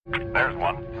There's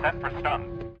one. Set for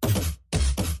stun.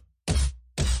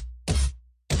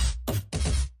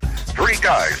 Three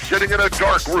guys sitting in a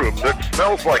dark room that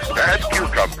smells like bad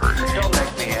cucumbers. Don't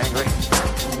make me angry.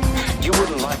 You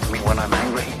wouldn't like me when I'm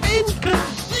angry.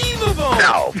 Inconceivable!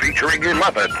 Now featuring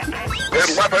 11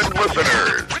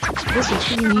 listeners. This is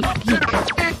the Unique Geek.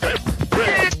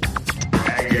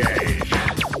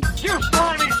 You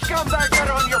slimy scumbag, get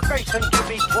on your face and give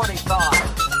me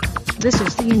 25. This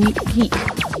is the Unique Geek.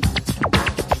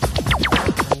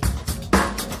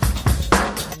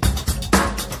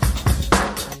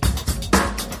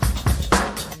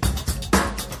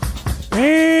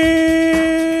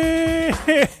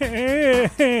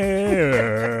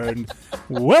 And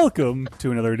welcome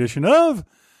to another edition of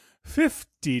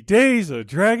 50 Days of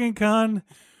Dragon Con.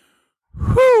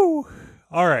 Whew!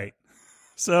 All right.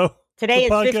 So today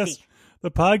the is podcast, 50.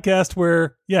 The podcast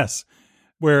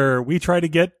where we try to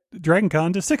get Dragon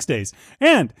Con to 6 days.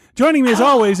 And joining me as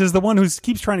always is the one who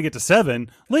keeps trying to get to 7,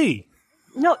 Lee.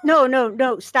 No,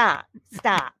 stop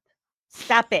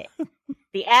it.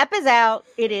 The app is out.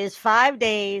 It is 5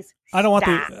 days. I don't want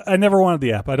Stop. I never wanted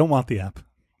the app. I don't want the app.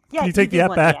 Yeah, Can you take did the app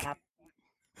want back? app.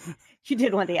 You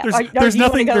did want the app. There's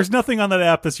nothing. There's nothing on that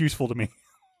app that's useful to me.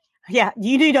 Yeah,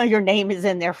 you do know your name is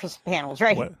in there for panels,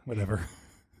 right? Whatever.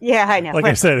 Yeah, I know. Like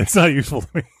I said, it's not useful to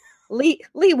me. Lee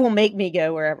will make me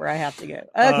go wherever I have to go.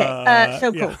 Okay,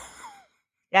 so cool. Yeah.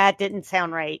 That didn't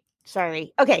sound right.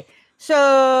 Sorry. Okay,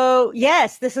 so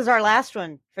yes, this is our last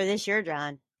one for this year,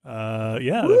 John. I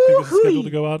think it's scheduled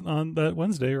to go out on that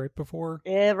Wednesday, right before.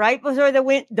 Right before the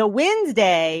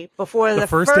Wednesday before the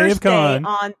first day of con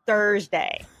on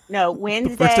Thursday. No,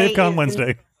 Wednesday. The first day of con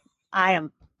Wednesday. I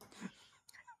am.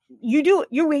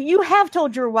 You have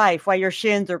told your wife why your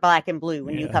shins are black and blue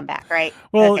when you come back, right?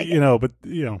 Well, okay,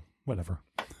 whatever.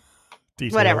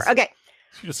 Details. Whatever. Okay.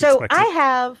 She just So expects I it.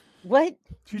 have what?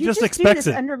 She You just do expects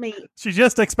this it under me. She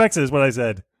just expects it, is what I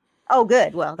said. Oh,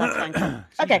 good. Well, that's fine. Excuse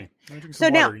Okay. me. I'm drinking So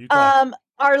some now, water. You talk.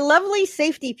 our lovely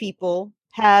safety people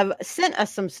have sent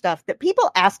us some stuff that people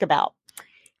ask about.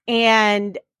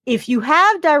 And if you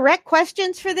have direct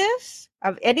questions for this,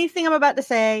 of anything I'm about to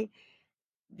say,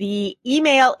 the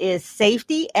email is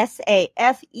safety,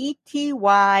 SAFETY,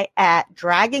 at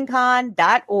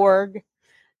dragoncon.org.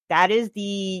 That is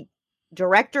the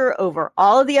director over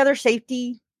all of the other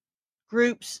safety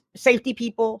groups, safety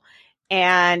people.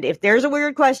 And if there's a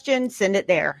weird question, send it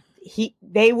there.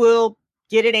 They will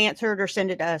get it answered or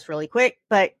send it to us really quick,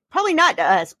 but probably not to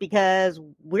us because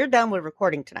we're done with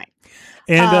recording tonight.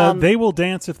 And they will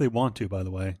dance if they want to, by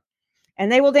the way.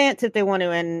 And they will dance if they want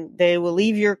to, and they will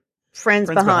leave your friends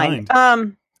behind.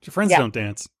 Your friends yeah. don't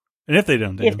dance. And if they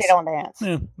don't dance. If they don't dance.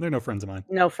 Yeah, they're no friends of mine.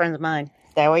 No friends of mine.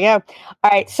 There we go.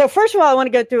 All right. So first of all, I want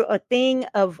to go through a thing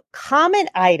of common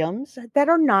items that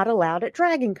are not allowed at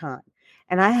Dragon Con.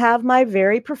 And I have my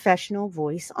very professional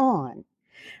voice on.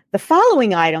 The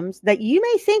following items that you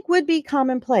may think would be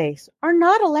commonplace are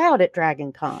not allowed at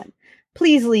Dragon Con.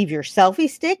 Please leave your selfie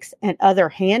sticks and other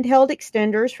handheld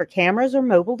extenders for cameras or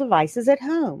mobile devices at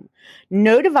home.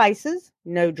 No devices,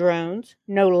 no drones,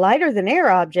 no lighter-than-air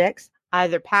objects,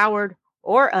 either powered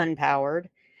or unpowered,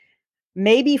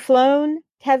 may be flown,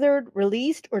 tethered,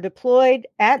 released, or deployed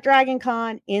at Dragon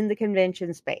Con in the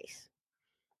convention space.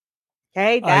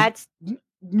 Okay, that's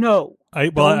no.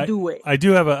 Don't do it. I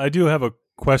do have a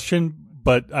question,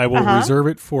 but I will reserve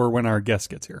it for when our guest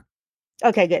gets here.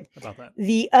 Okay, good. About that.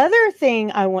 The other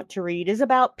thing I want to read is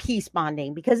about peace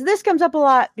bonding, because this comes up a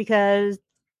lot because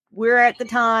we're at the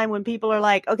time when people are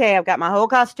like, okay, I've got my whole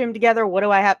costume together. What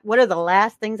are the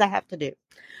last things I have to do?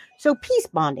 So peace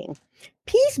bonding.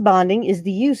 Peace bonding is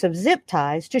the use of zip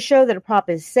ties to show that a prop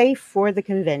is safe for the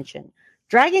convention.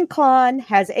 Dragon Con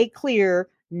has a clear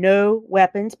no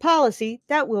weapons policy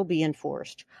that will be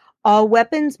enforced. All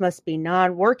weapons must be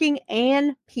non-working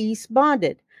and peace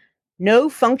bonded. No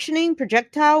functioning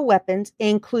projectile weapons,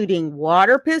 including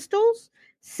water pistols,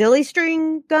 silly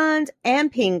string guns, and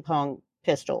ping pong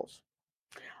pistols.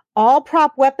 All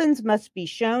prop weapons must be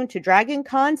shown to Dragon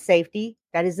Con safety,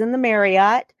 that is in the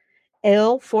Marriott,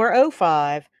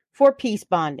 L405, for peace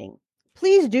bonding.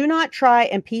 Please do not try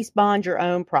and peace bond your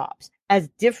own props, as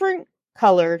different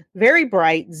colored, very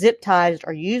bright zip ties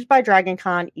are used by Dragon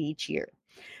Con each year.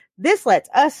 This lets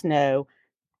us know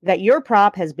that your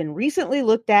prop has been recently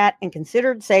looked at and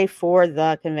considered safe for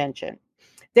the convention.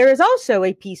 There is also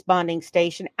a peace bonding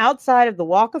station outside of the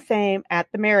Walk of Fame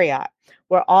at the Marriott,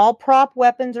 where all prop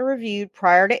weapons are reviewed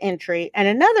prior to entry, and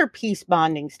another peace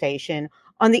bonding station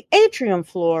on the atrium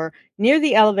floor near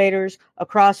the elevators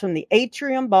across from the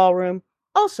atrium ballroom,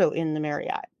 also in the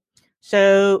Marriott.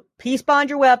 So peace bond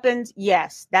your weapons.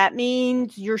 Yes, that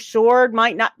means your sword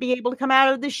might not be able to come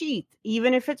out of the sheath,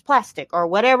 even if it's plastic or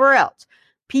whatever else.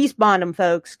 Peace bond them,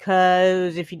 folks,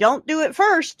 because if you don't do it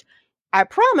first, I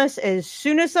promise as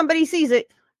soon as somebody sees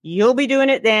it, you'll be doing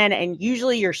it then. And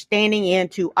usually you're standing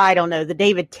into, I don't know, the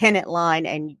David Tennant line,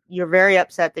 and you're very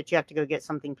upset that you have to go get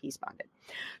something peace bonded.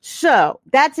 So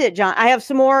that's it, John. I have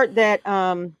some more that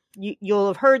you'll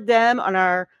have heard them on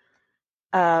our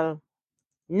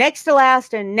next to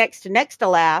last and next to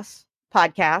last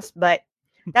podcast, but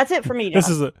that's it for me,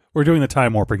 John. We're doing the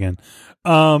time warp again.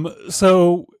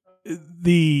 So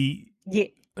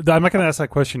I'm not going to ask that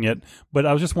question yet, but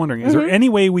I was just wondering, is there any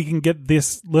way we can get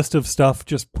this list of stuff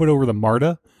just put over the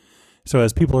MARTA? So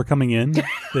as people are coming in,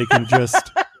 they can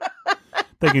just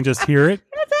hear it.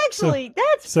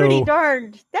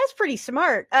 That's pretty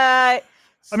smart. I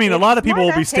mean, a lot of people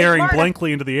will be staring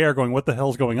blankly into the air going, what the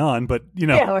hell's going on? But,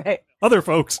 other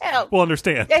folks will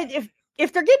understand.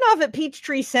 If they're getting off at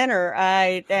Peachtree Center,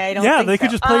 I don't think they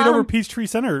could just play it over Peachtree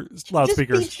Center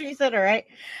loudspeakers. Just Peachtree Center, right?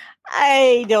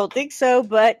 I don't think so,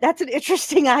 but that's an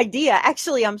interesting idea.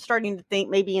 Actually, I'm starting to think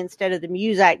maybe instead of the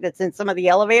music that's in some of the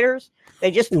elevators,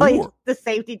 they just play the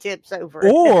safety tips over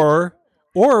it.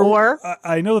 Or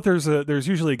I know that there's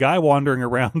usually a guy wandering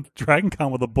around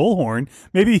DragonCon with a bullhorn.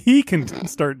 Maybe he can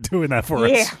start doing that for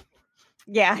us.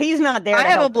 Yeah, he's not there. I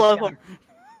have a blowhorn.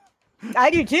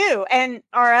 I do too. And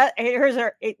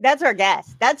that's our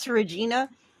guest. That's Regina.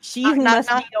 She must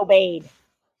be obeyed.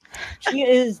 She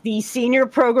is the senior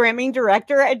programming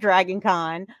director at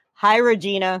DragonCon. Hi,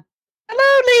 Regina.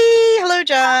 Hello, Lee. Hello,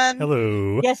 John.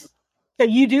 Hello. Yes. So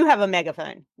you do have a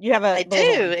megaphone. You have I do.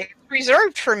 It's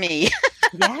reserved for me.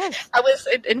 Yes. I was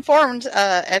informed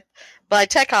by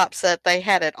Tech Ops that they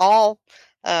had it all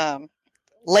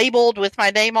labeled with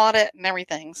my name on it and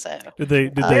everything. So did they?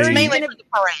 It was mainly for the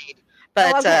parade.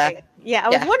 But okay. I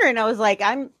was wondering. I was like,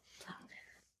 I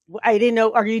didn't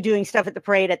know. Are you doing stuff at the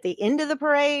parade at the end of the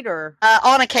parade, or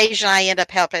on occasion I end up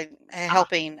helping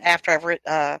after I've.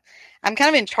 I'm kind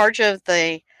of in charge of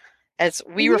as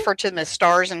we refer to them as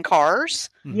stars and cars.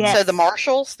 Yes. So the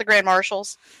marshals, the grand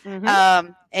marshals,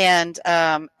 and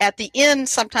at the end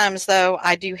sometimes though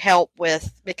I do help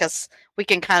because we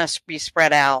can kind of be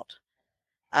spread out.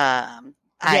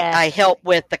 I help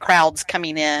with the crowds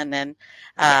coming in, and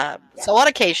so on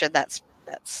occasion that's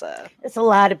it's a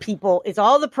lot of people. It's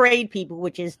all the parade people,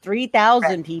 which is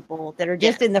 3,000 people that are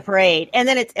just in the parade, and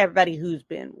then it's everybody who's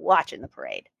been watching the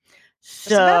parade.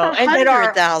 So, it's about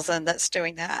 100,000 that's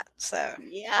doing that. So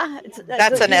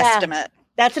that's an estimate.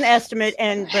 That's an estimate,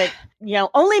 but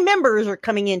only members are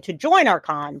coming in to join our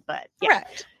con. But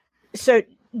correct. So,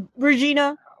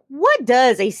 Regina, what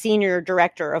does a senior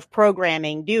director of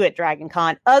programming do at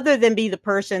DragonCon other than be the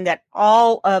person that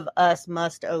all of us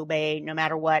must obey, no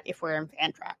matter what, if we're in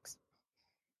fan tracks?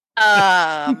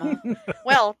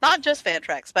 Well, not just fan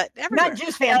tracks, but everywhere. Not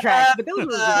just fan tracks, but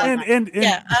those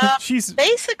are she's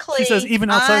basically. She says even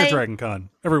outside of DragonCon,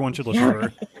 everyone should listen to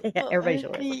her. Everybody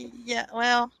should listen. Yeah,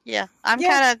 well, yeah, I'm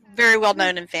kind of very well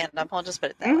known in fandom. I'll just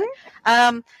put it that way.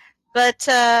 But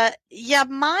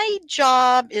my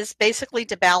job is basically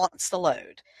to balance the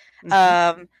load.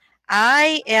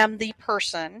 I am the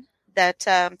person that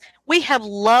we have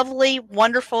lovely,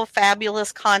 wonderful,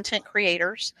 fabulous content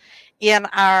creators in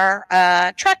our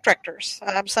track directors.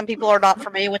 Some people are not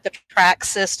familiar with the track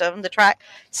system. The track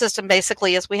system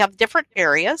basically is we have different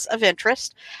areas of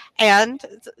interest, and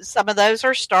some of those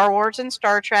are Star Wars and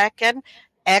Star Trek and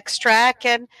X-Track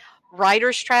and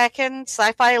Writer's Track and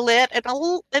Sci-Fi Lit and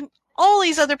all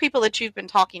these other people that you've been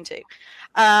talking to.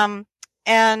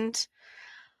 And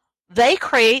they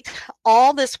create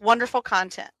all this wonderful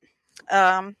content.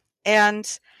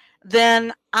 And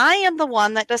then I am the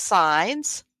one that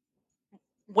decides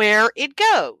where it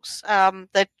goes.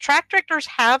 The track directors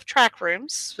have track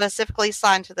rooms specifically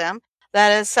assigned to them.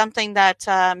 That is something that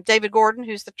David Gordon,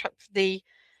 who's the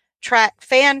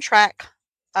fan track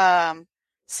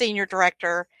senior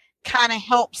director, kind of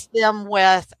helps them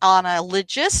with on a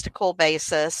logistical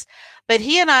basis. But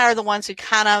he and I are the ones who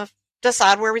kind of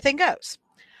decide where everything goes.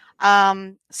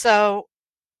 But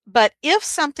if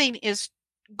something is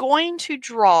going to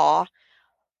draw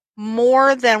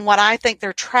more than what I think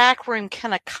their track room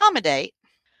can accommodate,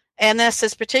 and this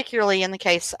is particularly in the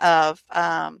case of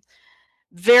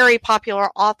very popular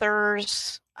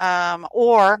authors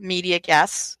or media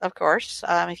guests, of course.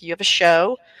 If you have a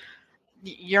show,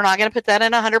 you're not going to put that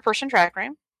in a 100-person track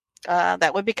room.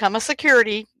 That would become a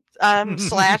security /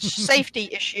 safety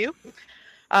issue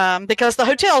because the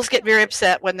hotels get very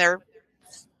upset when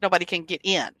nobody can get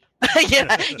in.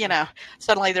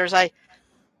 Suddenly there's a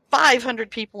 500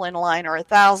 people in line or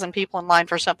 1,000 people in line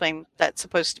for something that's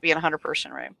supposed to be in a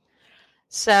 100-person room.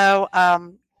 So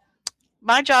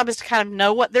my job is to kind of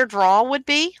know what their draw would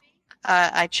be.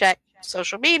 I check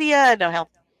social media. I know how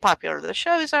popular the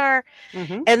shows are.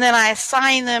 Mm-hmm. And then I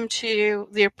assign them to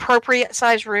the appropriate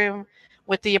size room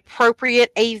with the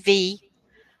appropriate AV.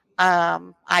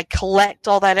 I collect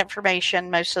all that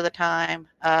information most of the time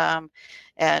and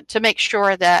to make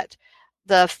sure that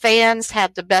the fans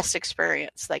have the best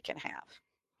experience they can have.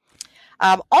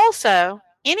 Also,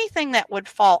 anything that would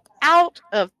fall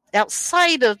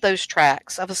outside of those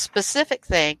tracks of a specific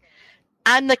thing,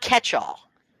 I'm the catch-all.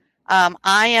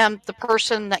 I am the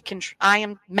person that I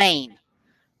am main.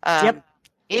 Yep.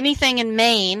 Anything in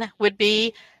main would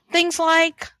be things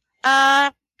like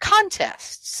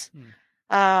contests.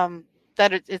 No,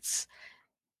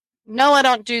 I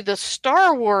don't do the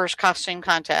Star Wars costume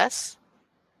contests,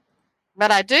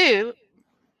 but I do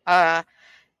have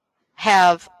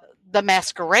the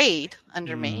masquerade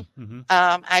under me. Mm-hmm.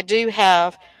 I do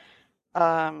have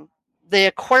the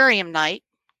aquarium night.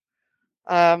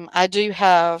 I do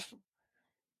have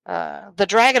the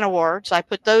Dragon Awards. I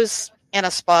put those in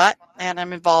a spot, and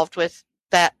I'm involved with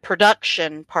that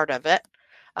production part of it.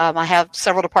 I have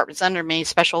several departments under me.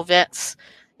 Special events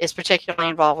is particularly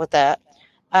involved with that.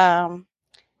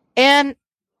 And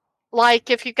like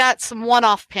if you've got some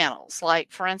one-off panels,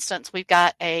 like for instance, we've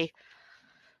got a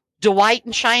Dwight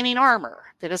in Shining Armor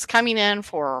that is coming in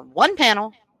for one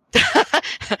panel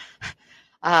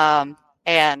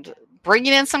and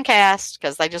bringing in some cast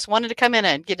because they just wanted to come in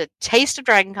and get a taste of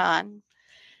Dragon Con.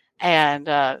 And,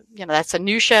 that's a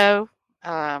new show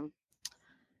on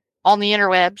the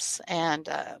interwebs. And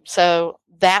so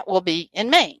that will be in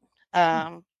Maine.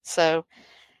 So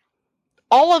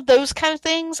all of those kind of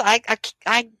things,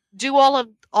 I do all of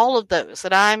those.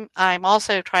 And I'm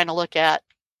also trying to look at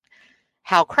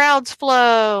how crowds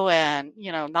flow and,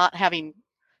 not having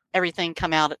everything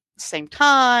come out at the same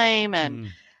time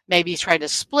and maybe try to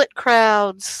split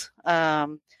crowds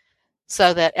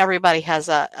so that everybody has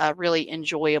a really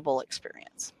enjoyable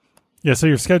experience. Yeah, so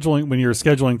when you're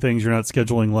scheduling things, you're not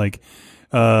scheduling like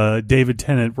David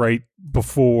Tennant right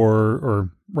before or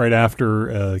right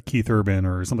after Keith Urban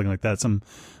or something like that. Some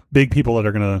big people that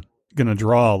are gonna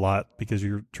draw a lot because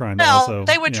you're trying to also.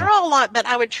 They would draw a lot, but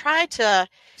I would try to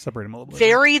separate them a little bit.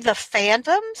 Vary the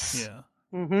fandoms. Yeah.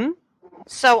 Mm-hmm.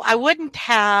 So I wouldn't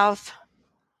have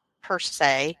per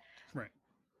se. Right.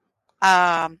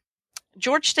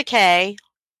 George Takei,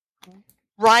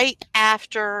 right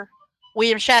after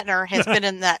William Shatner has been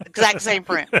in that exact same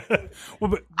room.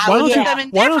 Well, but why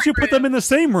don't you put them in the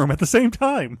same room at the same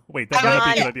time? Wait, that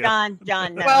might be a good idea.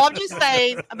 John. No. Well, I'm just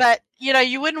saying, but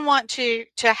you wouldn't want to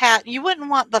have, you wouldn't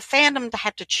want the fandom to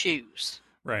have to choose.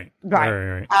 Right.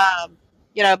 Because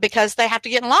they have to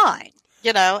get in line.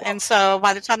 And so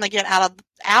by the time they get out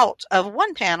of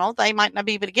one panel, they might not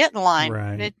be able to get in line.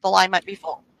 Right. The line might be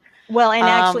full. Well, and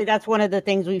actually, that's one of the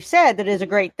things we've said that is a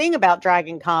great thing about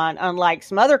Dragon Con, unlike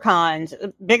some other cons,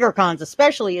 bigger cons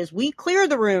especially, is we clear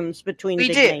the rooms between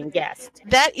big name guests.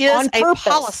 That is on a purpose.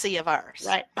 Policy of ours.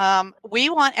 Right. We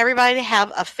want everybody to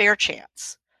have a fair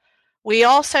chance. We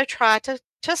also try to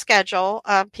schedule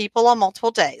people on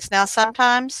multiple days. Now,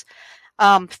 sometimes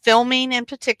filming in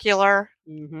particular,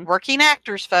 working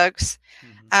actors, folks,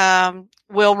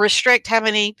 will restrict how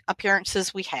many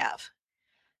appearances we have.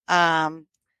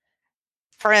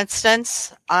 For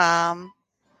instance,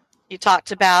 you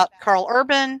talked about Carl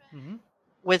Urban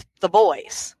with The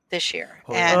Boys this year,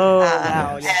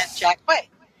 and Jack Quaid.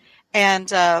 And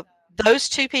those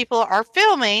two people are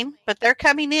filming, but they're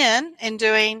coming in and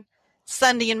doing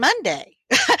Sunday and Monday.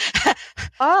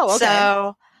 Oh, okay.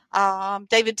 So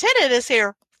David Tennant is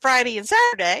here Friday and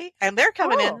Saturday, and they're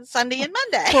coming in Sunday and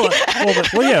Monday.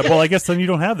 Well, I guess then you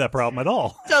don't have that problem at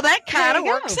all. So that kind of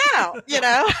works out,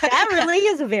 That really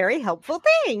is a very helpful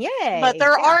thing, yay. But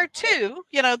there are two,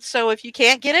 so if you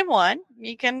can't get in one,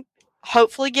 you can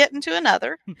hopefully get into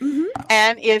another.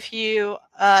 And if you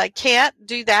can't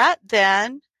do that,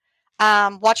 then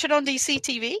watch it on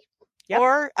DCTV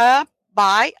or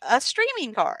buy a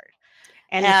streaming card.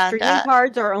 And the streaming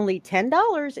cards are only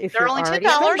 $10 if they're you're only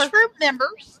 $10 for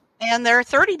members, and they're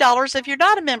 $30 if you're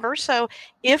not a member. So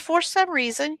if for some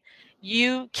reason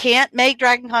you can't make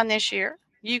Dragon Con this year,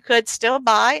 you could still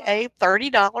buy a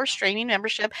 $30 streaming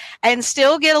membership and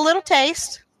still get a little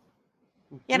taste,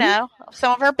 of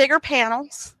some of our bigger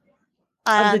panels.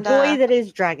 Of the joy that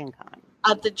is Dragon Con.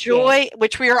 Of the joy,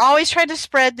 which we are always trying to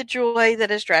spread the joy that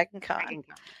is Dragon Con.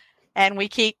 And we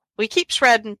keep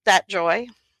spreading that joy.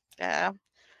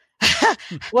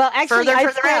 Well, actually,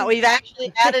 further out, we've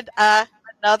actually added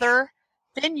another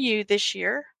venue this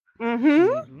year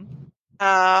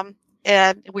Mm-hmm.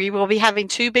 And we will be having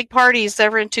 2 big parties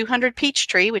over in 200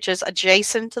 Peachtree, which is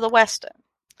adjacent to the Westin.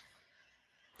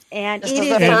 And This it is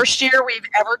is the a, first year we've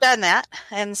ever done that,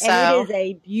 and so and it is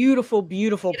a beautiful,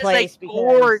 beautiful it is place. a because-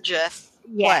 gorgeous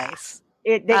yeah, place.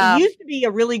 it Um, used to be a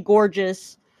really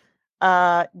gorgeous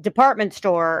department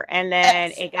store, and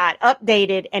then Yes. it got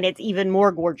updated, and it's even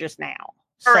more gorgeous now.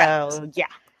 Correct. So yeah,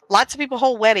 Lots of people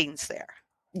hold weddings there.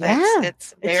 yeah.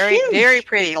 It's very, huge. very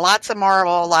pretty. Lots of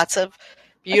marble, lots of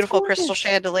beautiful gorgeous. crystal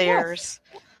chandeliers.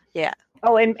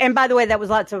 Oh, and by the way, that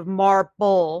was lots of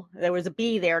marble. There was a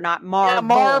B there, not marble. Yeah,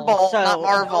 marble, So not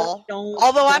Marvel. don't-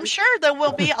 Although I'm don't- sure there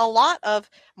will be a lot of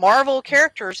Marvel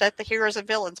characters at the Heroes and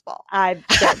Villains Ball. I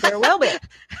bet there will be.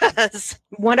 Yes.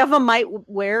 One of them might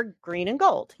wear green and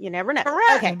gold. You never know.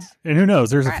 Correct. Okay. And who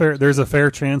knows? There's Correct. there's a fair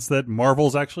chance that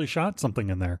Marvel's actually shot something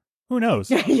in there. Who knows?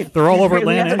 They're all over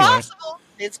Atlanta It's anyway. possible.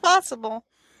 It's possible.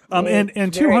 And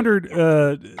It's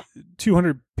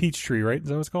 200 Peachtree, right? Is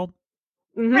that what it's called?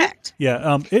 Mhm. Correct.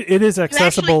 Yeah. It is You can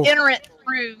accessible. actually enter it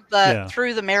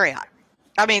through the Marriott.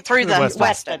 I mean, through the Westin.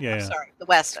 Westin. Yeah, I'm yeah. sorry, the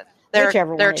Westin.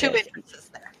 Whichever There are one it 2 is. entrances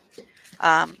there.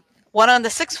 One on the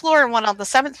 6th floor and one on the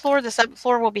 7th floor. The 7th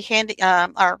floor will be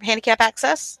our handicap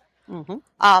access. Mhm.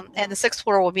 And the 6th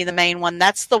floor will be the main one.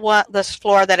 That's this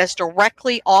floor that is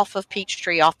directly off of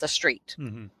Peachtree, off the street.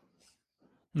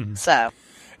 Mhm. So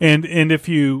And if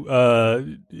you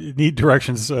need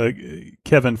directions,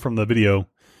 Kevin from the video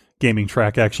gaming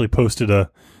track actually posted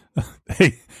a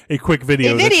quick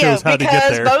video, that shows how to get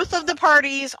because there. both of the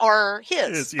parties are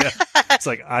his. Yeah. It's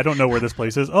like, I don't know where this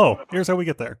place is. Oh, here's how we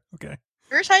get there. Okay.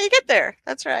 Here's how you get there.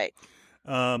 That's right.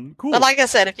 Cool. But like I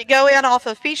said, if you go in off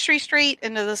of Peachtree Street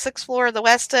into the 6th floor of the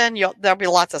Westin, there'll be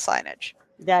lots of signage.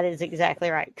 That is exactly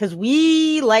right. Because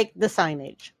we like the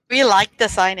signage. We like the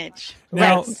signage.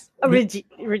 Now,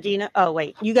 Regina. Oh,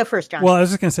 wait. You go first, John. well, I was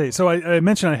just going to say, so I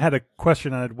mentioned I had a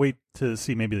question, and I'd wait to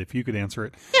see maybe if you could answer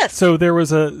it. Yes. So there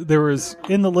was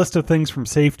in the list of things from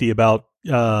safety about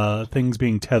things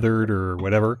being tethered or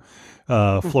whatever,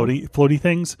 floaty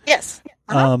things. Yes.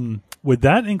 Would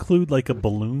that include like a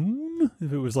balloon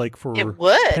if it was like for It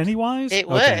would. Pennywise? It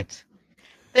Okay. would.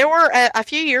 There were a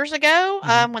few years ago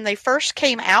when they first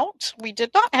came out. We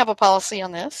did not have a policy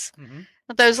on this. Mhm.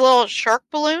 But those little shark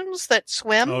balloons that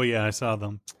swim. Oh yeah, I saw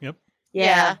them. Yep.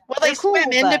 yeah. Well, they They're cool,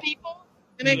 swim into but- people.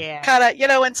 And it Yeah. kind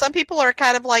of, and some people are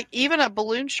kind of like, even a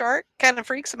balloon shark kind of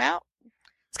freaks them out.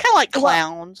 It's kind of like Well,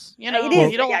 clowns, It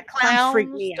is. You don't yeah, like clowns freak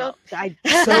clowns. me out.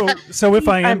 So if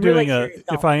I am I'm really doing serious,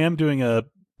 if though. I am doing a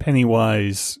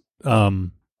Pennywise, what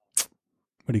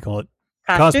do you call it?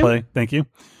 Costume? Cosplay. Thank you.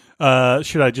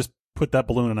 Should I just put that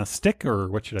balloon on a stick, or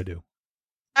what should I do?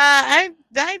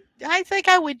 I think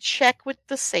I would check with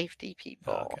the safety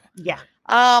people. Okay. Yeah.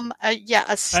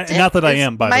 A stick. Not that I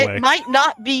am, by the way. Might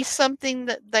not be something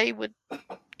that they would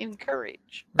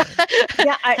encourage.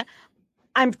 Yeah.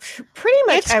 I'm pretty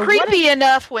much. It's creepy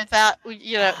enough without,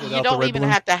 you the don't red even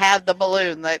balloon? have to have the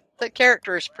balloon. The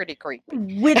character is pretty creepy.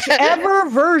 Whichever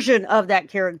version of that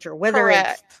character, whether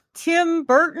Correct. it's Tim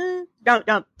Burton,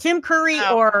 no, Tim Curry,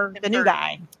 No, or Tim the new Burton.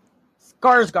 guy,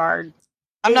 Skarsgård.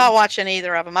 I'm not watching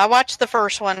either of them. I watched the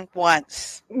first one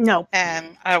once, No.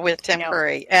 and with Tim No.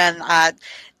 Curry, and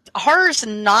horror's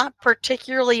not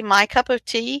particularly my cup of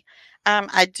tea.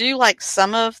 I do like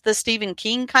some of the Stephen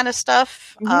King kind of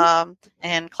stuff,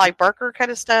 and Clive Barker kind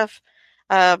of stuff,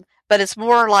 but it's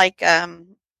more like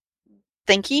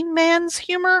thinking man's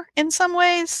humor in some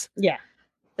ways. Yeah.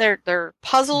 They're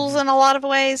puzzles in a lot of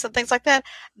ways and things like that.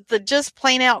 The just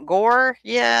plain out gore,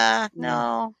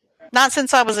 no. Not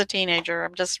since I was a teenager.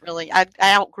 I'm just really, I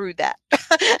outgrew that.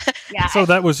 Yeah. So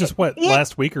that was just what, It-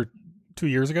 last week or 2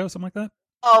 years ago, something like that?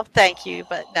 Oh, thank you,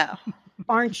 but no.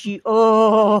 Aren't you?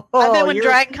 Oh, I've been with you're-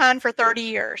 Dragon Con for 30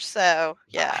 years, so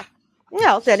yeah.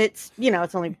 No, then it's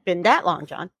it's only been that long,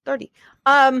 John. 30.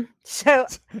 So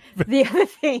the other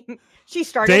thing, she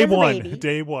started Day as a one. baby.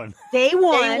 Day one. Day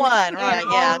one. Day one, right?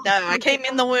 And Yeah, all- no, I came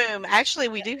in the womb. Actually,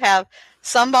 we do have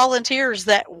some volunteers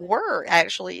that were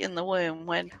actually in the womb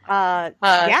when. Yeah.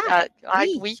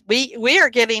 We are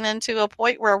getting into a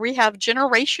point where we have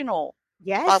generational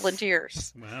Yes. Wow.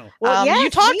 volunteers. Well, You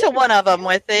yes, talked we- to one of them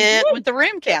with did. the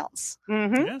room counts.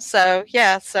 Mhm. Yes. So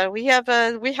yeah, so we have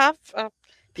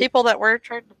people that we're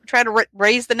trying to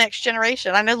raise the next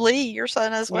generation. I know Lee, your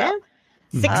son as well.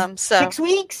 Yeah. Mhm. 6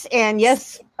 weeks, and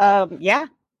yes, Yeah.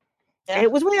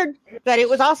 it was weird, but it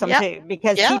was awesome Yeah. too,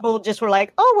 because Yeah. people just were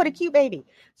like, "Oh, what a cute baby!"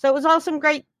 So it was awesome,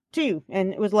 great too,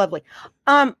 and it was lovely.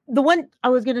 The one I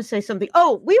was going to say something.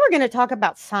 Oh, we were going to talk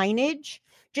about signage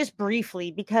just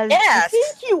briefly because I Yes. think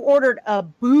you ordered a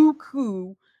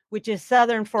buku which is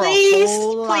Southern for a Please,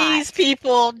 whole please, lot.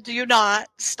 people, do not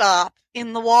stop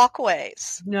in the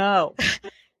walkways. No.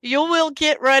 You will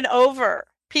get run over.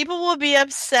 People will be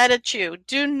upset at you.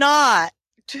 Do not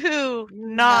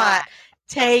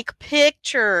take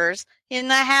pictures in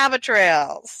the habit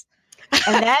trails.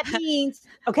 And that means,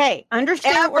 okay,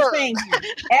 understand what we're saying here.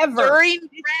 Ever. During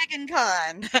Dragon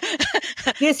Con.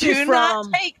 This is Do not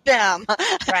from- take them.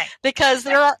 Right. Because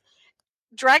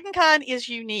Dragon Con is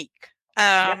unique.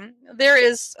 There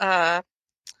is a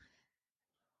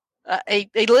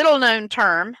little known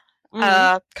term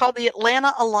called the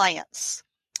Atlanta Alliance.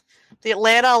 The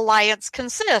Atlanta Alliance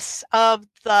consists of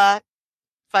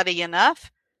funny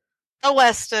enough, the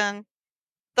Westin,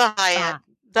 the Hyatt,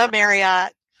 the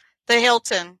Marriott, the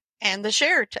Hilton, and the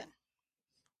Sheraton.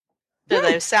 Do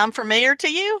those sound familiar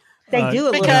to you? They do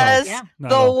a little. Because Yeah.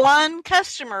 the one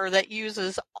customer that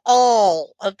uses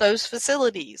all of those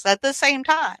facilities at the same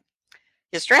time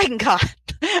is Dragon Con.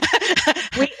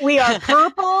 We are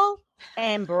purple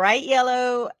and bright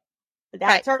yellow.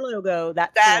 That's our logo.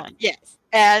 That's the one. Yes.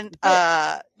 And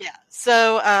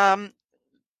so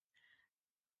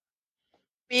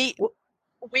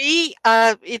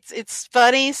it's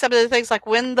funny, some of the things like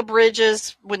when the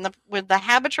bridges, when the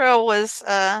Habit Trail was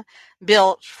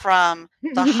built from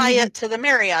the Hyatt to the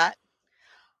Marriott,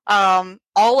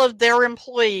 all of their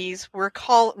employees were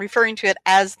referring to it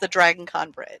as the Dragon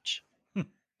Con Bridge.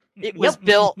 It was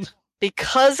built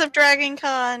because of Dragon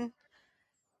Con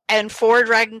and for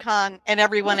Dragon Con, and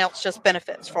everyone else just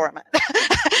benefits from it.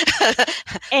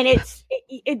 And it's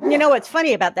you know what's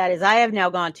funny about that is I have now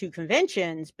gone to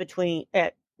conventions between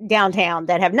downtown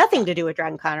that have nothing to do with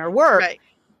Dragon Con or work, right.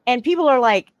 And people are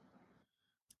like,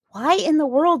 "Why in the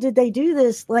world did they do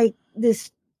this? Like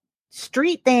this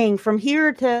street thing from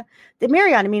here to the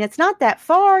Marriott? I mean, it's not that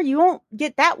far. You won't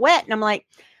get that wet." And I'm like,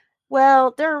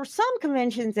 well, there are some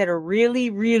conventions that are really,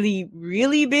 really,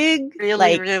 really big.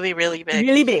 Really, really, really big.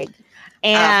 Really big.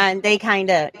 And they kind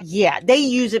of, they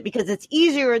use it because it's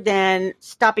easier than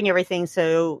stopping everything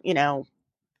so,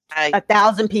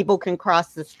 1,000 people can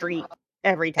cross the street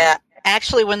every time.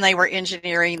 Actually, when they were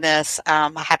engineering this,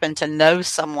 I happened to know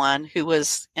someone who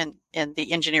was in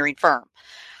the engineering firm.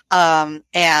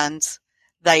 And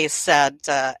they said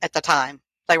at the time,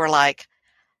 they were like,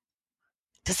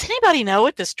 does anybody know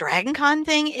what this Dragon Con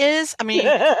thing is? I mean,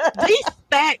 these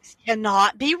specs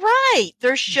cannot be right.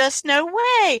 There's just no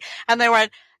way. And they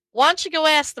went, why don't you go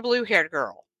ask the blue-haired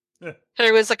girl, who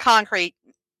was a concrete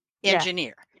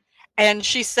engineer. And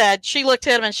she said, she looked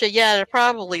at him and said, yeah, they're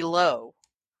probably low.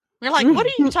 We're like, what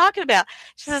are you talking about?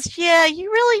 She says, yeah,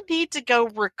 you really need to go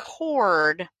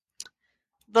record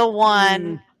the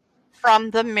one from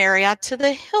the Marriott to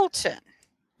the Hilton.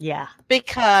 Yeah.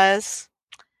 Because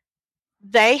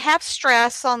they have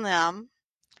stress on them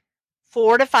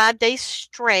 4 to 5 days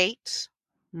straight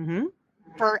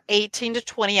for 18 to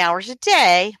 20 hours a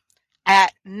day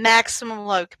at maximum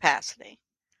load capacity.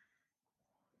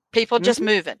 People just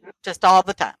moving, just all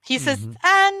the time. He says,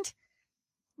 and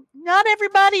not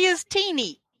everybody is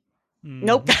teeny.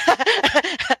 Nope.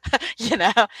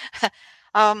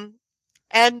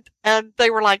 And they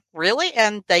were like, really?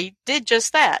 And they did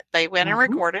just that. They went and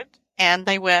recorded, and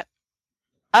they went,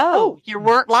 oh, you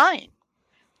weren't lying.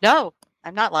 No,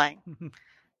 I'm not lying.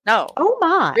 No. Oh,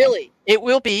 my. Really. It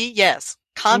will be, yes,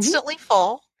 constantly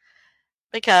full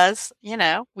because,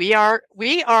 we are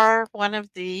one of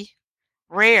the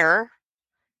rare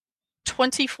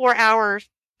 24-hour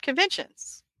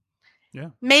conventions.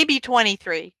 Yeah. Maybe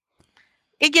 23.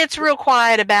 It gets real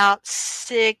quiet about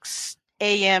 6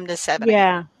 a.m. to 7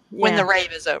 a.m. when the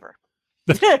rave is over.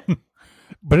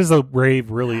 But is the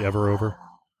rave really ever over?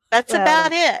 That's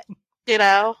about it,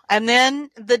 and then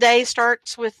the day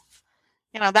starts with,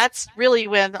 that's really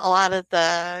when a lot of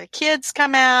the kids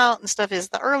come out and stuff is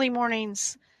the early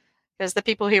mornings because the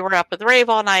people who were up at the rave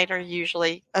all night are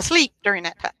usually asleep during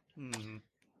that time.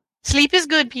 Sleep is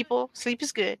good, people. Sleep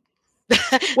is good.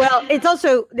 Well, it's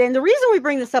also, then the reason we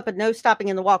bring this up at no stopping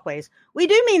in the walkways, we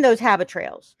do mean those habit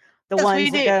trails, the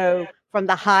ones that go from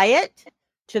the Hyatt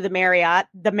to the Marriott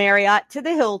to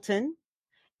the Hilton,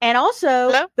 and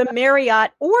also the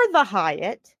Marriott or the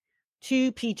Hyatt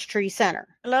to Peachtree Center.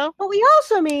 Hello? But we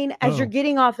also mean as you're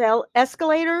getting off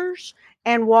escalators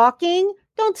and walking,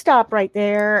 don't stop right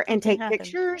there and take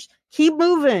pictures. Keep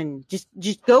moving. Just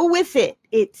go with it.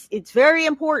 It's very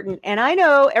important. And I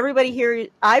know everybody here,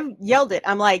 I've yelled it.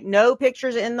 I'm like, no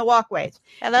pictures in the walkways.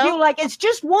 Hello? People are like, it's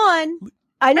just one.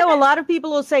 I know a lot of people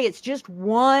will say it's just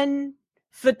one.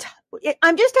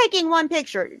 I'm just taking one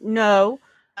picture. No.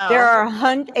 There are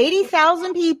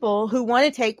 80,000 people who want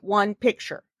to take one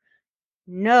picture.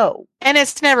 No. And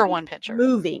it's never one picture.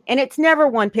 Moving. And it's never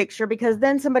one picture because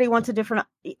then somebody wants a different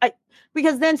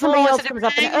because then somebody else comes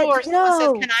up and or someone no.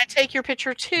 says, "Can I take your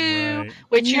picture too?" Right.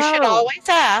 Which you should No. always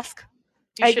ask.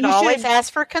 You should You always should.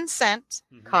 ask for consent.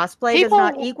 Cosplay People-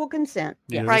 does not equal consent.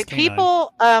 Yeah, Right. that's canine.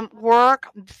 People work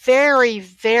very,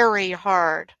 very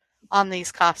hard on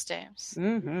these costumes.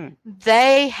 Mm-hmm.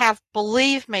 They have,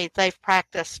 believe me, they've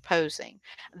practiced posing.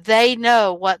 They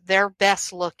know what their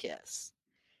best look is.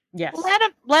 Yes.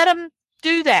 Let them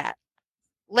do that.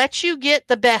 Let you get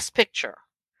the best picture.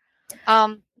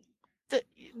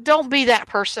 Don't be that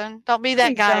person. Don't be that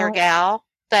Please guy or don't. gal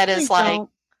that is Please like, don't.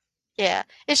 yeah.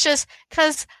 It's just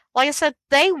because, like I said,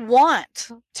 they want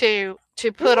to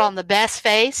put on the best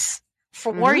face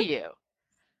for Mhm. you.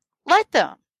 Let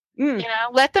them. Mm.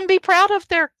 Let them be proud of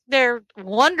their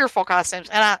wonderful costumes.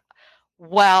 And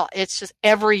it's just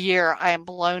every year I am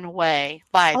blown away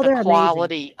by Oh, the they're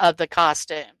quality of the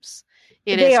costumes.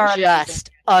 It They is are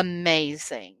just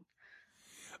amazing.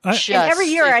 I- Just And every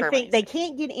year, I super think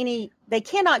amazing. they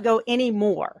cannot go any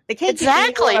more. They can't get any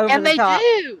Exactly, more over and the they top.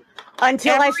 do.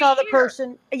 Until I every saw the year.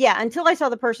 person. Yeah, until I saw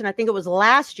the person. I think it was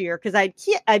last year because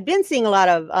I'd been seeing a lot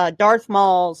of Darth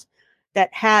Mauls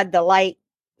that had the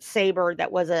lightsaber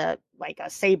that was a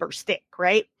saber stick,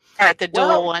 right? All right, the dual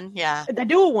Well, one, yeah. The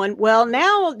dual one. Well,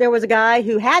 now there was a guy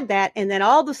who had that, and then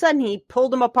all of a sudden he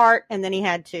pulled them apart, and then he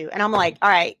had two. And I'm like, all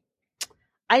right,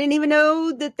 I didn't even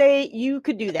know that you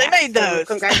could do that. They made So those.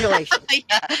 congratulations.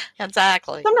 Yeah,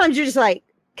 exactly. Sometimes you're just like,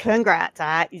 congrats.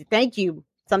 Thank you.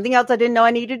 Something else I didn't know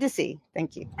I needed to see.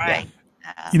 Thank you. Right.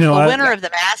 You know, the I- winner of the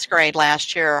Masquerade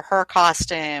last year, her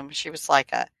costume, she was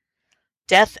like a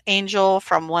death angel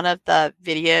from one of the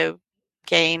video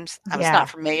games. I was Yeah. not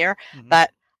familiar, Mhm.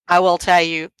 but I will tell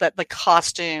you that the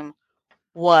costume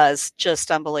was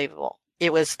just unbelievable.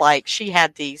 It was like she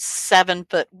had these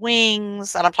 7-foot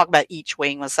wings, and I'm talking about each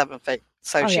wing was 7 foot.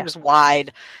 So Oh, she yeah. was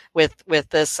wide with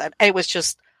this, and it was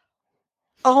just,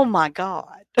 oh my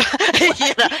God.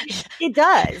 You know, It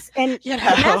does. And You the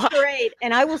know. Masquerade,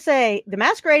 and I will say the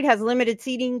Masquerade has limited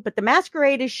seating, but the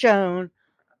Masquerade is shown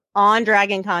on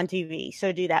Dragon Con TV.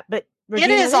 So do that. But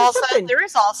Regina, there is something.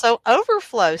 also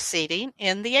overflow seating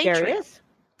in the atrium. There is.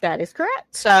 That is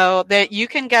correct. So that you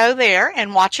can go there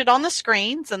and watch it on the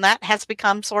screens, and that has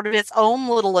become sort of its own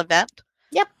little event.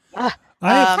 Yep. I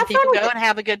have, Have People fun with go it. and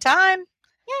have a good time.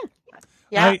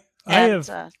 Yeah.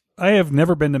 Yeah. I have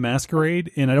never been to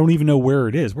Masquerade, and I don't even know where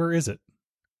it is. Where is it?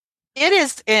 It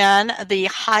is in the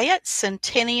Hyatt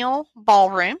Centennial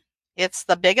Ballroom. It's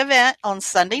the big event on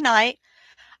Sunday night.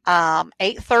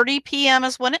 8:30 p.m.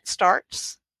 is when it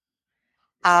starts.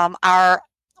 Our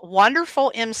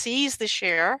wonderful MCs this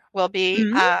year will be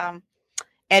Mhm.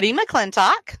 Eddie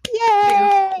McClintock,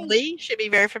 Yay! who Lee should be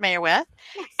very familiar with,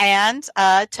 and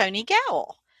Tony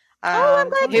Gowell. I'm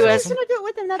glad who you is guys going to do it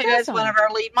with them. That's who is awesome. one of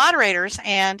our lead moderators,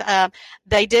 and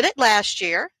they did it last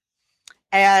year,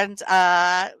 and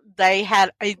they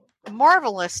had a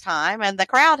marvelous time, and the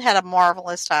crowd had a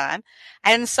marvelous time,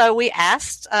 and so we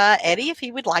asked Eddie if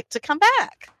he would like to come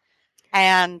back,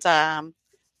 and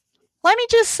let me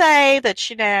just say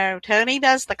that Tony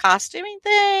does the costuming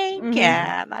thing, Mhm.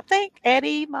 and I think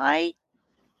Eddie might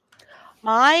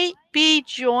be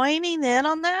joining in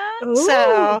on that. Ooh,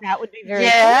 So that would be very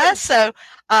yeah, so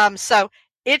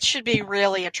it should be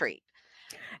really a treat.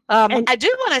 And- I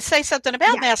do want to say something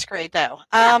about Yeah. Masquerade, though.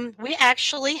 Yeah. We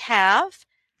actually have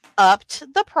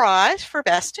upped the prize for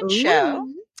Best in cool. Show.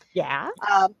 Ooh, yeah.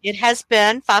 It has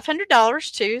been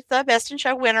 $500 to the Best in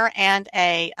Show winner and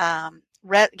a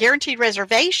guaranteed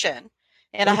reservation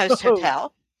in a host Oh.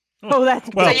 hotel. Oh, that's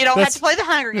Well, So you don't have that's- to play the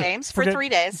Hunger Games for forget- 3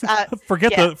 days.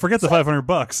 Forget yeah. the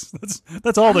 $500.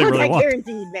 That's all they really that want.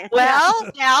 guaranteed, man.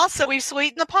 Well, now, so we've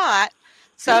sweetened the pot.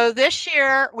 So this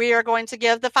year we are going to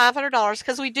give the $500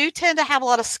 because we do tend to have a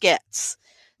lot of skits.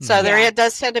 So Mhm. there Yeah. it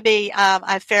does tend to be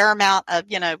a fair amount of,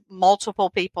 multiple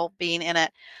people being in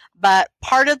it. But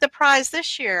part of the prize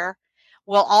this year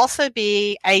will also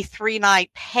be a 3-night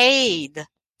paid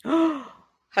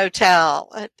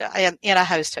hotel in a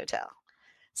host hotel.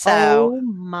 So oh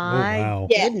my wow.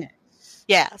 Yeah. goodness.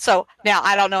 yeah. So now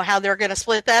I don't know how they're going to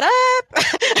split that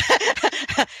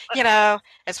up,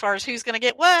 as far as who's going to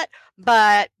get what.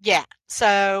 But yeah,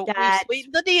 so we That's-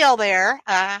 sweetened the deal there.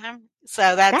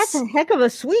 So That's a heck of a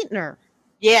sweetener.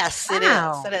 yes, it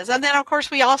Wow. is. It is. And then of course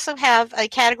we also have a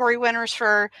category winners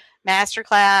for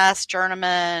masterclass,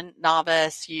 journeyman,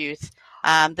 novice, youth.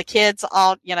 The kids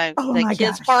all, Oh the my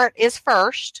kids gosh. part is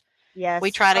first. Yes.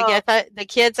 We try to get the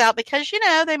kids out because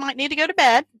they might need to go to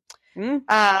bed.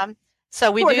 Mm.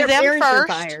 So we Or do their them parents are first.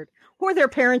 tired. Or their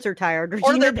parents are tired. Or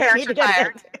Regina, their they parents need to are go to bed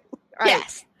tired. too. Right.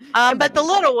 Yes. But the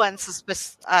little ones,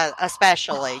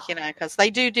 especially, because they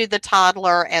do the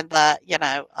toddler and the,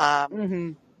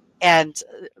 and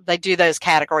they do those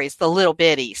categories, the little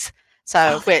bitties.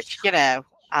 So, which, that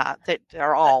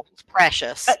are all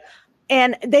precious.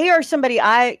 And they are somebody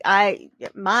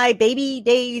my baby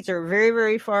days are very,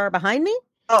 very far behind me.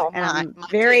 Oh, and I'm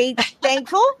very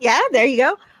thankful. Yeah, there you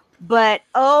go. But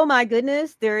oh my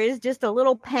goodness, there is just a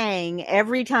little pang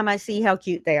every time I see how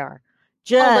cute they are.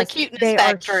 The cuteness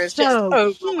factor is just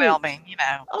overwhelming,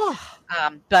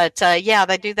 But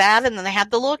they do that, and then they have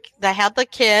the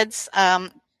kids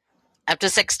up to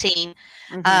 16,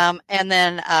 and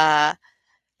then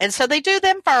and so they do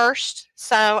them first.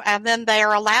 So and then they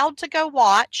are allowed to go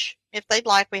watch if they'd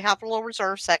like. We have a little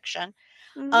reserve section,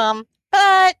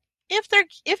 but if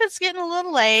it's getting a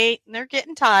little late and they're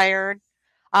getting tired,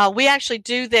 we actually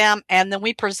do them, and then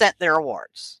we present their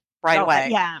awards right away.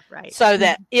 Yeah, right. So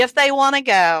that if they want to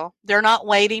go, they're not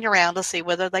waiting around to see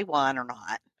whether they won or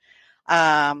not.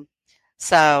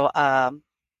 So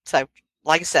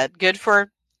like I said, good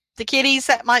for the kiddies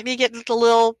that might be getting a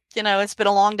little, it's been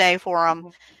a long day for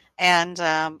them. And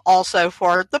also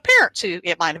for the parents who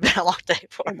it might have been a long day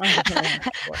for.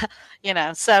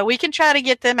 So we can try to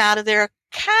get them out of there,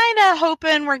 kind of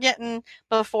hoping we're getting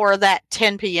before that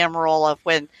 10 p.m. rule of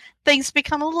when things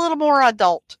become a little more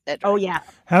adult. Oh, yeah.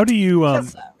 How do you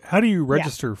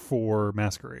register for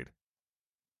Masquerade?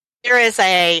 There is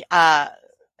a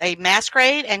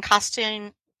Masquerade and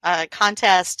costume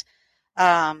contest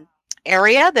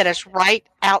area that is right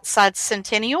outside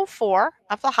Centennial 4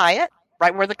 of the Hyatt,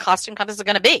 right where the costume contest is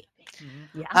going to be.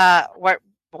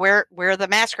 Where the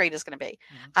Masquerade is going to be.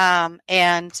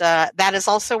 And that is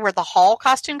also where the Hall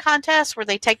costume contest, where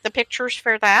they take the pictures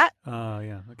for that.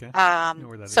 Okay.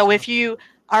 So if you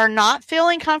are not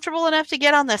feeling comfortable enough to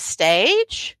get on the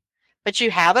stage, but you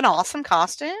have an awesome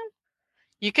costume,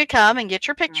 you could come and get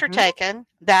your picture taken.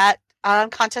 That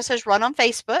contest is run on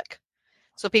Facebook.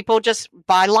 So people just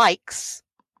buy likes.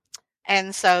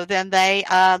 And so then they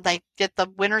get the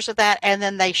winners of that, and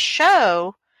then they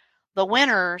show the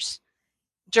winners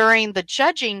during the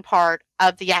judging part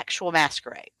of the actual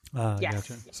Masquerade.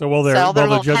 Gotcha. So they're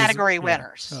little judges, category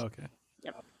winners. Oh, okay.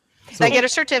 Yep. So they get a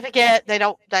certificate. They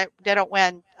don't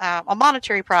win a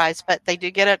monetary prize, but they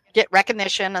do get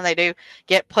recognition, and they do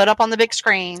get put up on the big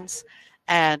screens.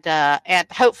 And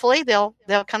hopefully they'll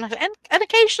kind of, and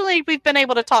occasionally we've been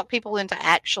able to talk people into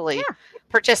actually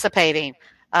participating.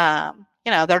 They're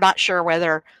not sure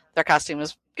whether their costume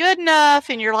is good enough,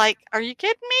 and you're like, are you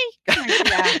kidding me?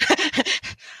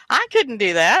 I couldn't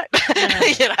do that.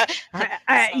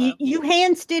 You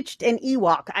hand stitched an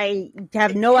Ewok. I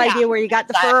have no idea where you got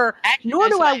the fur, nor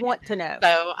do I want to know.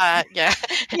 So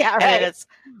right.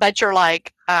 But you're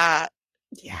like,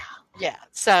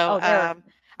 So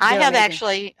I have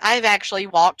actually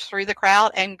walked through the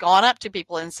crowd and gone up to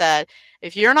people and said,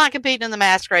 if you're not competing in the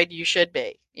Masquerade, you should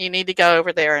be. You need to go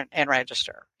over there and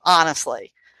register.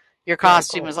 Honestly, your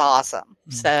costume is awesome.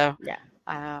 So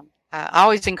I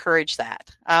always encourage that.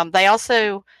 They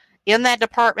also, in that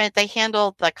department, they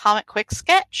handle the Comic Quick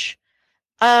Sketch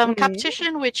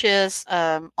competition, which is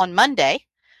on Monday.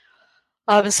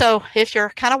 So if you're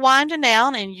kind of winding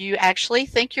down and you actually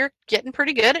think you're getting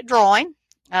pretty good at drawing,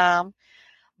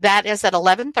 that is at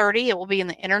 11:30. It will be in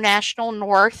the International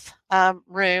North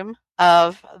room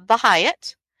of the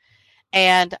Hyatt.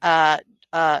 And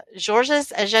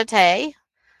Georges Ajete,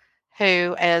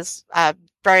 who is a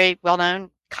very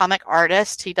well-known comic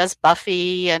artist, he does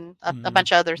Buffy and a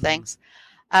bunch of other things.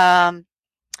 And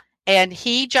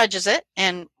he judges it.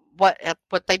 And what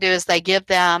they do is they give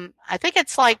them, I think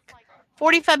it's like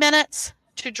 45 minutes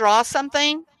to draw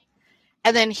something.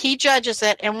 And then he judges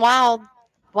it. And while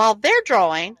they're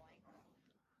drawing,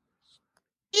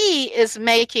 he is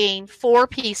making 4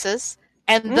 pieces,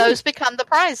 and those become the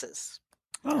prizes.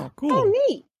 Oh, cool. Oh,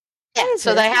 neat. Yeah,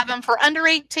 so they have them for under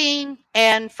 18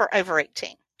 and for over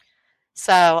 18.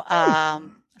 So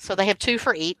so they have 2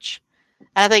 for each.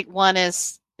 I think one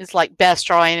is like best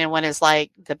drawing, and one is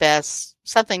like the best,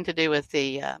 something to do with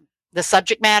the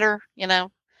subject matter,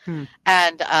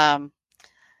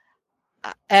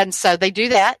 And so they do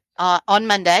that on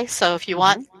Monday. So if you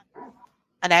want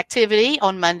an activity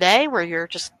on Monday where you're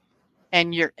just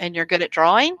and you're good at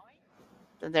drawing,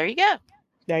 then there you go.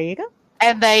 There you go.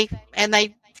 And they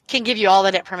can give you all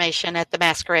that information at the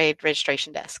Masquerade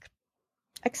registration desk.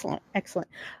 Excellent.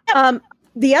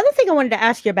 The other thing I wanted to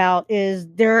ask you about is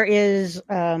there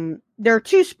are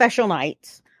 2 special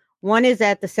nights. One is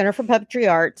at the Center for Puppetry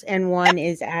Arts, and one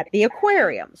is at the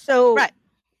aquarium. So,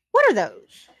 what are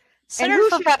those? Center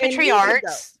for Puppetry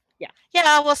Arts.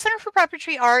 Yeah. Well, Center for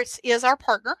Puppetry Arts is our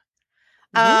partner.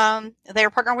 They're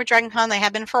partnered with Dragon Con. They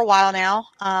have been for a while now.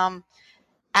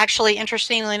 Actually,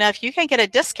 interestingly enough, you can get a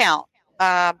discount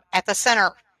at the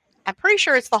center. I'm pretty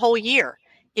sure it's the whole year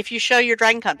if you show your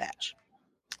Dragon Con badge.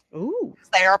 Ooh.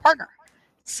 They are a partner.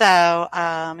 So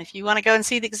if you want to go and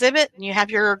see the exhibit and you have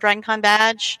your Dragon Con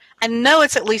badge, I know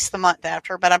it's at least the month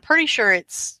after, but I'm pretty sure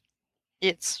it's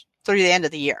through the end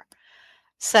of the year.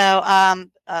 So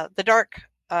the Dark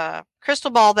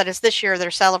Crystal Ball that is this year,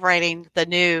 they're celebrating the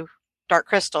new Dark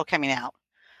Crystal coming out.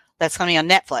 That's coming on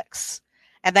Netflix.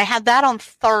 And they had that on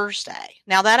Thursday.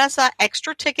 Now, that is an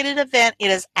extra ticketed event.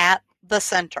 It is at the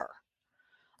center.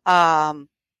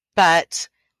 But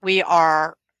we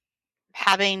are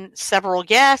having several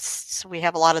guests. We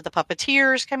have a lot of the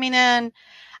puppeteers coming in.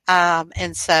 And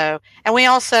we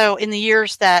also, in the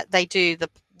years that they do the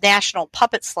National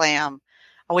Puppet Slam,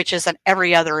 which is an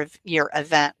every other year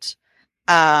event,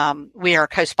 we are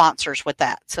co-sponsors with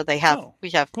that. So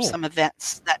we have cool. some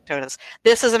events that do this.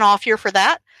 This is an off year for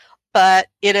that, but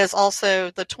it is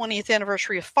also the 20th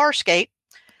anniversary of Farscape.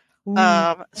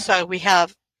 So we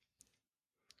have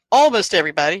almost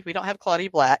everybody. We don't have Claudia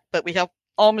Black, but we have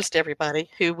almost everybody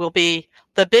who will be,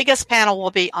 the biggest panel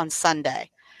will be on Sunday.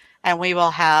 And we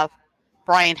will have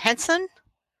Brian Henson,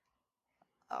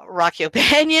 Rocky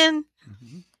O'Banion,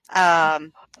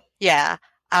 Ben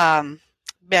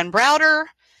Browder,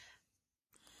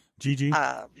 Gigi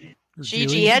Edgley,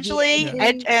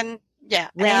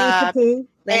 Lanny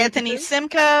Anthony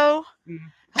Simcoe,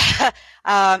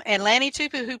 and Lanny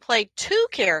Tupu, who played two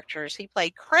characters. He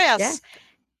played Cress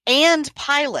and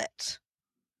Pilot.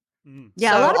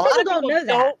 Yeah, So a lot of people don't know that.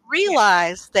 Don't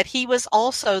realize that he was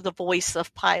also the voice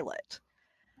of Pilot.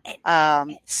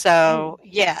 So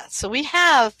we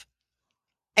have,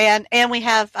 and we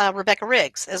have Rebecca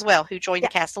Riggs as well, who joined the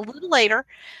cast a little later,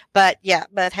 but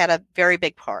had a very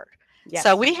big part. Yes.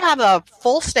 So we have a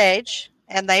full stage,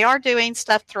 and they are doing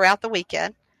stuff throughout the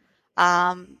weekend.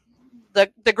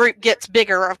 The group gets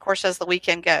bigger, of course, as the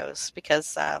weekend goes,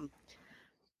 because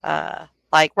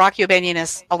like Rocky O'Banion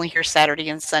is only here Saturday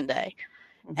and Sunday,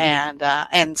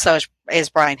 and so is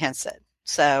Brian Henson.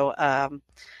 So,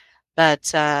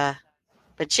 but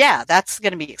yeah, that's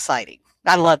going to be exciting.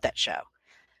 I love that show.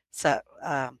 So,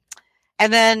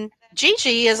 and then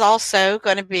Gigi is also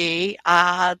going to be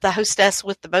the hostess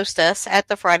with the mostess at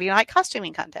the Friday night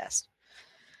costuming contest.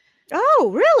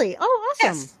 Oh, really? Oh,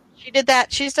 awesome. Yes, she did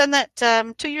that. She's done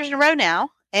that 2 years in a row now,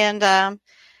 and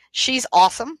she's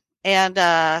awesome. And,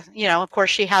 of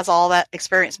course, she has all that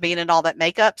experience being in all that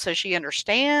makeup, so she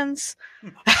understands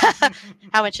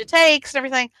how much it takes and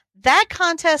everything. That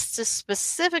contest is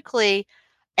specifically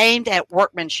aimed at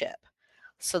workmanship.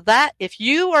 So that if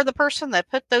you are the person that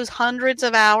put those hundreds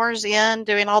of hours in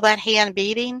doing all that hand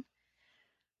beating,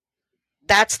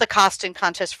 that's the costume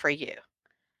contest for you.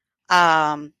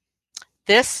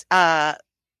 This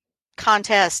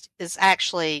contest is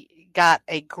actually got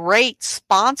a great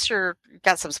sponsor,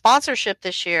 got some sponsorship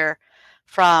this year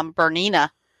from Bernina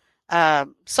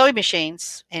Sewing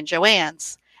Machines and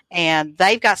Joann's, and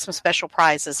they've got some special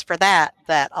prizes for that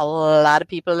a lot of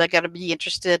people are going to be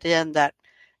interested in that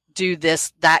do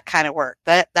that kind of work.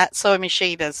 That sewing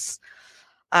machine is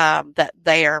that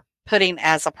they are putting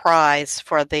as a prize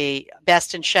for the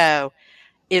best in show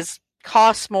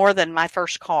costs more than my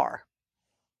first car.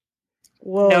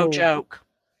 Whoa. No joke.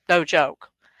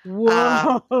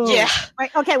 Whoa. Yeah. Right,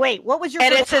 okay, wait. What was your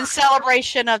And first it's in car?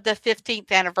 celebration of the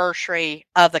 15th anniversary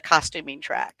of the costuming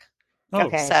track. Oh,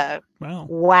 Okay. So, wow.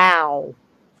 Wow.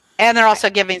 and they're also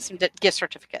giving some gift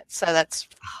certificates. So that's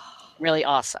really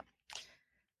awesome.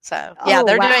 So yeah,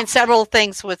 they're doing several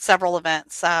things with several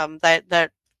events. The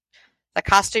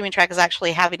costuming track is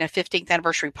actually having a 15th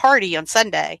anniversary party on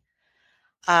Sunday,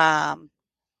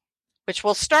 which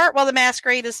will start while the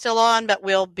masquerade is still on, but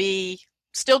will be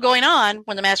still going on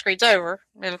when the masquerade's over.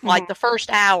 Like the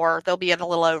first hour, they'll be in a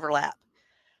little overlap.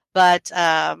 But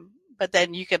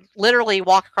then you could literally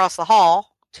walk across the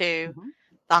hall to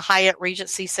the Hyatt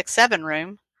Regency 6-7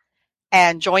 room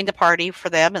and join the party for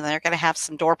them. And they're going to have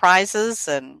some door prizes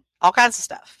and all kinds of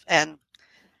stuff. And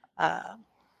a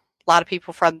lot of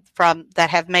people from that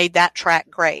have made that track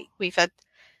great. We've had,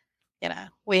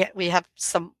 we have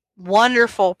some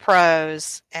wonderful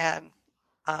pros and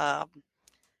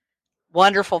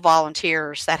wonderful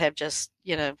volunteers that have just,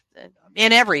 in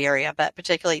every area, but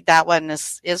particularly that one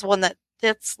is one that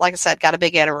it's, like I said, got a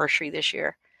big anniversary this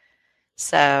year.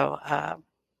 So,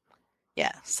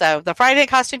 so the Friday night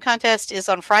costume contest is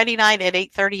on Friday night at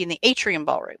 8:30 in the Atrium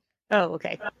Ballroom. Oh,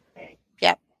 okay.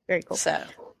 Yeah. Very cool. So,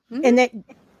 And then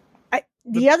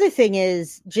the other thing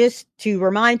is, just to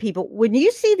remind people, when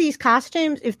you see these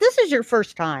costumes, if this is your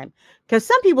first time, because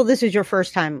some people, this is your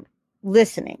first time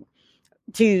listening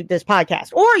to this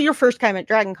podcast or your first time at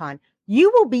DragonCon,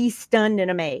 you will be stunned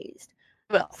and amazed.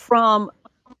 Well, From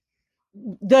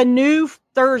the new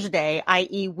Thursday,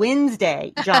 i.e.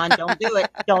 Wednesday, John, don't do it.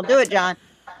 Don't do it, John.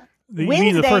 You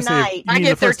mean the Wednesday first night. day? You I mean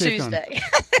get the there first day of con. Tuesday.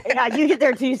 Yeah, you get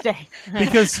there Tuesday.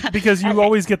 because you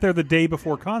always get there the day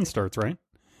before con starts, right?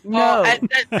 No. Well,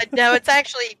 no, it's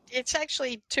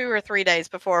actually 2 or 3 days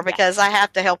before, because I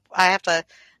have to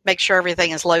make sure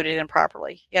everything is loaded in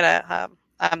properly. You know,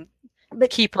 I'm the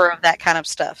keeper of that kind of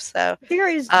stuff. So There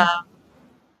is,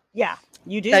 yeah,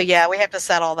 you do. So yeah, we have to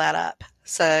set all that up.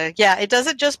 So yeah, it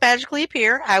doesn't just magically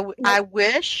appear. I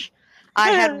wish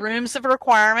I had rooms of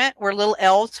requirement where little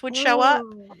elves would show up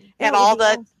and all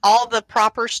the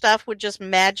proper stuff would just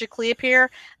magically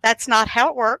appear. That's not how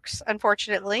it works,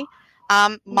 unfortunately.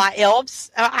 My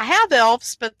elves, I have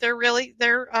elves, but they're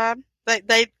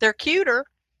cuter.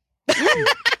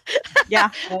 Yeah.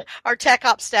 Our tech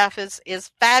ops staff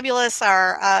is fabulous.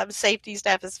 Our safety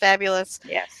staff is fabulous.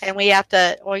 Yes. And we have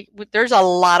to, there's a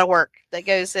lot of work that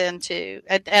goes into,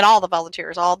 and all the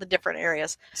volunteers, all the different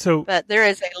areas. So, But there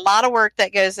is a lot of work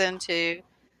that goes into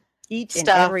Each and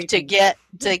stuff every to get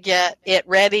it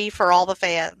ready for all the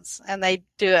fans. And they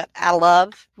do it out of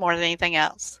love more than anything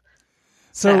else.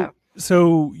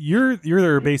 so you're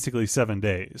there basically 7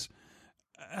 days.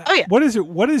 Oh yeah.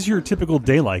 What is your typical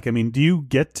day like? I mean, do you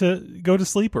get to go to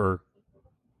sleep or?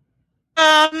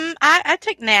 I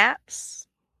take naps.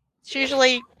 It's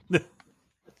usually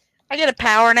I get a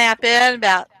power nap in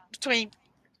about between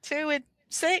 2 and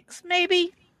 6,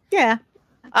 maybe. Yeah.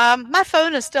 My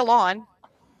phone is still on.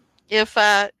 If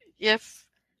I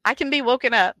can be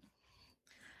woken up,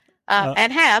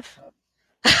 and have.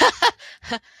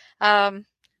 But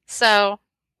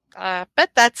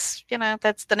that's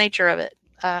the nature of it.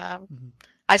 I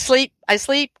sleep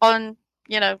on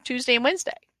Tuesday and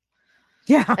Wednesday.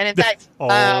 Yeah. And in fact,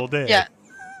 all day.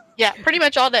 Yeah, pretty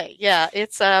much all day. Yeah,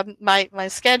 it's my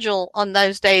schedule on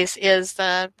those days is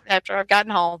after I've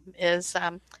gotten home is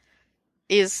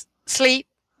sleep,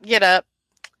 get up,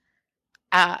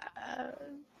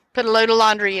 put a load of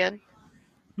laundry in,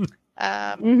 Go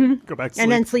back to sleep.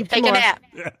 And then sleep take some a more. nap,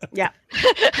 Yeah.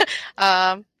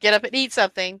 get up and eat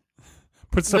something,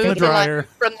 Put stuff in move the dryer.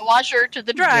 from the washer to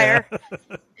the dryer,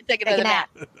 and take another nap.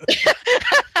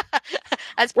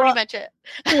 That's pretty much it.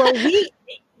 Well,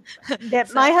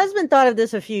 my husband thought of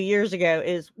this a few years ago,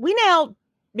 is we now,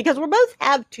 because we both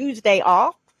have Tuesday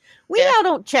off, we now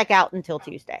don't check out until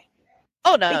Tuesday.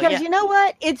 Oh no. Because you know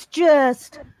what? It's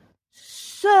just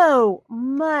so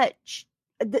much,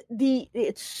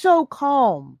 it's so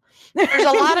calm. There's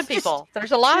a lot of people.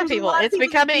 It's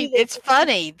becoming. It's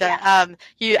funny that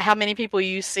how many people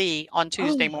you see on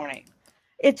Tuesday morning.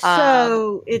 It's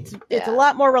it's a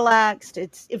lot more relaxed.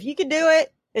 It's, if you can do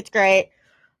it, it's great.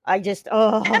 And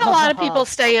a lot of people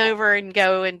stay over and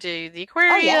go and do the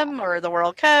aquarium or the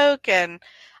World Coke, and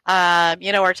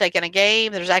are taking a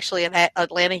game. There's actually an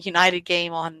Atlanta United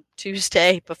game on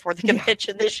Tuesday before the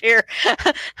convention this year,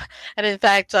 and in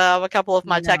fact, a couple of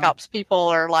my tech ops people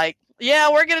are like,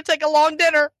 "Yeah, we're going to take a long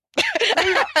dinner. We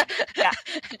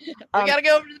got to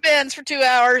go over to the bins for 2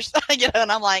 hours."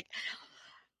 And I'm like,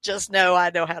 just know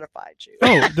I know how to find you.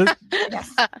 Oh,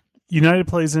 United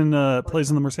plays in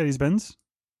the Mercedes-Benz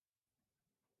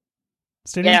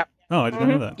Stadium? Yeah. Oh, I didn't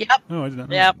know that. Yep. Oh, I didn't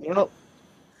know Yep. that.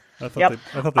 I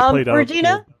thought they played out.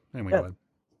 Regina? Anyway, go ahead.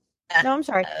 No, I'm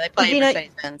sorry. They play Regina,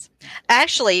 Mercedes-Benz.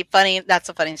 Actually, funny. That's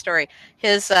a funny story.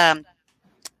 His Arthur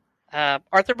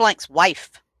Blank's wife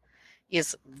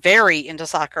is very into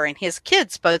soccer, and his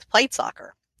kids both played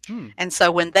soccer. And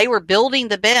so when they were building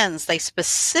the bins, they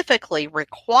specifically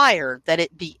required that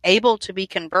it be able to be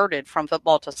converted from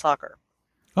football to soccer.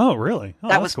 Oh, really? Oh,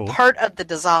 that was cool. part of the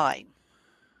design,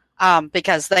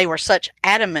 because they were such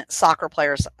adamant soccer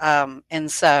players. And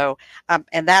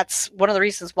that's one of the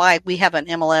reasons why we have an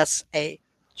MLS, a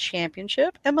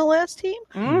championship MLS team.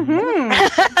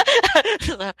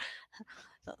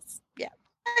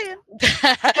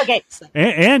 Okay.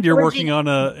 And you're working on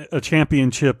a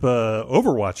championship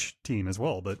Overwatch team as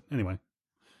well. But anyway.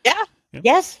 Yeah.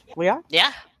 Yes, we are.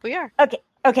 Yeah, we are.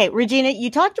 Okay, Regina,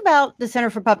 you talked about the Center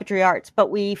for Puppetry Arts, but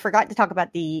we forgot to talk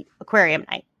about the aquarium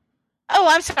night. Oh,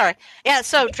 I'm sorry. Yeah,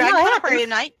 so Dragon Aquarium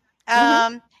Night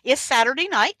is Saturday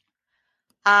night.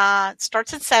 It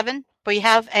starts at 7. They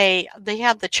have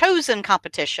the Chosen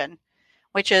competition,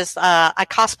 which is a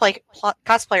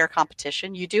cosplayer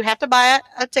competition. You do have to buy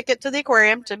a ticket to the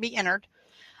aquarium to be entered.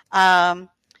 But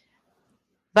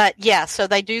yeah, so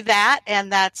they do that, and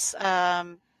that's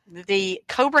the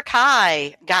Cobra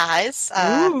Kai guys,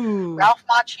 Ooh. Ralph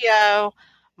Macchio,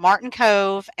 Martin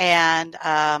Kove, and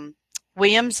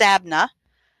William Zabna,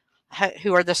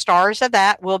 who are the stars of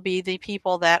that, will be the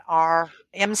people that are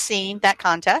emceeing that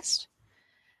contest.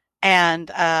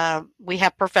 And we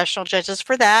have professional judges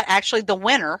for that. Actually, the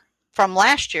winner from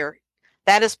last year,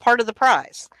 that is part of the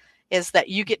prize, is that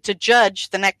you get to judge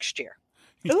the next year.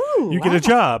 Ooh, You get a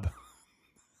job.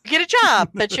 You get a job,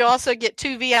 but you also get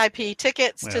 2 VIP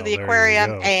tickets to Well, the there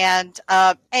aquarium you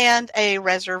go. and a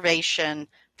reservation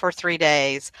for 3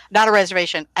 days. Not a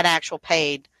reservation, an actual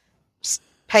paid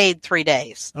 3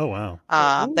 days. Oh, wow.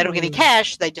 They don't get any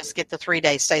cash; they just get the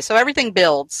 3-day stay. So everything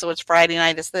builds. So it's Friday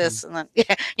night is this, and then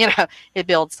it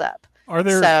builds up. Are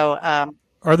there So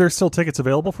are there still tickets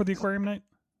available for the aquarium night?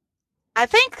 I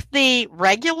think the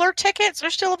regular tickets are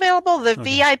still available. The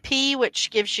Okay. VIP, which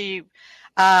gives you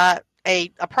a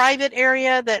private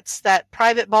area, that's that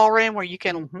private ballroom where you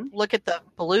can look at the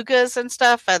belugas and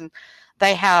stuff, and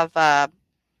they have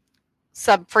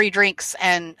some free drinks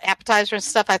and appetizers and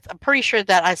stuff. I'm pretty sure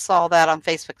that I saw that on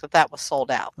Facebook that was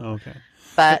sold out. Okay.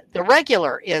 But the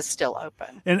regular is still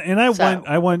open. And I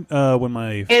went when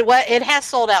my It has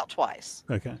sold out twice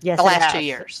okay. Yes, the it last has. 2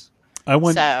 years. I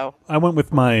went So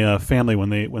with my family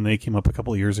when they came up a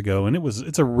couple of years ago, and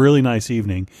it's a really nice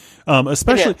evening.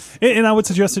 Especially, and I would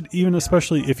suggest it even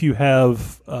especially if you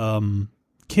have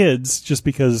kids, just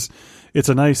because it's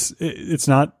a nice. It's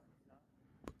not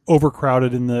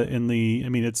overcrowded in the. I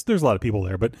mean, there's a lot of people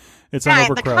there, but it's not right.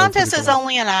 The overcrowded. contest is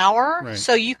only an hour, Right.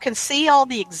 so you can see all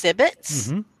the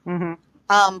exhibits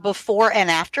before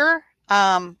and after.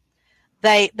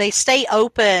 They stay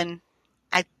open.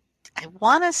 I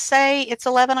want to say it's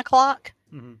 11 o'clock.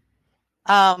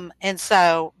 And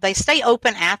so they stay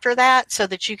open after that so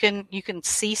that you can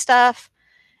see stuff,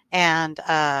 and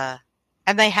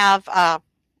they have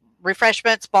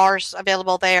refreshments, bars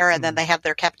available there, and then they have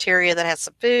their cafeteria that has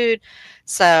some food,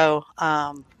 so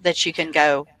that you can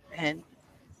go and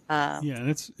and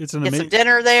it's an get some amazing.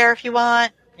 dinner there if you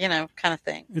want, kind of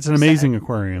thing. It's an amazing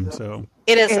aquarium. So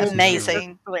It is It is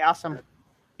amazing. really awesome.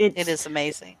 It is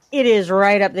amazing. It is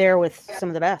right up there with some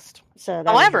of the best. So, that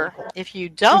is However, really cool. if you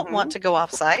don't want to go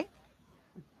off site,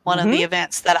 one of the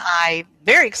events that I'm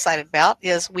very excited about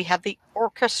is we have the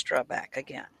orchestra back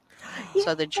again.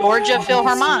 So the Georgia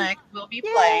Philharmonic will be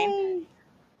playing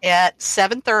at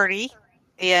 7:30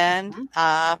 in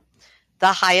the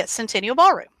Hyatt Centennial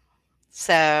Ballroom.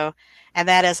 So, and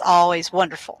that is always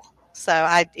wonderful. So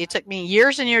it took me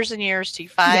years and years and years to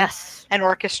find an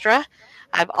orchestra.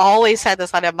 I've always had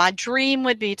this idea. My dream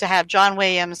would be to have John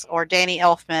Williams or Danny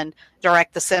Elfman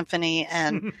direct the symphony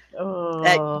and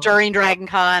during Dragon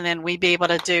Con, and we'd be able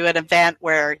to do an event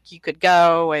where you could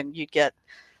go and you'd get,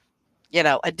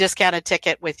 a discounted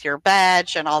ticket with your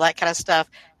badge and all that kind of stuff.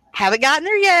 Haven't gotten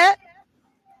there yet,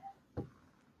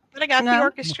 but I got the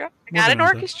orchestra. I got an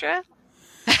orchestra.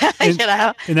 and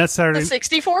that's Saturday. The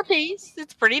 64 piece.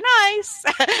 It's pretty nice.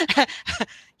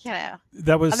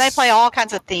 That was, and they play all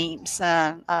kinds of themes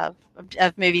of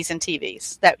movies and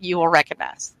TVs that you will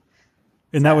recognize.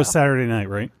 And that was Saturday night,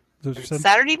 right? Is that what you said?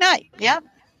 Saturday night. Yep.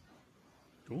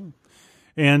 Cool.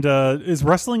 And is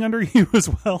wrestling under you as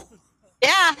well?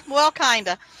 Yeah, well, kind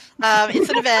of. It's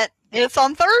an event. It's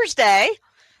on Thursday.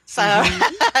 So,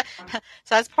 so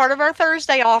that's part of our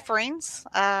Thursday offerings.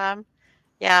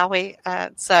 Thursday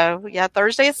at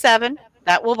 7.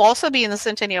 That will also be in the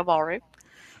Centennial Ballroom.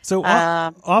 So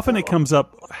often it comes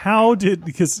up.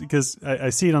 Because I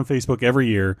see it on Facebook every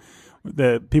year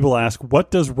that people ask,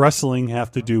 what does wrestling have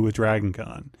to do with Dragon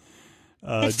Con?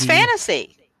 It's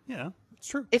fantasy. Yeah, it's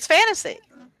true. It's fantasy.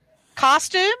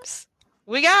 Costumes,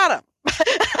 we got them.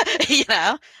 You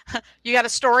got a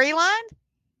storyline.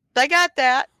 They got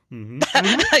that.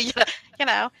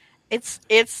 It's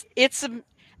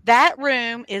that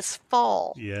room is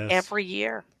full every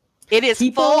year. It is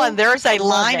full, and there's a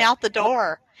line out the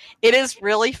door. It is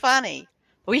really funny.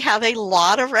 We have a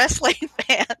lot of wrestling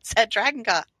fans at Dragon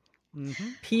Con.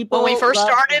 People, when we first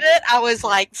started it, I was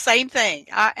like, same thing.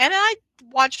 And I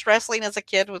watched wrestling as a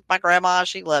kid with my grandma.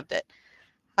 She loved it.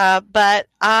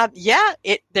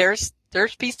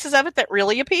 There's pieces of it that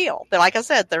really appeal. But like I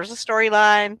said, there's a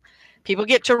storyline. People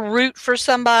get to root for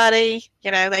somebody.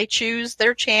 They choose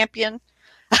their champion.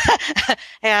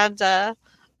 And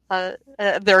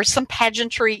there's some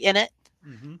pageantry in it.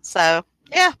 So,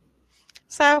 yeah.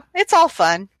 So, it's all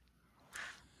fun.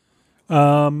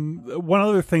 One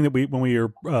other thing that when we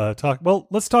were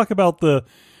let's talk about the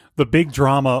big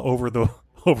drama over the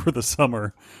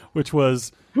summer, which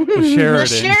was the Sheraton. The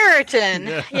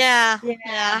Sheraton. Yeah.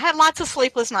 I had lots of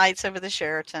sleepless nights over the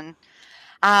Sheraton.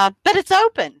 But it's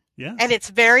open. Yeah. And it's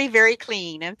very, very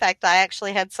clean. In fact, I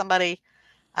actually had somebody,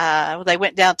 they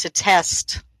went down to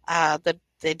test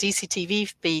the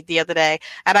DCTV feed the other day,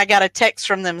 and I got a text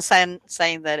from them saying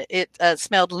that it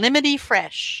smelled lemony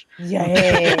fresh.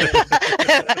 Yay.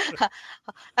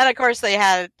 And of course, they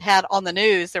had on the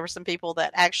news, there were some people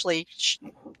that actually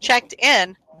checked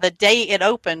in the day it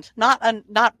opened,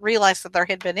 not realized that there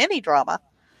had been any drama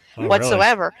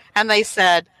whatsoever. Really? And they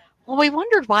said, well, we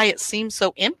wondered why it seemed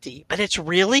so empty, but it's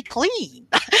really clean.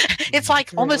 It's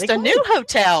like almost a new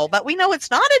hotel, but we know it's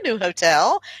not a new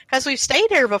hotel because we've stayed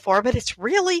here before, but it's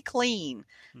really clean.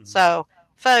 Mm-hmm. So,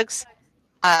 folks,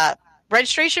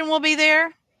 registration will be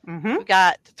there. Mm-hmm. We've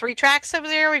got 3 tracks over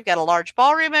there. We've got a large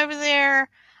ballroom over there.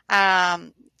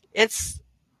 It's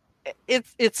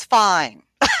fine.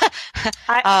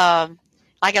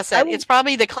 Like I said, it's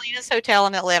probably the cleanest hotel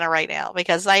in Atlanta right now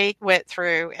because they went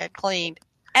through and cleaned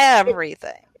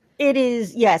everything. It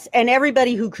is, yes. And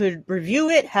everybody who could review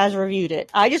it has reviewed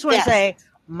it. I just want to say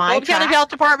Fulton County Health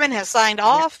Department has signed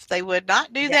off. They would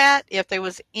not do that if there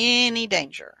was any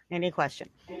danger. Any question.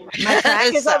 My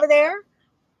track is over there.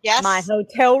 Yes. My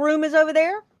hotel room is over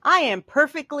there. I am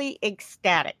perfectly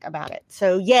ecstatic about it.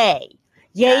 So yay.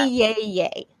 Yay, yay,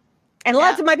 yay. And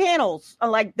lots of my panels,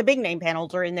 like the big name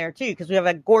panels, are in there too because we have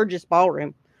a gorgeous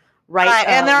ballroom. Right.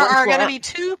 And there are going to be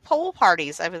 2 pool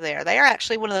parties over there. They are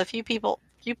actually one of the few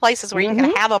places where you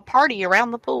can have a party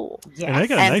around the pool. Yes.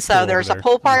 And so there's a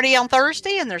pool party on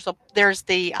Thursday, and there's the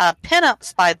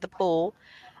pinups by the pool,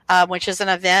 which is an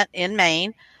event in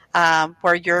Maine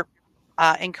where you're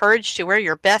encouraged to wear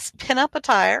your best pinup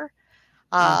attire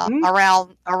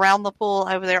around the pool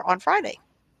over there on Friday.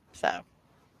 So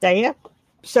there you go.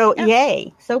 So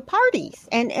yay! So parties,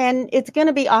 and it's going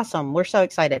to be awesome. We're so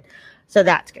excited. So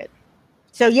that's good.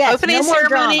 So yes, opening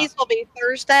ceremonies will be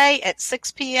Thursday at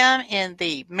 6 p.m. in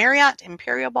the Marriott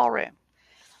Imperial Ballroom.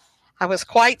 I was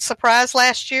quite surprised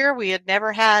last year. We had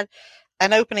never had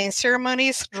an opening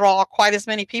ceremonies draw quite as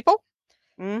many people.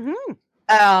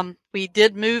 Mm-hmm. We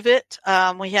did move it.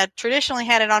 We had traditionally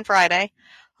had it on Friday.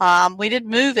 We did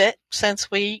move it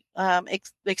since we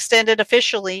extended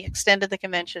the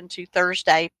convention to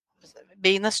Thursday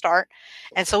being the start.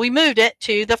 And so we moved it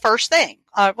to the first thing.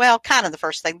 Kind of the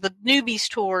first thing. The newbies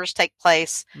tours take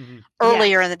place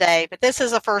earlier in the day, but this is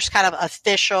the first kind of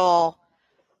official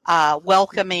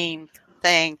welcoming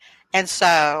thing. And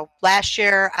so last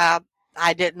year,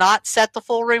 I did not set the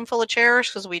full room full of chairs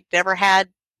because we'd never had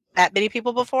that many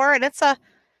people before. And it's a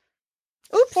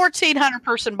 1,400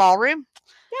 person ballroom.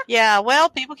 Yeah. Well,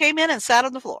 people came in and sat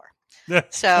on the floor.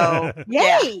 So,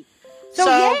 yay.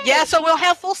 So we'll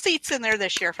have full seats in there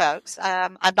this year, folks.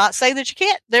 I'm not saying that you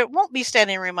can't. There won't be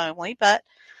standing room only, but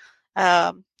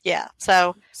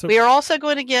So we are also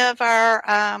going to give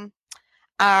our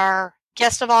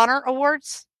guest of honor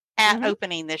awards at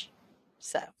opening this year.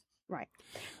 So right.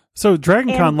 So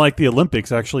DragonCon, like the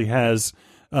Olympics, actually has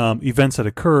events that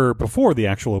occur before the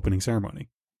actual opening ceremony.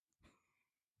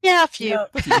 Yeah, a few.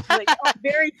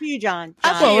 Very few, John.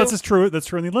 Well, that's true. That's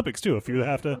true in the Olympics too. If you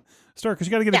have to start, because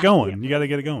you got to get it going. You got to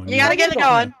get it going. You got to get it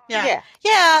going. Yeah.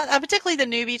 Particularly the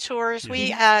newbie tours.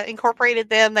 We incorporated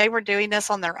them. They were doing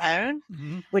this on their own.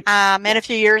 Mm-hmm. And a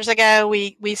few years ago,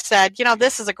 we said,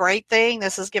 this is a great thing.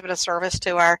 This is giving a service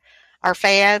to our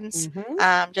fans.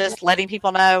 Mm-hmm. Just letting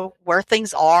people know where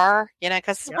things are.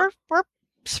 Because we're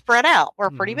spread out. We're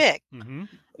pretty big. Mm-hmm.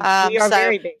 We are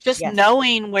very big. Just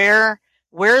knowing where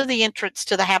the entrance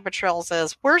to the Habit Trails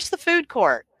is. Where's the food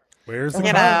court? Where's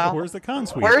the con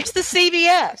suite? Where's the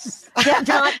CVS?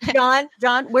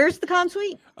 John, where's the con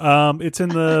suite? It's in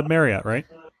the Marriott, right?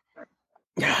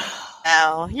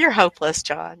 No, you're hopeless,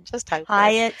 John. Just hopeless.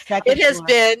 Hyatt, second floor.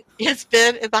 It's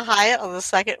been in the Hyatt on the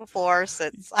second floor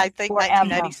since I think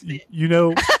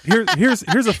 1996.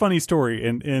 Here's a funny story.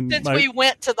 Since we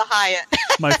went to the Hyatt.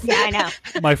 I know.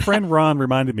 My friend Ron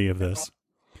reminded me of this.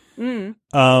 We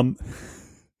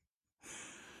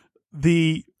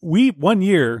 1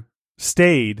 year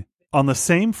stayed on the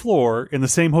same floor in the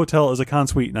same hotel as a con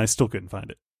suite, and I still couldn't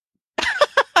find it.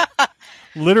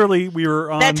 Literally, we were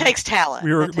on. That takes talent.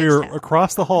 We were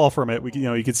across the hall from it.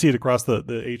 You could see it across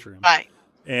the atrium. Right.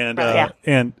 And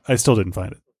and I still didn't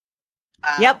find it.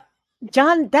 Yep,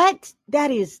 John. That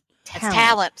is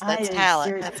talent. That's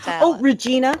talent. Oh,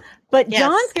 Regina. But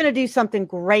John's going to do something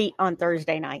great on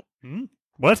Thursday night.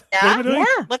 What? Yeah.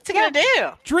 What's he going to do?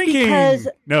 Drinking. Because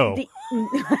no.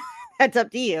 That's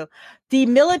up to you. The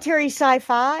Military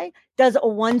Sci-Fi does a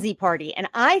onesie party, and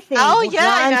I think John should go.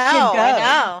 I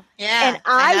know. Yeah, and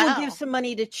I will give some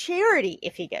money to charity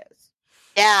if he goes.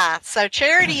 Yeah, so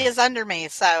charity is under me.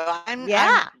 So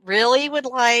I really would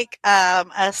like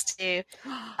us to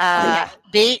get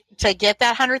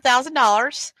that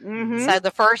 $100,000. Mhm. So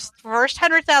the first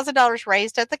 $100,000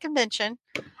 raised at the convention,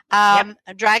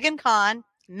 Dragon Con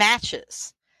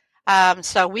matches.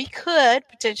 So we could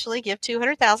potentially give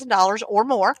 $200,000 or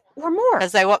more,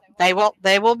 because they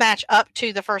will match up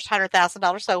to the first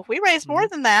 $100,000. So if we raise more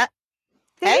than that,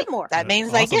 They get more. that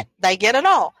means awesome. they get it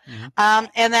all. Mhm.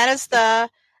 And that is the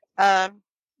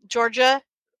Georgia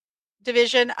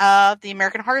division of the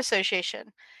American Heart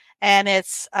Association, and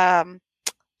it's I'm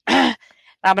going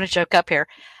to joke up here.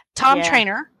 Tom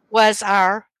Trainer was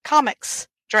our comics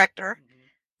director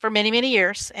for many, many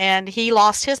years, and he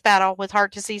lost his battle with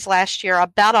heart disease last year,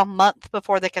 about a month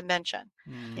before the convention.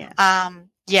 He'd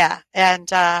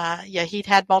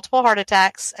had multiple heart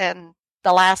attacks, and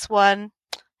the last one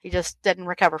he just didn't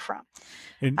recover from.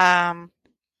 And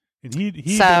he'd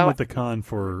been with the con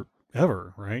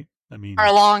forever, right? I mean, for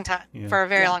a long time, Yeah. for a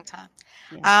very long time.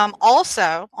 Yeah.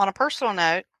 Also, on a personal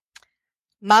note,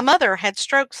 my mother had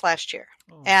strokes last year,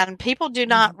 and people do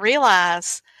not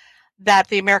realize that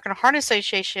the American Heart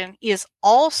Association is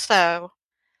also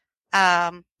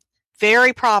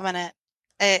very prominent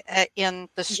in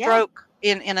the stroke,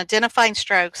 in identifying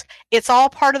strokes. It's all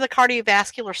part of the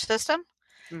cardiovascular system.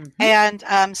 And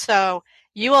so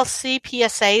you will see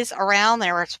PSAs around.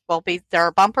 There are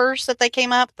bumpers that they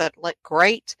came up that look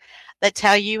great, that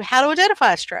tell you how to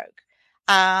identify a stroke,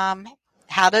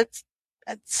 how to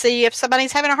see if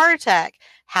somebody's having a heart attack,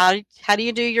 how do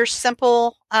you do your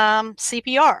simple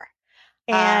CPR.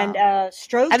 And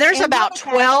stroke. And there's about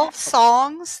 12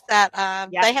 songs that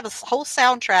they have a whole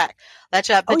soundtrack but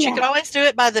you can always do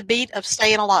it by the beat of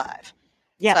Staying Alive.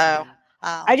 Yeah. So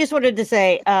I just wanted to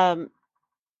say,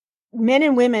 men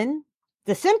and women,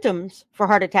 the symptoms for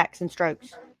heart attacks and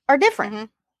strokes are different. Mhm.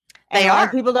 And They a lot are.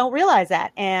 of people don't realize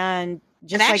that. And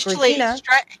just like actually, Regina,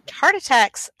 heart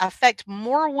attacks affect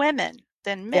more women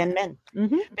than men, and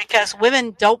men. because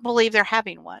women don't believe they're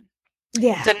having one.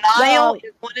 Yeah. Denial Well,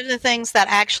 is one of the things that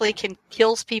actually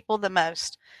kills people the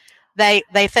most. They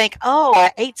think, oh,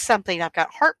 I ate something. I've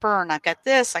got heartburn. I've got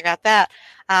this. I got that.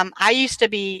 I used to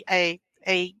be a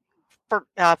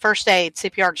first aid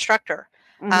CPR instructor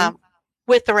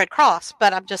with the Red Cross,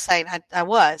 but I'm just saying I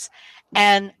was.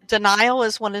 And denial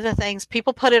is one of the things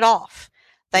people put it off.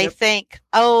 They think,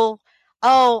 oh,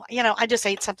 I just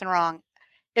ate something wrong.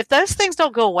 If those things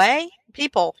don't go away,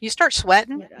 you start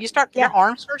sweating, your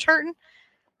arms start hurting.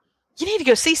 You need to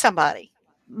go see somebody.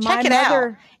 Check it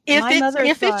out.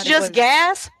 If it's just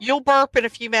gas, you'll burp in a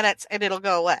few minutes and it'll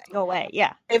go away. Go away,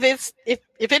 yeah. If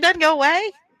it doesn't go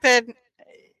away, then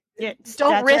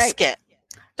don't risk it.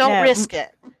 Don't risk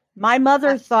it. My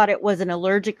mother thought it was an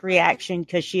allergic reaction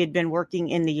because she had been working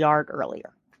in the yard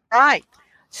earlier. Right.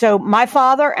 So my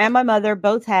father and my mother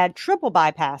both had triple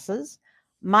bypasses.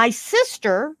 My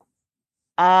sister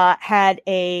had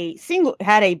a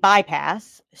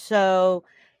bypass. So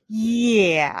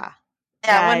yeah.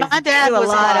 Yeah, when my dad was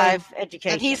alive,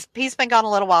 education. and he's been gone a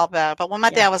little while back, but when my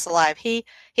dad was alive, he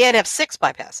had to have 6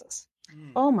 bypasses.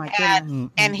 Oh my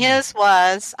goodness. And his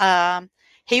was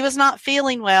he was not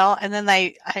feeling well, and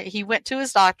then he went to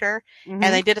his doctor and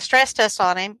they did a stress test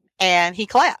on him, and he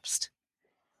collapsed.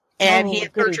 And he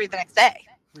had surgery the next day.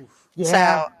 Yeah.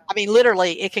 So, I mean,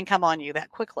 literally, it can come on you that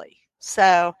quickly.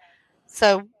 So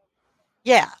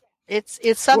yeah,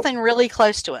 it's something really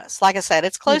close to us. Like I said,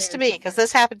 it's close to me because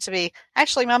this happened to me.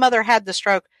 Actually, my mother had the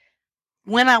stroke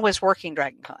when I was working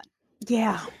Dragon Con.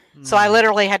 Yeah. So I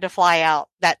literally had to fly out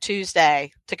that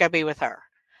Tuesday to go be with her.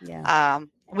 Yeah.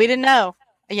 We didn't know,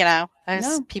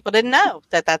 people didn't know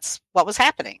that that's what was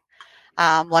happening.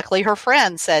 Luckily, her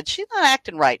friend said she's not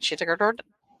acting right. She took her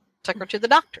to the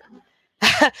doctor.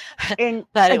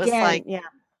 But it was like,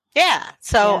 yeah.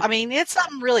 So, I mean, it's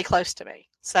something really close to me.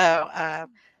 So,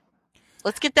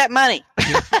 let's get that money.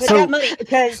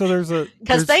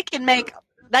 Because they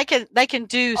can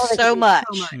do so much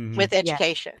with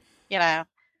education,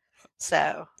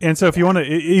 So. And so if you want to,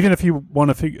 even if you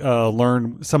want to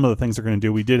learn some of the things they're going to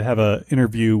do, we did have an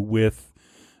interview with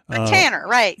Tanner,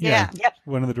 right? Yeah. Yep.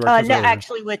 One of the directors. No,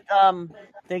 actually with the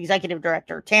executive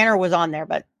director. Tanner was on there,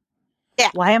 but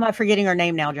why am I forgetting her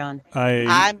name now, John?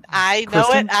 I know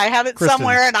Kristen? it. I have it Kristen.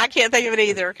 somewhere, and I can't think of it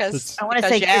either because I want to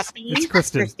say Christine. It's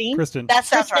Kristen. Kristen. That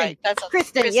sounds Kristen. right. That's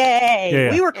Kristen. Kristen. Yay!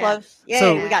 Yeah. We were close.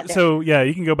 Yay! We got there. So yeah,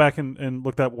 you can go back and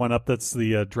look that one up. That's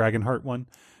the Dragonheart one.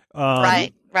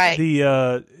 Right. But the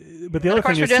other of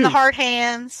course, thing we're is doing too, the hard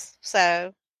hands.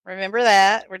 So remember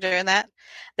that we're doing that.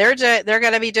 They're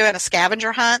going to be doing a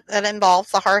scavenger hunt that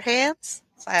involves the hard hands.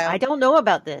 So I don't know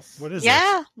about this. What is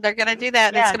yeah, they're going to do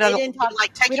that. Yeah, It's going they to didn't talk-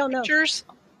 like take we don't know. pictures.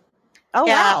 Oh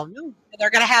Yeah. wow. No. They're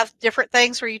going to have different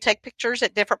things where you take pictures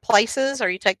at different places, or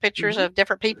you take pictures of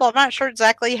different people. I'm not sure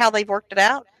exactly how they've worked it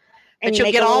out, And but you you'll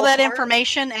make get a all little that card?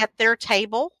 information at their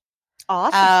table,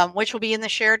 Awesome. which will be in the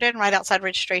Sheridan right outside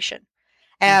registration,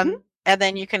 and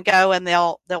then you can go and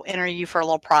they'll enter you for a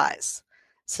little prize.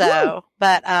 So,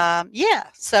 but yeah,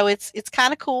 so it's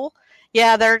kind of cool.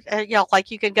 Yeah, they're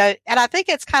like you can go, and I think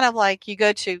it's kind of like you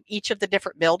go to each of the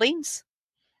different buildings.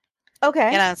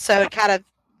 Okay. So it kind of,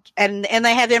 and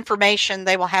they have information.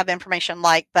 They will have information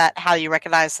like that, how you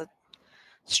recognize the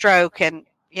stroke and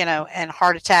and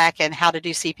heart attack and how to do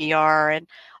CPR and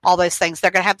all those things.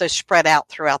 They're going to have those spread out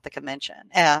throughout the convention.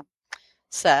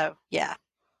 So yeah,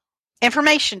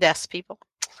 information desks, people.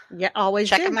 Yeah, always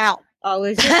Check do. them out.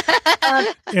 Always do.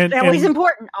 And always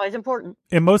important. Always important.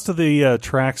 and most of the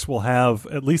tracks will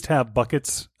at least have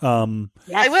buckets They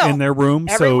will. in their room,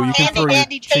 so Everyone you can handy throw your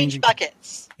dandy change changing.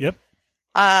 buckets. Yep.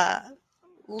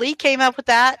 Lee came up with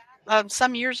that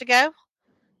some years ago.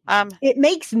 It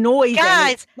makes noise.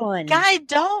 and it's fun.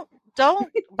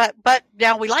 Don't. But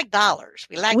now we like dollars.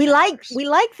 We like we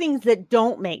like things that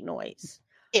don't make noise.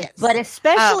 Yes. But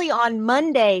especially on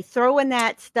Monday, throwing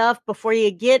that stuff before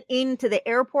you get into the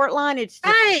airport line, it's just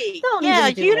Right. don't Yeah,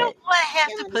 even do you it. don't want to have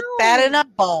Yeah, to put no. that in a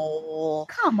bowl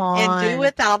Come on, and do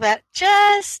with all that.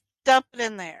 Just dump it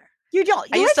in there. You don't.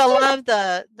 I used to love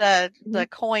the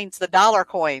coins, the dollar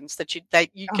coins that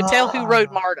you could tell who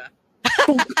wrote Marta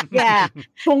Yeah,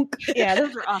 Bonk. Yeah,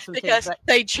 those are awesome because too.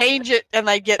 they change it and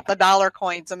they get the dollar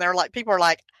coins and they're like, people are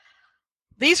like,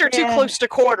 these are too Yeah. close to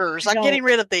quarters. I'm No. getting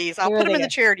rid of these. I'll Here put them they in the go.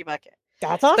 charity bucket.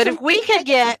 That's awesome. But if we could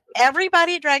get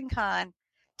everybody at Dragon Con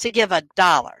to give $1,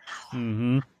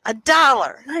 Mm-hmm.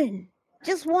 $1, one,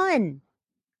 just one.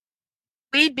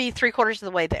 we'd be 3/4 of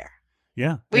the way there.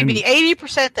 Yeah. We'd and, be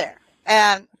 80% there.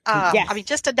 And Yes. I mean,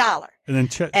 just $1. and then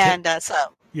So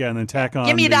and then tack on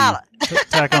give me $1.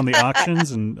 tack on the auctions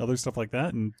and other stuff like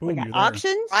that, and boom, We got you're there.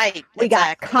 auctions. Right. We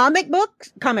exactly. got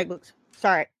comic books.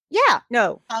 Sorry. Yeah.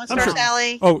 No. Thomas I'm First sure-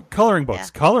 Alley. Oh, coloring books.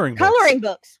 Yeah. Coloring books. Coloring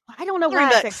books. I don't know why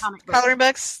Coloring I books. said comic books. Coloring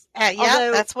books. Yeah,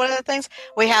 Although- that's one of the things.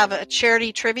 We have a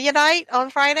charity trivia night on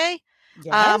Friday.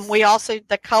 Yes. We also,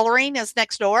 the coloring is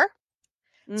next door.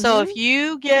 So Mhm. if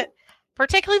you get,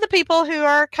 particularly the people who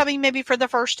are coming maybe for the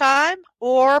first time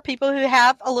or people who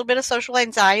have a little bit of social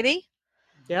anxiety,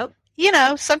 Yep.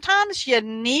 sometimes you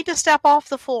need to step off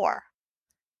the floor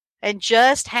and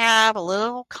just have a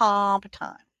little calm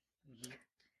time.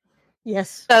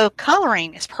 Yes. So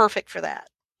coloring is perfect for that.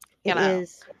 It know.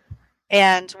 is.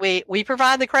 And we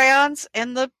provide the crayons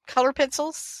and the color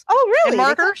pencils Oh, really? and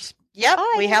markers. Yep, Oh,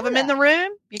 I we didn't have know them in that. the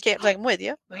room. You can't take them with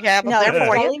you. We have them No, there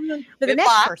for I'll you. leave them for the With next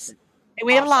lots. person. And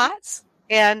we have Awesome. lots.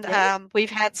 And Yeah. we've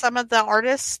had some of the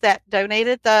artists that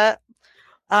donated the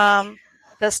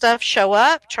stuff show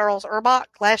up. Charles Urbach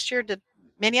last year did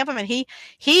many of them, and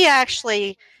he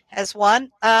actually has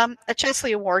won a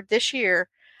Chesley Award this year.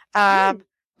 And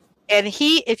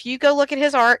if you go look at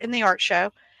his art in the art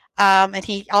show, and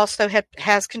he also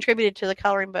has contributed to the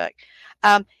coloring book.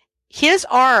 His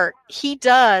art, he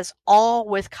does all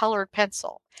with colored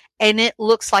pencil, and it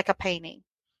looks like a painting.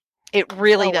 It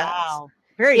really Oh, does. wow.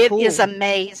 Very It cool. is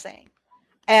amazing.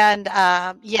 And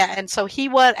and so he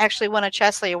actually won a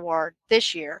Chesley Award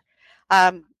this year.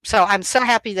 So I'm so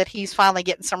happy that he's finally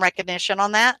getting some recognition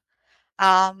on that.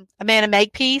 Amanda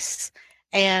Makepeace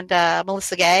and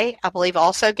Melissa Gay, I believe,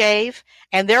 also gave,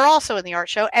 and they're also in the art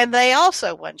show, and they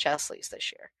also won Chesley's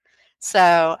this year.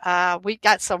 So we've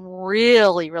got some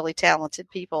really, really talented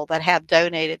people that have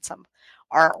donated some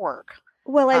artwork.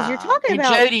 Well, as you're talking and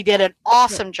about, Jody did an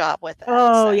awesome job with it.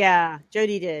 oh so. yeah,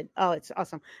 Jody did. Oh, it's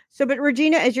awesome. So, but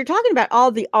Regina, as you're talking about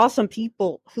all the awesome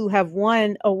people who have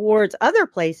won awards other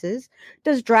places,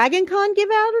 does Dragon Con give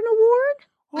out an award?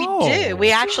 We Oh. do.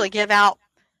 We actually give out.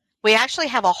 We actually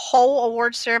have a whole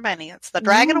award ceremony. It's the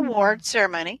Dragon Award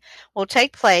ceremony. Will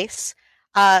take place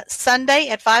Sunday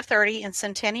at 5:30 in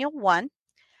Centennial 1.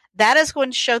 That is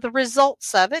going to show the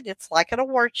results of it. It's like an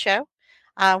award show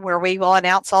where we will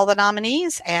announce all the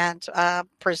nominees and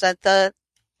present the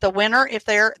winner if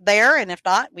they're there, and if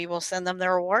not, we will send them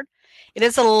their award. It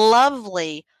is a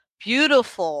lovely,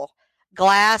 beautiful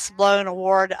glass blown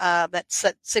award that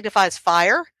signifies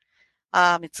fire.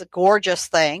 It's a gorgeous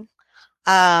thing.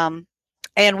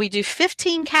 And we do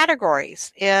 15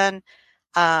 categories in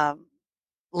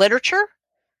literature,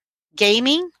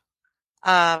 gaming,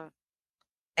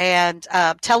 and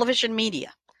television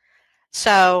media.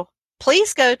 So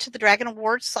please go to the Dragon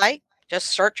Awards site. Just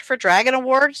search for Dragon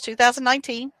Awards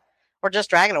 2019 or just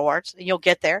Dragon Awards, and you'll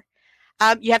get there.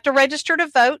 You have to register to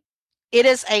vote. It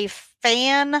is a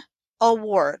fan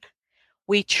award.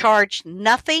 We charge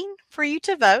nothing for you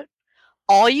to vote.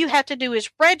 All you have to do is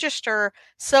register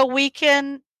so we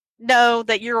can know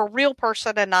that you're a real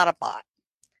person and not a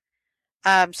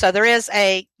bot. So there is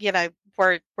a,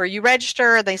 where you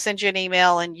register, they send you an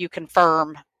email and you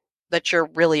confirm that you're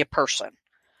really a person.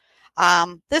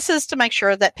 This is to make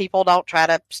sure that people don't try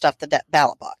to stuff the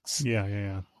ballot box.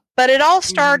 Yeah. But it all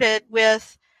started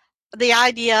with the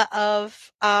idea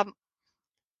of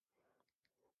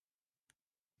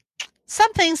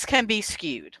some things can be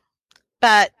skewed.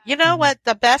 But you know what?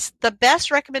 The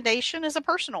best recommendation is a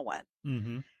personal one.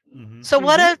 Mm-hmm. Mm-hmm. So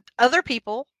what are other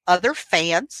people, other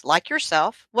fans like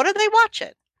yourself, what are they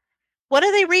watching? What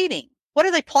are they reading? What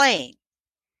are they playing?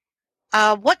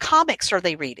 What comics are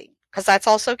they reading? Because that's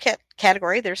also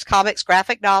category. There's comics,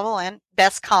 graphic novel, and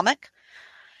best comic.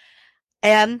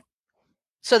 And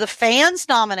so the fans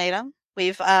nominate them.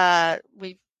 The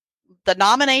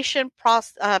nomination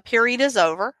period is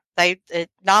over.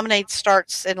 It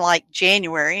starts in like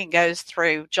January and goes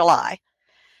through July.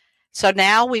 So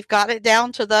now we've got it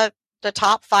down to the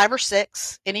top 5 or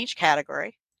 6 in each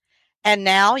category. And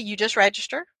now you just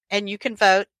register and you can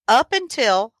vote up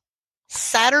until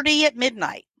Saturday at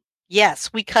midnight.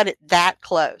 Yes, we cut it that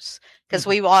close because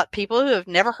we want people who have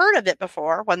never heard of it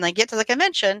before, when they get to the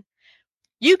convention,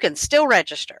 you can still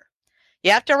register.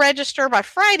 You have to register by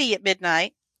Friday at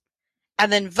midnight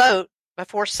and then vote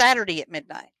before Saturday at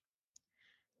midnight.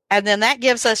 And then that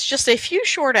gives us just a few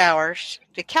short hours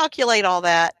to calculate all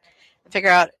that and figure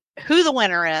out who the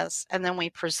winner is. And then we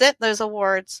present those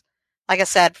awards, like I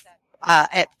said,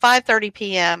 at 5:30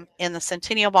 p.m. in the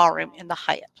Centennial Ballroom in the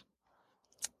Hyatt.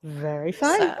 Very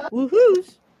fun. So,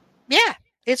 Woohoo! yeah,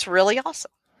 it's really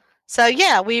awesome. So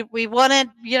yeah, we wanted,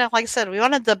 like I said, we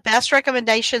wanted the best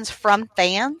recommendations from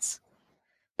fans,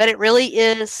 but it really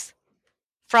is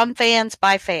from fans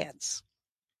by fans.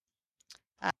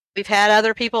 We've had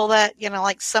other people that,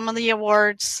 like some of the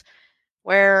awards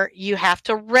where you have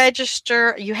to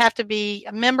register, you have to be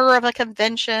a member of a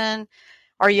convention,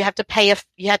 or you have to pay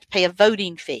a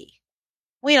voting fee.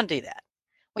 We don't do that.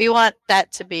 We want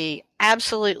that to be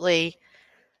absolutely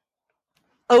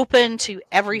open to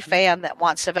every fan that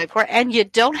wants to vote for it. And you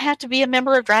don't have to be a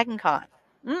member of Dragon Con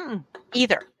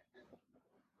either.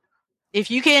 If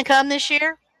you can't come this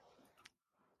year,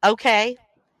 okay.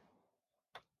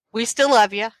 We still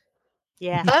love you.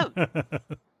 Yeah.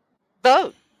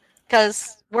 Vote.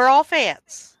 Because we're all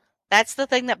fans. That's the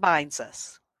thing that binds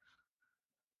us.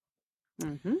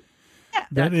 Mm-hmm. Yeah.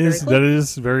 That is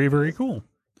very, very cool.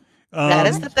 That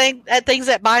is the thing. Things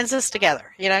that binds us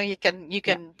together. You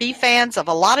can be fans of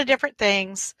a lot of different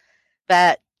things,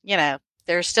 but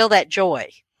there's still that joy.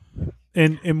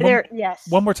 And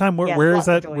one more time, where is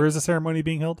that? Where is the ceremony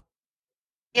being held?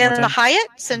 In the Hyatt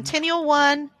Centennial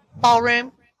 1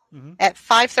 Ballroom at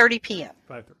 5:30 p.m.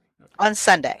 5:30 on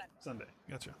Sunday.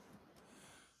 Gotcha.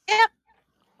 Yeah.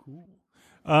 Cool.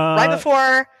 Right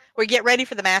before we get ready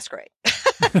for the masquerade.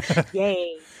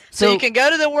 Yay. So you can go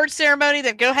to the award ceremony,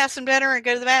 then go have some dinner and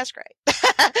go to the masquerade.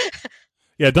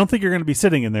 Yeah, don't think you're going to be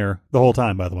sitting in there the whole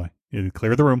time, by the way. You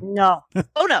clear the room. No.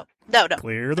 Oh, no.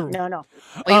 Clear the room. No.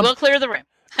 We will clear the room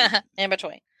in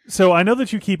between. So I know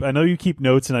that you keep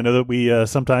notes, and I know that we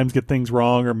sometimes get things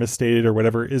wrong or misstated or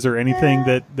whatever. Is there anything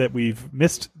that we've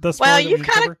missed thus far? Well,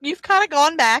 you've kind of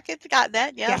gone back and got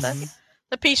that. Yeah. Yes.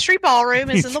 The Peachtree Ballroom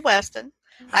is in the Westin.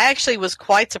 I actually was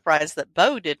quite surprised that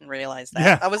Bo didn't realize that.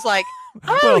 Yeah. I was like,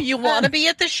 you want to be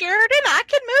at the Sheridan? I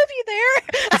can move you there.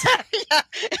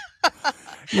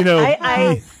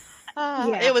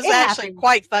 It was actually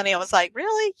quite funny. I was like,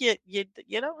 really? You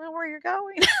don't know where you're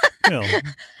going?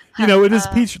 It is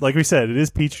Peach. Like we said, it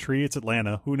is Peachtree. It's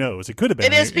Atlanta. Who knows? It could have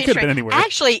been. It could have been anywhere.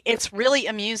 Actually, it's really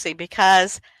amusing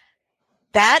because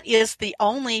that is the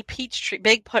only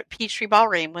big Peachtree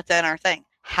Ballroom within our thing.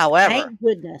 However, thank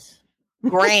goodness.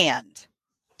 Grand.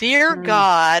 Dear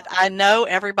God, I know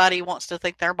everybody wants to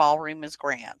think their ballroom is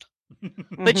grand.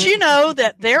 But you know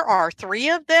that there are 3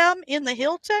 of them in the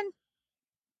Hilton?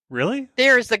 Really?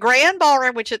 There is the Grand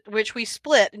Ballroom, which we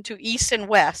split into East and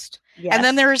West. Yes. And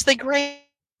then there is the Grand...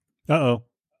 Uh-oh,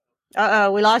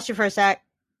 we lost you for a sec.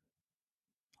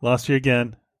 Lost you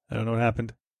again. I don't know what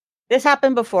happened. This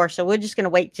happened before, so we're just going to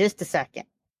wait just a second.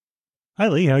 Hi,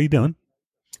 Lee. How you doing?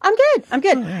 I'm good. Oh,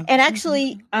 yeah. And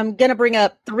actually, I'm going to bring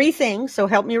up 3 things, so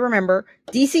help me remember.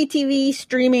 DCTV,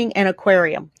 streaming, and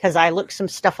aquarium, because I looked some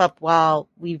stuff up while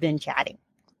we've been chatting.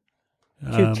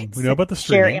 We know about the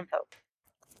share streaming. info.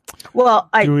 Well,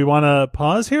 do we want to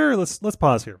pause here? Let's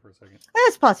pause here for a second.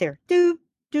 Let's pause here. Do.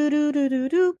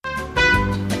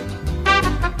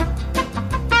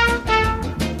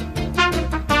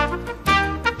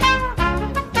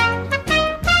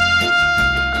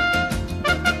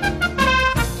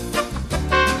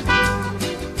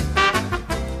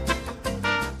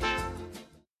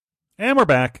 And we're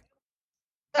back.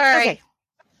 All right. Okay.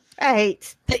 I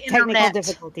hate The technical internet.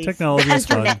 difficulties. Technology is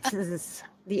fun.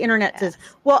 The internet is.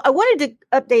 Well, I wanted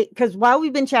to update because while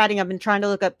we've been chatting, I've been trying to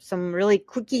look up some really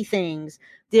quickie things.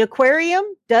 The aquarium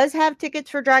does have tickets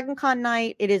for Dragon Con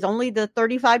night. It is only the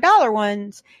 $35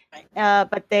 ones,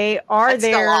 but they are That's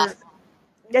still there. awesome.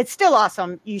 It's still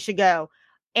awesome. You should go.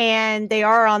 And they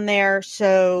are on there.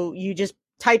 So you just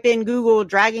type in Google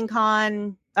Dragon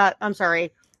Con.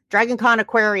 Dragon Con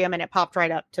Aquarium, and it popped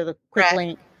right up to the quick Right.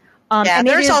 link. Yeah, and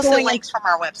it there's is also going- links from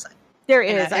our website. There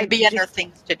You know, is. it'd be under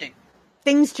things to do.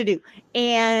 Things to do.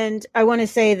 And I want to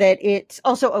say that it's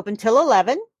also open till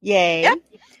 11. Yay. Yep.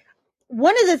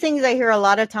 One of the things I hear a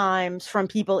lot of times from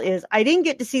people is I didn't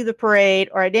get to see the parade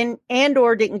or didn't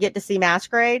get to see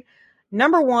Masquerade.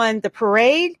 Number one, the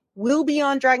parade will be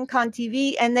on Dragon Con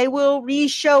TV and they will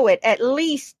re-show it at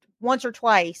least once or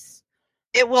twice.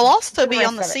 It will also The be rest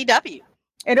on the of it. CW.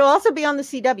 It'll also be on the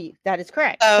CW. That is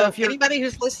correct. So, if if anybody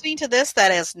who's listening to this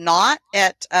that is not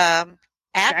at Dragon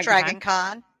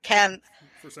DragonCon can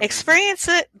experience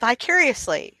it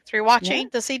vicariously through watching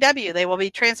the CW. They will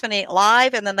be transmitting it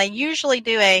live, and then they usually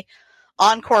do a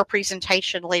encore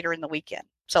presentation later in the weekend.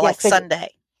 So, Yes, like they do. Sunday.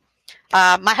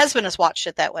 My husband has watched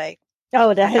it that way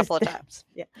Oh, a couple of times.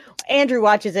 Andrew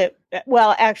watches it.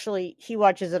 Well, actually, he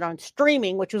watches it on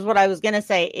streaming, which was what I was going to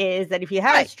say is that if you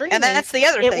have a Right. streaming, And that's the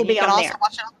other it thing. will be You can on also there.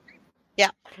 watch it on the Yeah.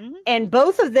 Mhm. And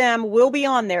both of them will be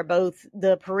on there, both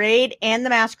the parade and the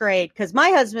masquerade. Because my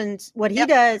husband's what he Yep.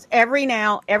 does every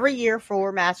year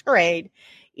for masquerade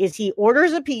is he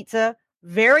orders a pizza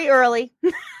very early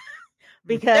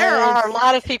because There are a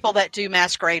lot of people that do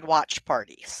masquerade watch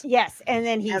parties. yes, and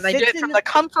then he And they do sits it in from the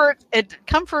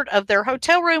comfort of their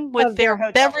hotel room with Of their their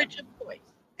hotel beverage of choice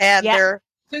and Yeah. their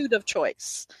food of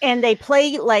choice. and they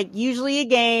play like usually a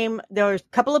game. There's a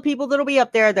couple of people that'll be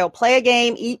up there. They'll play a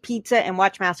game, eat pizza, and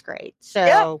watch masquerade.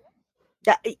 So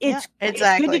it's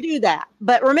exactly. good to do that.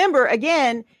 But remember,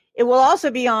 again, it will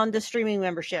also be on the streaming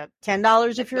membership.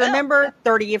 $10 if you're a will. member,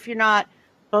 $30 if you're not.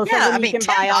 Both Yeah, of them I mean, you can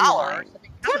buy online. $10.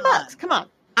 Come $10. Come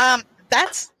on.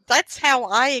 That's how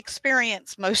I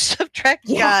experience most of Dragon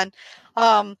Yeah.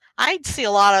 Con. I see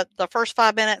a lot of the first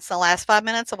 5 minutes and the last 5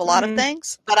 minutes of a lot of Mhm.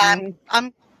 things, but I'm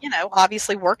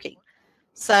obviously working.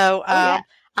 So yeah.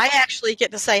 I actually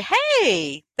get to say,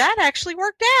 hey, that actually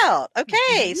worked out.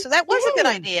 Okay, so that was a good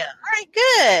Yay. idea. All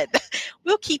right, good.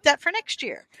 We'll keep that for next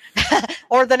year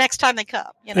or the next time they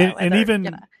come.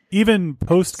 And even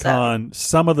post con,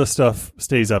 some of the stuff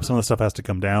stays up. Some of the stuff has to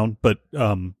come down, but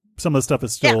some of the stuff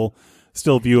is still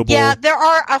viewable. Yeah, there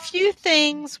are a few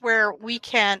things where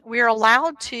we're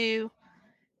allowed to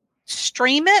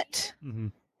stream it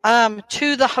Mhm.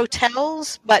 to the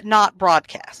hotels, but not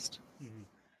broadcast.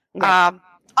 Right.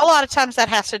 A lot of times that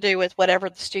has to do with whatever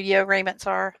the studio agreements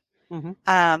are.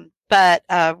 Mhm. But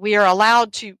we are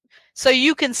allowed to, so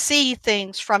you can see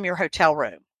things from your hotel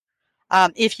room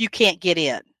if you can't get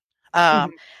in.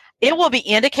 It will be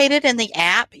indicated in the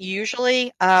app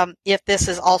usually if this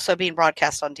is also being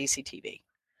broadcast on DCTV.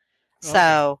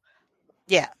 So,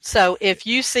 yeah. So if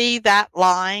you see that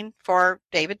line for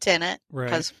David Tennant, Right.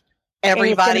 because gonna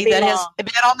everybody be that has long. been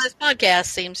on this podcast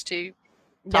seems to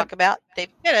talk about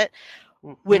David Tennant,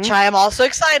 Mhm. which I am also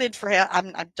excited for him.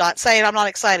 I'm not saying I'm not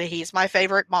excited. He's my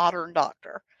favorite modern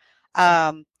Doctor.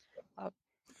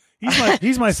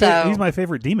 He's my So- he's my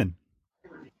favorite demon.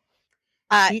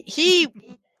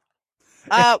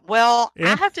 Well,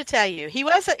 Yeah. I have to tell you, he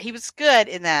was good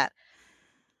in that.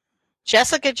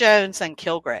 Jessica Jones and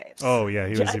Kilgraves. Oh yeah,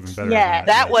 he was even better. Yeah, than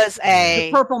that was The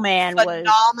a Purple Man was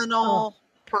phenomenal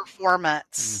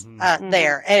performance Mhm.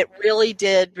 there. It really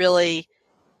did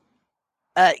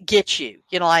get you,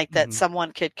 like that Mhm.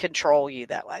 someone could control you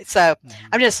that way. So Mhm.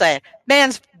 I'm just saying,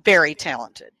 man's very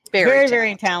talented. very,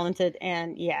 very talented.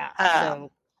 And yeah.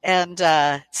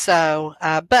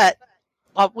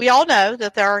 But we all know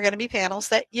that there are going to be panels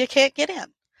that you can't get in.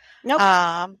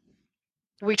 Nope.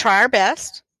 We try our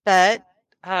best, but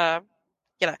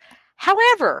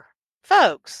however,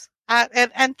 folks,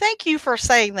 and thank you for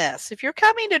saying this. If you're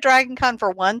coming to Dragon Con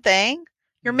for one thing,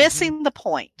 you're Mhm. missing the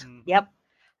point. Mhm.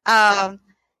 Yep.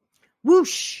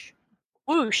 Whoosh.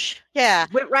 Whoosh, yeah.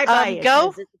 Went right by you. Go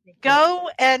 'cause it's a big Go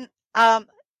and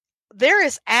there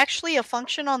is actually a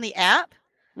function on the app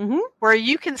Mhm. where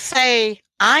you can say,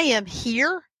 I am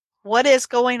here. What is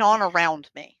going on around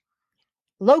me?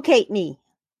 Locate me.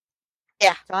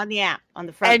 Yeah. It's on the app on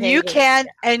the front And page.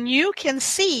 you can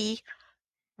see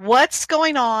what's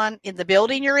going on in the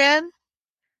building you're in,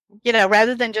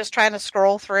 rather than just trying to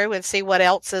scroll through and see what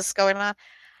else is going on.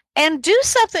 And do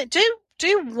something,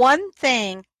 do one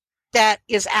thing that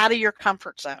is out of your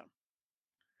comfort zone.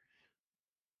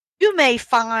 you may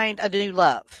find a new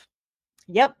love.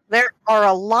 Yep. There are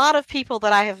a lot of people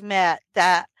that I have met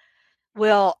that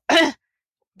will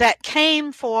that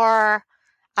came for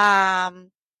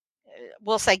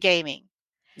we'll say gaming.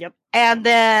 Yep. And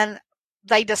then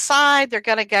they decide they're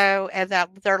going to go, and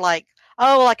they're like,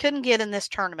 oh, well, I couldn't get in this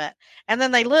tournament. And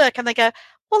then they look and they go,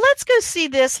 well, let's go see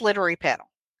this literary panel.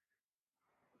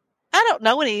 I don't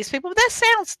know any of these people, but that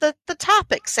sounds, the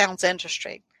topic sounds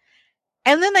interesting.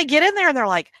 And then they get in there and they're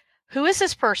like, who is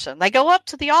this person? They go up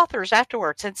to the authors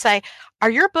afterwards and say, are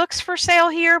your books for sale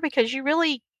here? Because you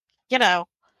really,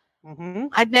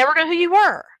 I'd never know who you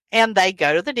were. And they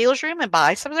go to the dealer's room and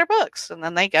buy some of their books. And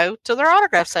then they go to their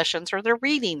autograph sessions or their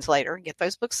readings later and get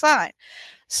those books signed.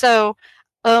 So,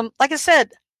 like I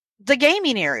said, the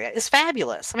gaming area is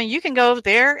fabulous. I mean, you can go over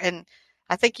there and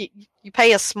I think you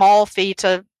pay a small fee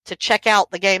to check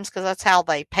out the games because that's how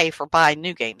they pay for buying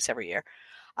new games every year.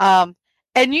 And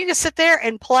you can sit there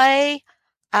and play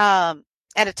at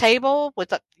a table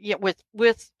with a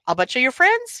bunch of your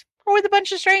friends or with a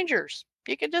bunch of strangers.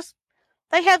 You can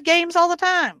they have games all the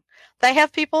time. They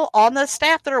have people on the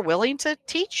staff that are willing to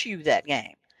teach you that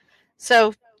game.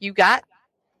 So you got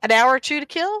an hour or two to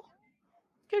kill?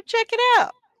 Go check it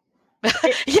out.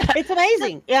 It's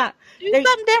amazing. Yeah. Do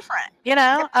something different,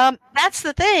 That's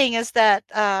the thing is that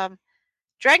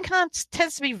DragonCon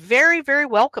tends to be very, very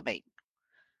welcoming.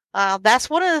 That's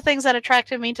one of the things that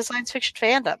attracted me to science fiction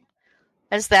fandom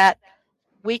is that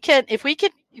if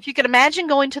you could imagine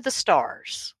going to the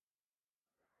stars,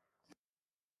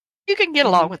 you can get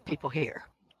along with people here.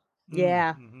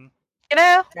 Yeah. Mm-hmm.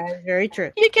 That is very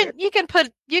true. You can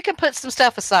put some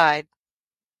stuff aside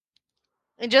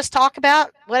and just talk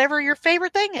about whatever your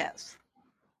favorite thing is.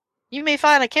 You may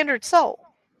find a kindred soul.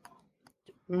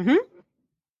 Mm-hmm.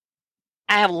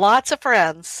 I have lots of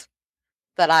friends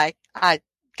that I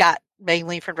got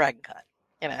mainly from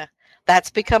DragonCon. That's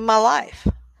become my life.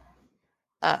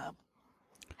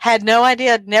 Had no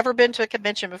idea. I'd never been to a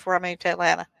convention before I moved to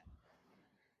Atlanta.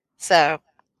 So,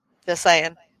 just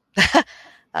saying.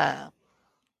 That's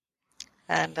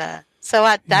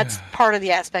part of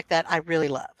the aspect that I really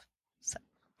love. So,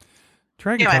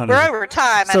 DragonCon we're over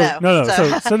time. I know. No.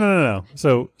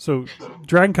 So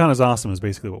DragonCon is awesome. Is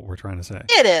basically what we're trying to say.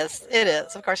 It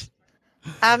is, of course.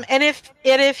 And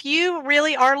if you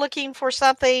really are looking for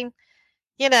something,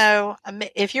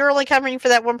 if you're only coming for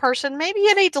that one person, maybe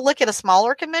you need to look at a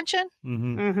smaller convention.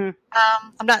 Mm-hmm. Mm-hmm.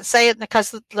 I'm not saying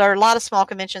because there are a lot of small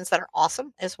conventions that are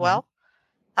awesome as well.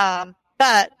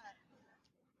 But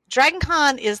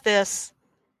DragonCon is this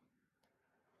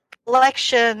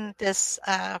collection, this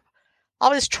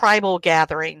always tribal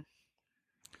gathering,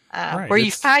 Right, where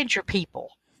you find your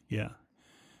people. Yeah.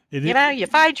 You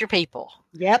find your people.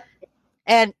 Yep.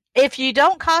 And if you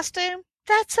don't costume,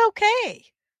 that's okay.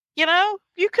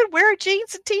 You could wear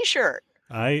jeans and t-shirt.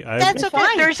 That's okay.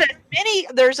 fine.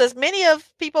 There's as many of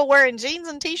people wearing jeans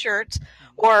and t-shirts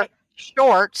or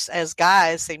shorts as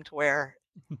guys seem to wear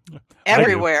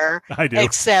everywhere. I do.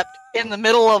 Except in the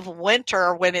middle of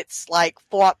winter when it's like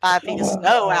 4 or 5 feet of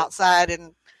snow outside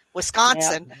in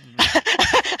Wisconsin.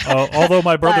 Although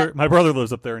my brother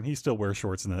lives up there and he still wears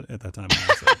shorts at that time.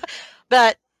 So.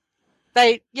 But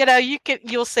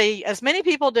you'll see as many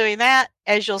people doing that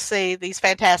as you'll see these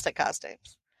fantastic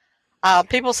costumes.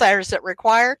 People say, is it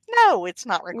required? No, it's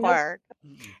not required.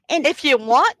 Nope. And if you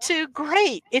want to,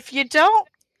 great. If you don't,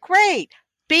 great.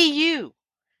 Be you.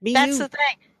 That's the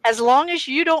thing. As long as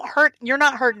you're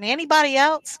not hurting anybody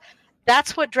else.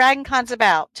 That's what DragonCon's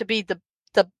about. To be the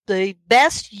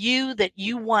best you that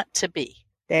you want to be.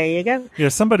 There you go. Yeah,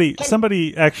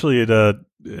 somebody actually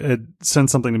had sent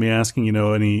something to me asking,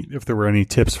 if there were any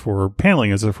tips for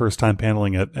paneling as a first time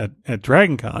paneling at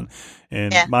DragonCon,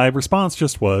 and my response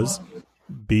just was,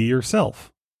 be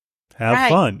yourself, have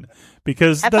fun,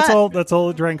 because that's all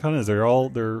DragonCon is.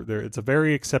 They're it's a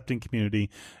very accepting community,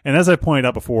 and as I pointed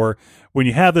out before, when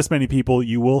you have this many people,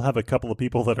 you will have a couple of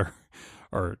people that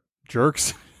are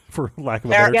jerks, for lack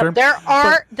of a better term.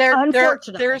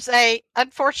 There's a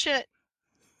unfortunate.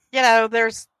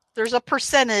 There's a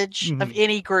percentage of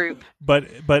any group, but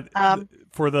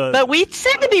we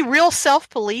tend to be real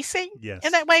self-policing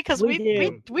in that way because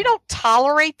we don't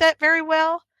tolerate that very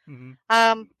well,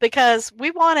 because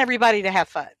we want everybody to have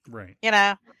fun, right?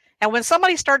 And when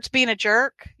somebody starts being a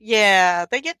jerk,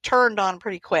 they get turned on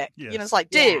pretty quick. Yes. It's like,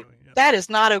 dude, that is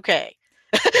not okay,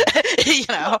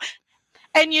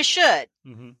 and you should.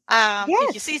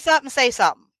 If you see something, say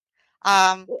something.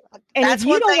 And that's if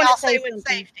you one don't thing want I'll to say say with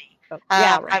safety.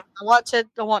 Right. I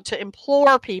want to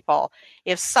implore people,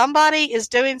 if somebody is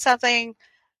doing something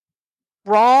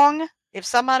wrong, if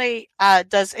somebody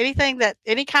does anything that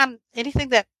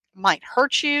might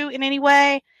hurt you in any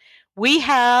way. We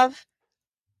have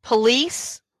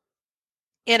police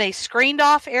in a screened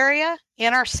off area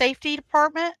in our safety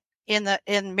department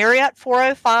in Marriott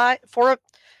 405,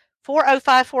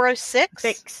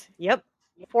 406. Yep.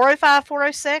 405,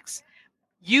 406.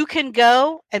 You can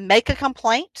go and make a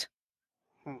complaint.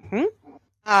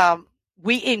 Mm-hmm.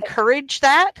 We encourage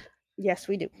that. Yes,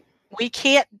 we do. We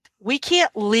can't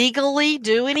legally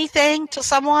do anything to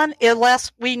someone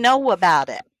unless we know about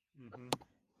it. Mm-hmm.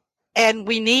 And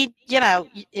we need,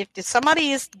 if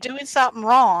somebody is doing something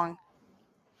wrong,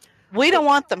 we don't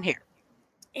want them here.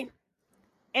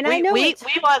 And we, I know we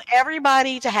want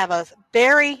everybody to have a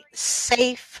very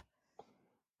safe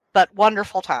but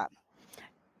wonderful time.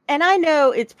 And I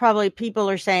know it's probably people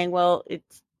are saying, well,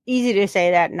 it's easy to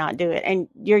say that and not do it. And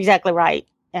you're exactly right.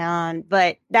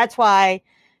 But that's why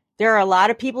there are a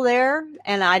lot of people there.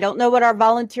 And I don't know what our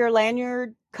volunteer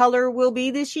lanyard color will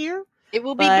be this year. It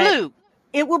will be blue.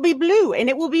 It will be blue, and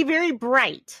it will be very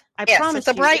bright. I promise it's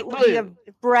a bright you, blue.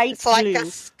 Bright it's like blue. a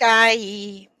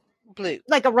sky blue.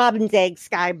 Like a robin's egg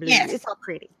sky blue. Yes. It's all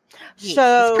pretty. Yes,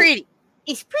 So it's pretty.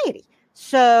 It's pretty.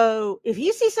 So if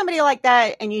you see somebody like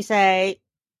that and you say,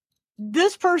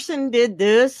 this person did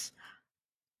this,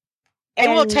 They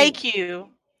will and take you.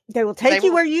 They will take They you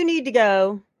will- where you need to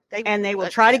go, and they will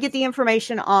try to get the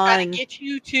information try to on. get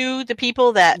you to the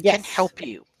people that Yes. can help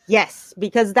you. Yes,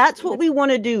 because that's what we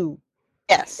want to do.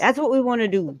 Yes. That's what we want to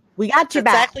do. We got That's your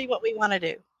back. exactly what we want to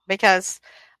do, because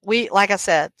we, like I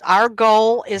said, our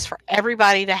goal is for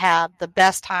everybody to have the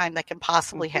best time they can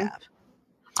possibly Mhm. have.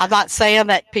 I'm not saying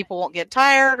that people won't get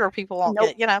tired or people won't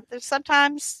Nope. get, there's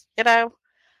sometimes, people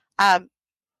Oh.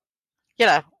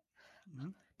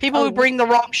 who bring the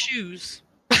wrong shoes,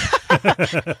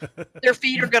 their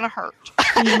feet are going to hurt.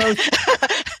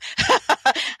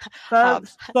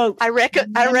 Folks, I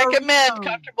memory recommend foam.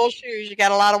 comfortable shoes. You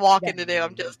got a lot of walking to do.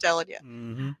 I'm just telling you.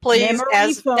 Mm-hmm. Please, Memory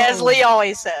as foam. Lee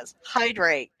always says,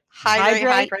 hydrate.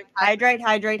 Hydrate.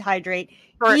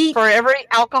 Eat. For every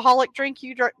alcoholic drink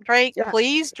you drink, Yeah.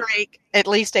 please drink at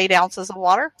least 8 ounces of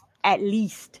water. At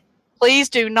least. Please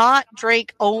do not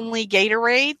drink only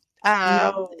Gatorade.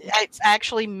 No. It's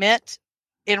actually meant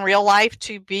in real life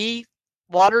to be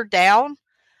watered down.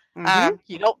 Mhm.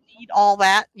 You don't need all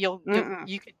that. Mm-mm.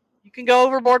 You can go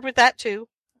overboard with that too.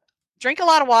 Drink a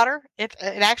lot of water. It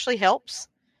actually helps.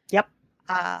 Yep.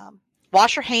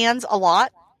 Wash your hands a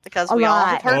lot, because A we all lot.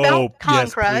 have heard Oh, about yes,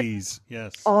 concrete. please.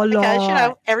 Yes. A Because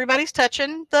lot. everybody's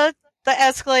touching the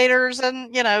escalators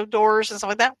and doors and stuff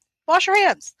like that. Wash your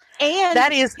hands. And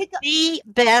That is pick up the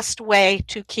best way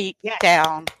to keep Yes.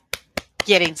 down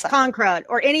getting something. concrete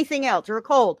or anything else or a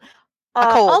cold.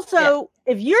 A cold, Also,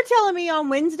 if you're telling me on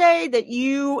Wednesday that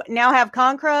you now have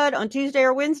concrete on Tuesday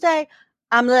or Wednesday,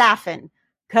 I'm laughing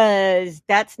because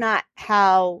that's not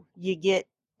how you get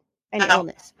an No.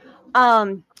 illness.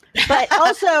 But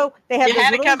also they have You those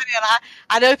had it little- coming in.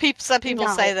 I know some people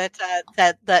No. say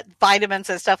that vitamins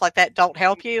and stuff like that don't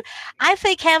help you. I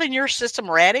think having your system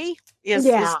ready is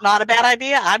Yeah. not a bad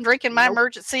idea. I'm drinking my Nope.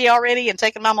 emergency already and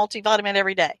taking my multivitamin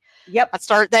every day. Yep. I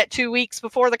started that 2 weeks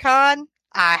before the con.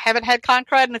 I haven't had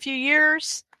concrete in a few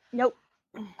years. Nope.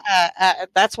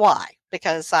 That's why,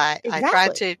 because I try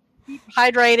to keep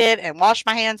hydrated and wash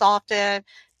my hands often.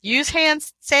 Use hand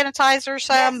sanitizer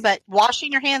some, Yes. but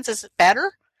washing your hands is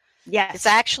better. Yes. It's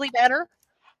actually better.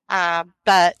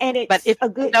 But And it's if a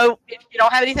good if you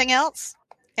don't have anything else,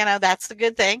 that's the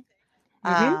good thing.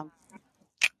 Mhm.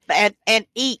 And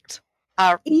eat.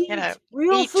 eat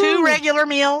real Eat food. 2 regular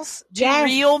meals, 2 Yes.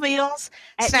 real meals.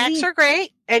 At Snacks least. are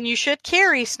great, and you should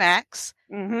carry snacks.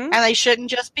 Mhm. And they shouldn't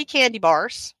just be candy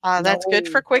bars. That's good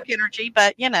No. for quick energy,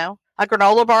 but a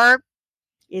granola bar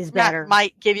Is better.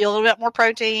 might give you a little bit more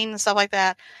protein and stuff like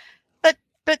that. But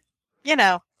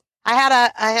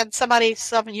I had somebody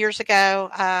some years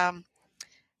ago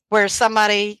where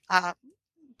somebody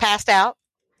passed out,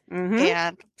 Mhm.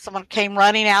 and someone came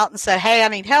running out and said, "Hey, I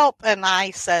need help." And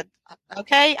I said,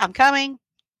 "Okay, I'm coming.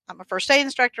 I'm a first aid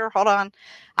instructor. Hold on."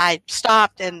 I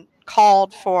stopped and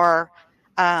called for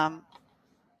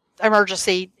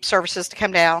emergency services to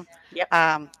come down.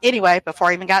 Yep. Anyway, before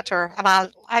I even got to her, and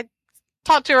I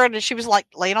talked to her, and she was like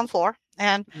laying on the floor,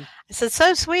 and I said,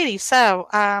 "So, sweetie,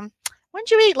 when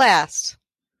did you eat last?"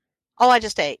 "Oh, I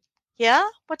just ate." "Yeah?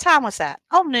 What time was that?"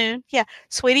 "Oh, noon." "Yeah,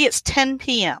 sweetie, it's 10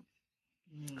 p.m.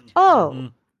 Oh.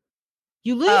 Mhm.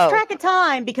 You lose Oh. track of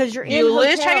time because you're in You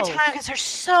lose track of hotels. time because there's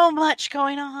so much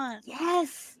going on,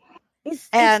 Yes. It's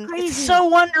and crazy. it's so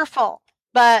wonderful.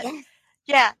 But Yes.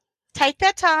 yeah, take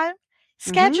that time,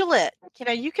 schedule it.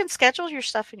 You can schedule your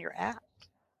stuff in your app.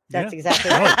 That's Yeah.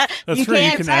 exactly Oh, right. that's You true. You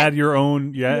can't can say- add your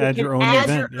own. Yeah, You add can your own add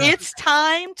event. your- yeah. It's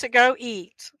time to go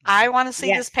eat. I want to see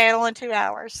Yes. this panel in 2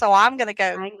 hours, so I'm going to go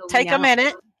I ain't going take a out.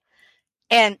 minute.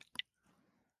 And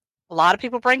a lot of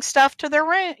people bring stuff to their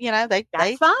room. You know, they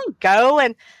That's fine. go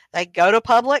and they go to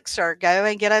Publix or go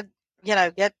and get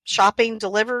get shopping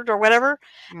delivered or whatever,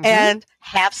 Mhm. and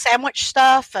have sandwich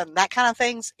stuff and that kind of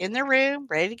things in their room,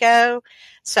 ready to go,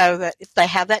 so that if they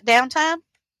have that downtime,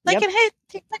 they Yep.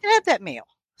 can have that meal.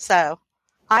 So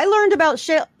I learned about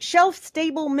shelf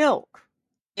stable milk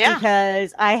yeah,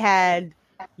 because I had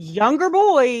younger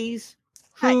boys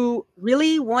who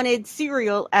really wanted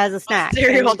cereal as a snack.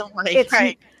 cereal And in the morning, it's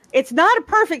right? it's not a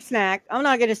perfect snack. I'm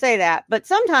not going to say that, but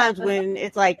sometimes when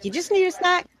it's like you just need a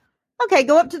snack, okay,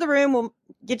 go up to the room. We'll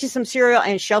get you some cereal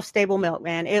and shelf stable milk.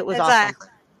 Man, it was Exactly.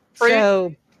 awesome. Fruit.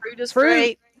 So Fruit is Fruit.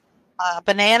 great.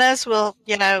 Bananas will,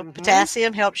 Mhm.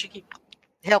 potassium helps And it keep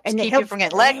you helps from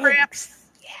getting leg cramps.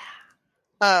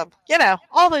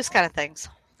 All those kind of things.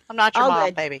 I'm not your All mom,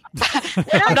 good. baby.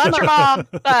 I'm not your mom,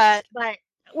 but but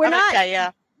we're I'm not. gonna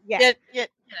tell Yeah.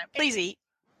 please eat.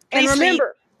 And Please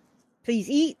remember, please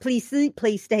eat, please sleep,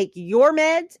 please take your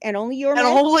meds and only your sleep,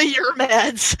 and meds. only your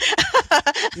meds.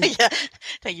 Yeah,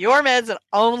 take your meds and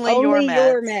only your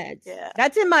meds. Yeah.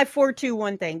 That's in my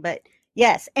 4-2-1 thing, but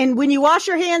yes. And when you wash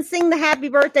your hands, sing the happy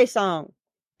birthday song.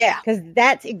 Yeah. Because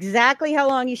that's exactly how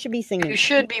long you should be singing. You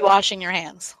should be washing your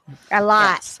hands A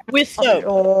lot. Yes. with soap. A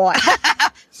lot.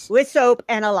 With soap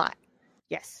and a lot.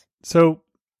 Yes. So,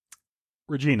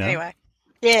 Regina, Anyway,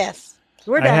 yes.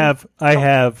 We're done. I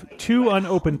have 2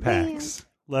 unopened packs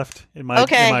left in my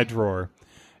Okay. in my drawer.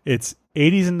 It's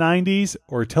 80s and 90s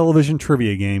or television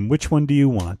trivia game. Which one do you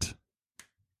want?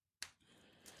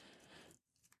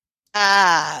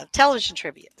 Television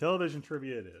trivia. Television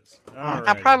trivia it is.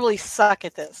 I probably suck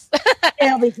at this,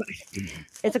 It'll be fine.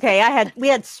 It's okay. We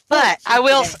had sports but I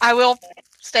will yesterday. I will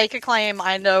stake a claim.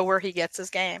 I know where he gets his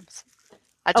games.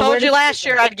 I Oh, where told did you you last get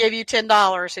year them? I'd give you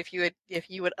 $10 if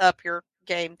you would up your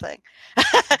game thing.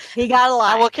 He got a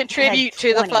lot. I will He contribute had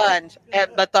to the 20. fund,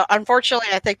 but unfortunately,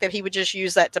 I think that he would just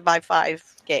use that to buy 5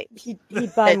 games. He'd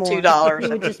buy At more. $2. He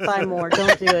would just buy more.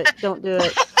 Don't do it. Don't do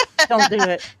it. Don't do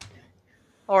it.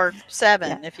 Or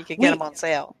 7 if you could get them on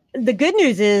sale. The good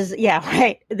news is, yeah,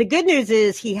 right. The good news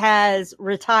is he has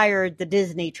retired the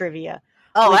Disney trivia.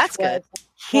 Oh, which that's good. was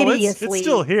Well, Hideously. it's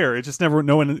still here. It just never.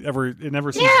 No one ever. It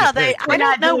never seems Yeah, to be picked. I We're don't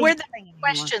not know doing where the anything anymore.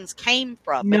 questions came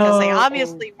from because they No.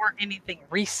 obviously weren't anything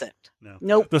recent. No.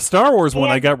 Nope. The Star Wars one,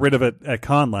 Yeah. I got rid of it at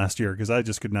con last year because I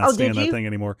just could not Oh, stand did that you? thing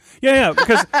anymore. Yeah,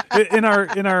 because in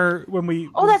our when we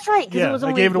Oh, that's right. 'cause yeah, it was I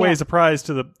only, gave it away yeah. as a prize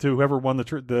to whoever won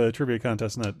the trivia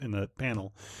contest in the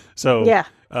panel. So Yeah.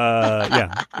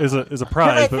 as a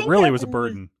prize, but think really that it was a was-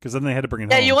 burden because then they had to bring it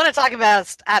Yeah, home. you want to talk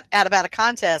about about a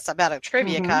contest, about a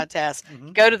trivia Mhm. contest?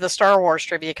 Mhm. Go to the Star Wars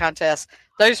trivia contest.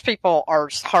 Those people are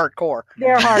hardcore.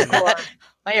 They're hardcore.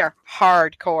 They are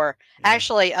hardcore.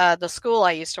 Actually, the school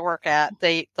I used to work at,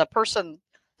 the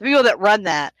people that run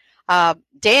that,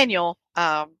 Daniel,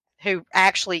 who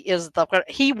actually is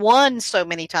he won so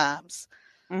many times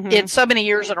Mhm. in so many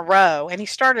years in a row, and he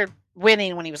started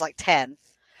winning when he was like 10.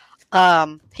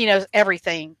 He knows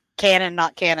everything, canon,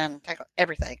 not canon,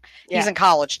 everything. He's Yeah. in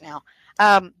college now.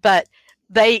 But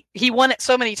he won it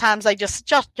so many times. They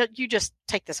you just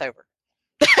take this over.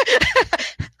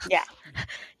 Yeah.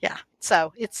 Yeah.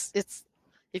 So it's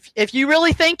if you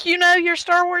really think you know your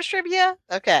Star Wars trivia,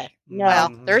 okay. No. Well,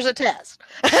 Mhm. there's a test.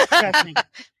 Trust me.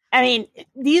 I mean,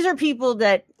 these are people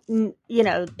that they'll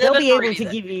and be able breathe to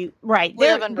it. give you right.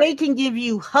 Live and They breathe. can give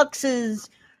you Hux's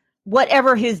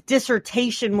whatever his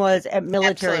dissertation was at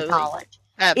military Absolutely. college.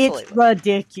 Absolutely. It's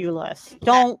ridiculous.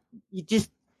 Don't you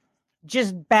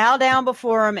just bow down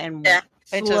before him and Yeah.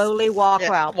 And just- slowly walk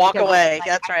Yeah, out. walk because away. I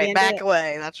That's right. can't do Back it.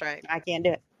 away. That's right. I can't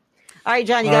do it. All right,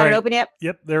 John, you All got right. it open yet?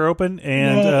 Yep, they're open.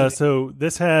 And Yay. so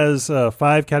this has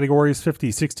 5 categories,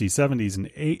 50s, 60s, 70s, and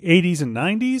 80s and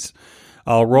 90s.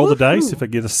 I'll roll the dice. Woohoo. If I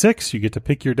get a 6, you get to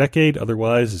pick your decade.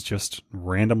 Otherwise, it's just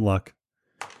random luck.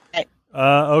 Okay.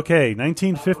 Okay,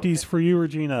 1950s for you,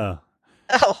 Regina.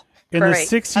 Oh, In great. the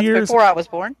 6 That's years... before I was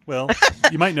born. Well,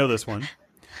 you might know this one.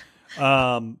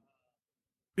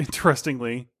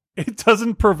 Interestingly, it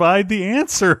doesn't provide the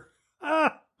answer.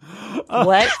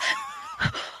 What?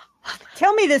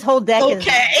 Tell me this whole deck is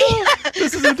Okay.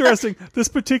 This is interesting. This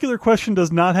particular question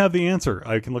does not have the answer.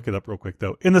 I can look it up real quick,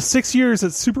 though. In the 6 years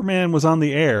that Superman was on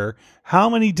the air, how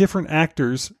many different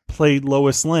actors played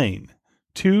Lois Lane?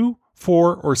 2,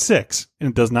 4, or 6? And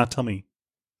it does not tell me.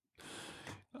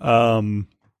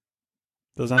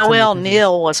 Does not tell me Noel if-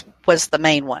 Neal was the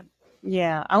main one.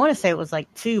 Yeah, I want to say it was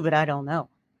like 2, but I don't know.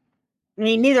 I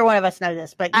mean, neither one of us know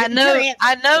this, but I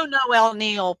know Noelle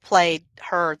Neal played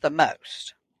her the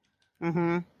most.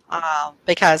 Mm-hmm.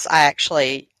 Because I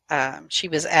actually, she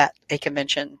was at a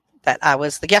convention that I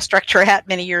was the guest director at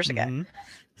many years ago. Mhm.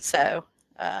 So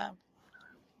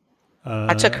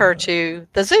I took her to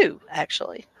the zoo,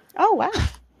 actually. Oh, wow.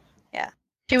 Yeah.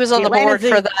 She was on The the Atlanta board Zoo.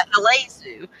 for the LA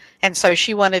Zoo. And so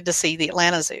she wanted to see the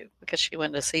Atlanta Zoo because she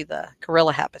wanted to see the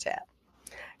gorilla habitat.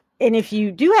 And if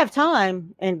you do have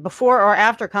time, and before or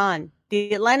after con,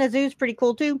 the Atlanta Zoo is pretty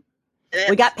cool too.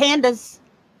 We got pandas.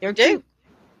 They're cute.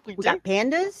 We got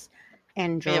pandas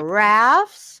and We have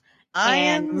giraffes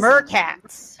and lions,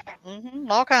 mercats.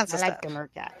 all kinds I of like stuff. the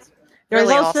mercats. There's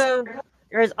Really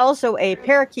there is also a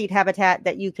parakeet habitat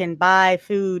that you can buy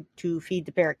food to feed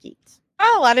the parakeets.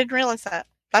 Oh, I didn't realize that.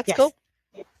 That's Yes. cool.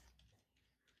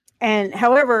 And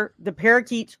however, the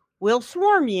parakeets will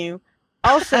swarm you.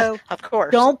 Also, Of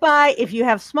course. don't buy, if you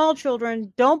have small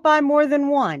children, don't buy more than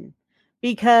one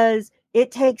because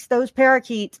it takes those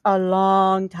parakeets a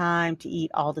long time to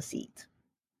eat all the seeds.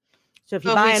 So if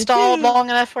you Have buy we them stalled two, long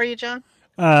enough for you, John?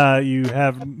 You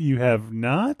have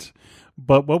not.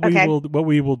 But what Okay.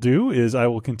 we will do is I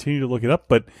will continue to look it up.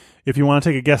 But if you want to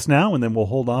take a guess now, and then we'll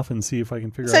hold off and see if I can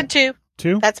figure Said out two.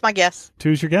 two. That's my guess.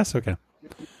 Two's your guess. Okay.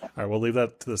 All right. We'll leave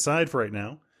that to the side for right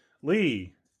now.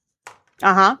 Lee.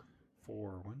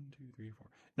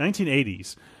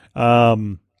 1980s.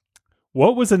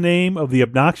 What was the name of the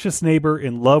obnoxious neighbor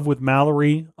in love with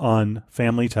Mallory on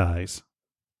Family Ties?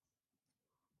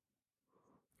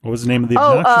 What was the name of the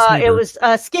obnoxious neighbor? it was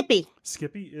Skippy.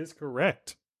 Skippy is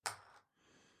correct.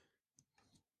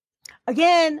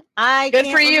 Again, Good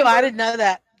for you. I didn't know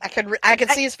that. I could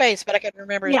see his face, but I couldn't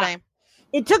remember his Yeah. name.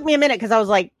 It took me a minute because I was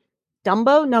like,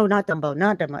 Dumbo? No, not Dumbo.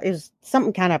 Not Dumbo. It was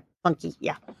something kind of funky.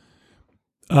 Yeah.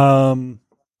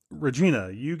 Regina,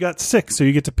 you got 6, so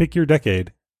you get to pick your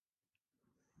decade.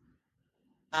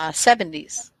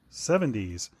 70s.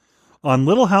 70s. On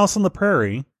Little House on the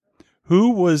Prairie, who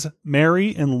was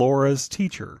Mary and Laura's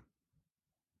teacher?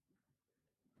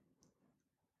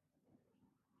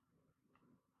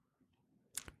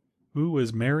 Who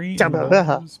was Mary and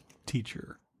Laura's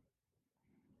teacher?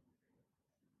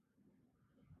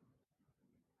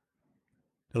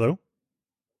 Hello?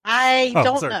 I Oh,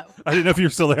 don't sorry. know. I didn't know if you were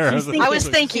still there. She's I was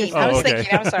thinking. I Oh, was okay.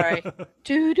 thinking. I'm sorry.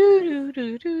 Do do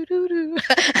do do do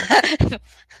do.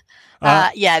 Uh,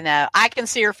 Yeah, no, I can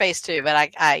see her face too, but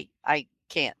I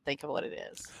can't think of what it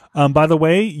is. By the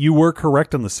way, you were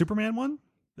correct on the Superman one.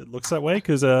 It looks that way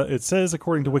because it says,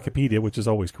 according to Wikipedia, which is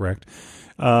always correct,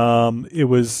 it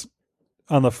was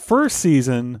on the first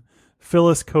season,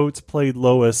 Phyllis Coates played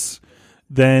Lois.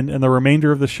 Then, in the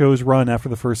remainder of the show's run after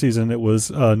the first season, it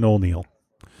was Noel Neal.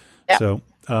 Yep.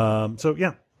 So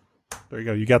yeah, there you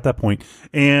go. You got that point.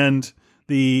 And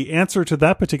the answer to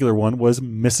that particular one was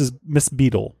Miss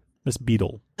Beadle. Miss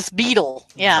Beadle. It's Beetle.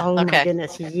 Yeah. Oh, my okay.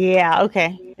 goodness. Yeah.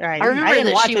 Okay. All right. I remember didn't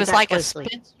that watch she it was that like closely. a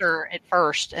spinster at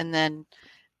first, and then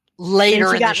later Then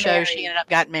she in the got show, married. she ended up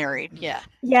getting married. Yeah.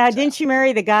 Yeah. Didn't she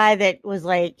marry the guy that was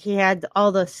like, he had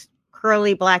all this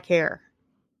curly black hair?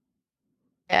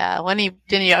 Yeah.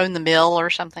 Didn't he own the mill or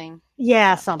something?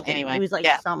 Yeah. Something. Anyway, He was like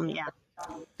yeah. something. Yeah.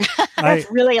 I, That's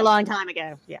really a long time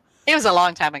ago. Yeah. It was a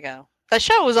long time ago. The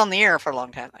show was on the air for a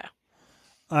long time though.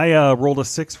 I rolled a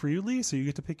 6 for you, Lee, so you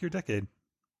get to pick your decade.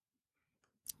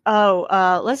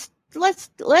 Oh, let's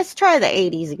try the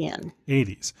 80s again.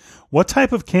 80s. What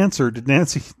type of cancer did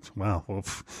Nancy... Wow, well,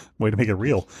 way to make it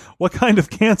real. What kind of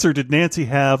cancer did Nancy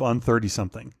have on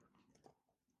 30-something?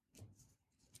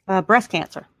 Breast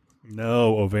cancer.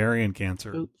 No, ovarian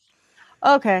cancer. Oops.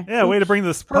 Okay. Yeah, way to bring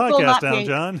this Purple, podcast not down, pink.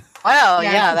 John. Well,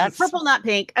 yeah, that's purple, not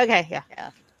pink. Okay,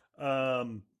 yeah. All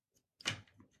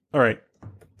right.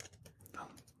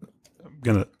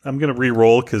 I'm gonna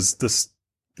re-roll because this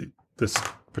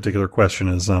particular question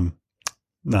is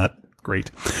not great.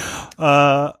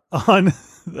 I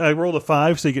rolled a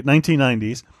 5, so you get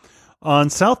 1990s.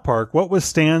 On South Park, what was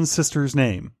Stan's sister's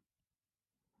name?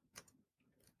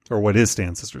 Or what is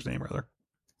Stan's sister's name, rather?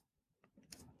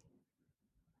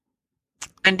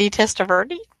 Wendy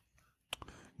Testaverde.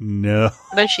 No.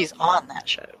 I know she's on that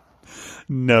show.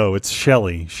 No, it's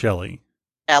Shelley.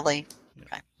 Ellie.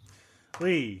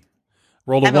 Lee.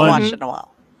 Rolled I a haven't 1. watched it in a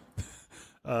while.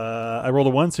 I rolled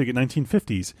a 1, so you get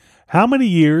 1950s. How many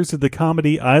years did the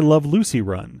comedy I Love Lucy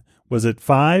run? Was it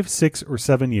 5, 6, or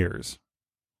 7 years?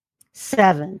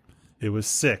 7. It was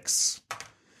 6.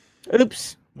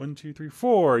 Oops. 1, 2, 3,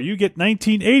 4. You get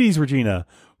 1980s, Regina.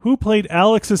 Who played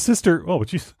Alex's sister? Oh,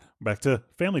 but back to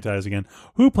Family Ties again.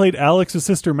 Who played Alex's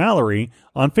sister Mallory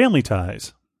on Family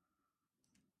Ties?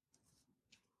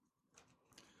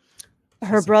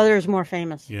 Her brother is more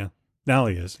famous. Yeah. Now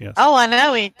he is, yes. Oh, I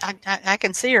know. I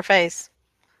can see your face.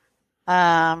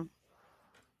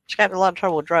 She got a lot of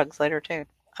trouble with drugs later too.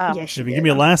 Yes, If you give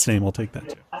me a last name, I'll take that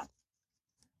too.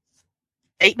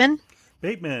 Bateman?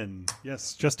 Bateman.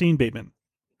 Yes, Justine Bateman.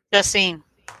 Justine.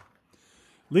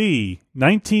 Lee,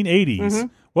 1980s. Mm-hmm.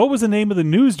 What was the name of the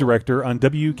news director on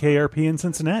WKRP in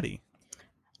Cincinnati?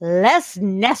 Les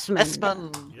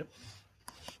Nessman. Yep.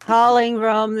 Calling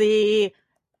from the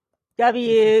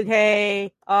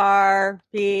WKRP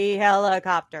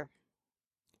helicopter.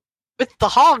 With the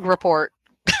hog report.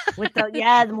 With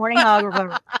the morning hog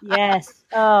report. Yes.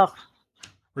 Oh.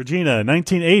 Regina,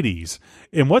 1980s.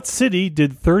 In what city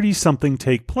did 30-something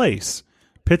take place?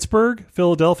 Pittsburgh,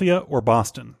 Philadelphia, or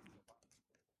Boston?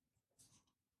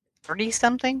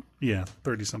 30-something? Yeah,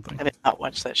 30-something. I did not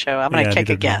watch that show. I'm going to take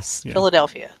a guess. Yeah.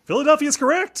 Philadelphia. Philadelphia is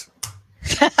correct.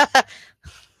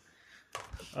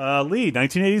 Lee,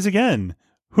 1980s again.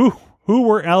 Who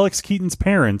were Alex Keaton's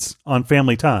parents on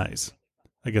Family Ties?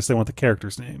 I guess they want the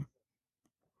character's name.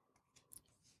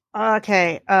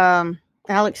 Okay.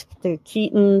 Alex the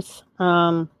Keatons.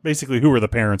 Basically, who were the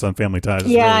parents on Family Ties? is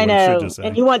Yeah, really I what know. should just say.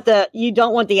 And you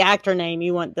don't want the actor name.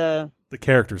 You want the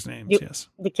character's names, yes.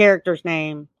 The character's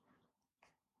name.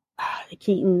 The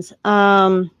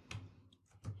Keatons.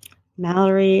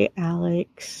 Mallory,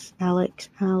 Alex. I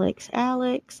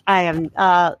am.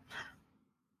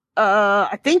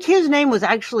 I think his name was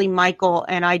actually Michael,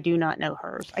 and I do not know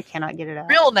hers. I cannot get it out.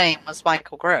 Real name was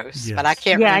Michael Gross, Yes. but I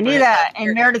can't Yeah, I remember. knew that.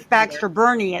 And Meredith Baxter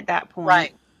Burney at that point.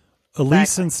 Right.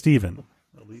 Elise and Steven.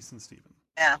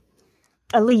 Yeah.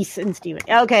 Elise and Steven.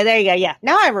 Okay, there you go. Yeah.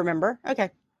 Now I remember. Okay.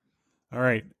 All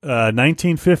right.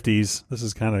 1950s. This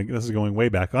is going way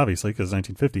back, obviously, because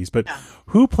 1950s. But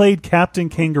who played Captain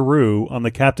Kangaroo on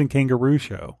the Captain Kangaroo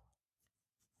show?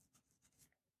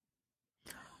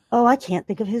 Oh, I can't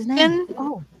think of his name.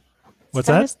 Oh. What's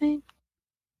Is that? his name?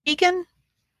 Egan?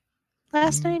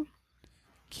 Last name?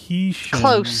 Keishan.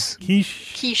 Close.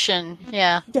 Keish. Keishan.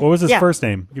 Yeah. What was his first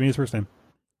name? Give me his first name.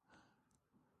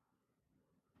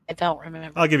 I don't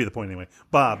remember. I'll give you the point anyway.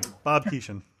 Bob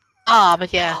Keishan.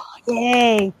 But yeah.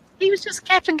 Yay. He was just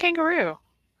Captain Kangaroo.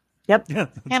 Yep. Yeah.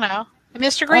 You know. And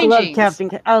Mr. I Green loved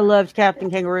Jeans. I loved Captain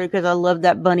Kangaroo because I loved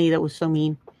that bunny that was so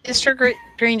mean. Mr.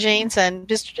 Green Jeans and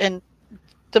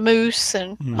the moose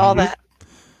and all that.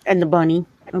 And the bunny.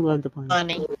 I loved the bunny.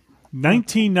 Bunny.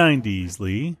 1990s,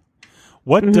 Lee.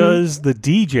 What does the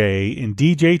DJ in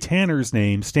DJ Tanner's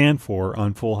name stand for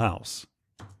on Full House?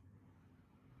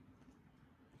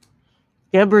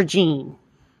 Deborah Jean.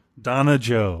 Donna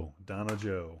Joe.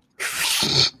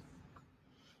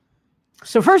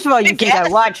 So first of all, you think I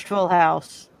watched Full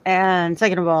House. And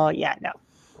second of all, yeah, no.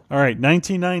 All right,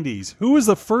 1990s. Who was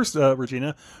the first,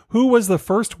 Regina, who was the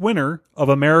first winner of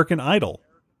American Idol?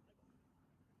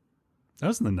 That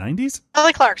was in the 90s?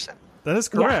 Kelly Clarkson. That is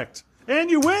correct. Yeah.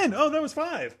 And you win. Oh, that was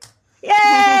 5.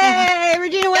 Yay!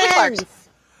 Regina wins.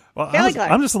 Well,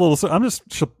 I'm just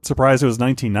surprised it was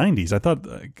 1990s. I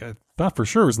thought for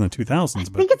sure it was in the 2000s. I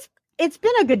think it's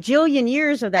been a gajillion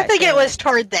years of that. I think show. it was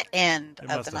toward the end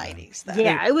of the 90s. Though.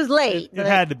 Yeah, it was late. It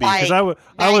had to be because Like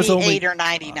I was only 98 or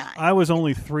 99. I was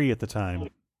only 3 at the time.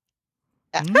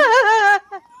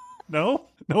 No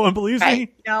one believes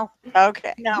me. No.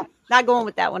 Okay. No, not going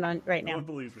with that one on right now. No one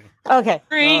believes me. Okay.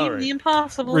 Dream, All right. the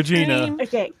impossible Regina. dream.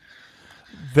 Okay.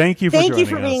 Thank you for Thank you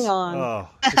joining for being us. on. Oh,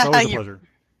 it's always a pleasure.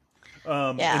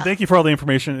 Yeah. And thank you for all the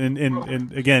information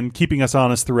and again keeping us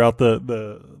honest throughout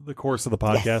the course of the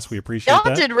podcast. Yes. We appreciate Y'all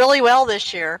that. did really well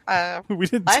this year. We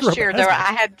didn't screw Last up year, last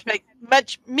time. I had to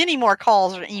make many more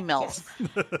calls or emails.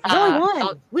 Only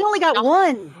one. We only got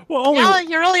one. Well, only Yeah,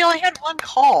 you really only had one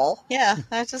call. Yeah,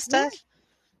 that's just Did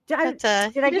I you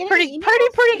did get pretty any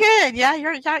emails? pretty good. Yeah,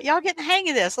 y'all getting the hang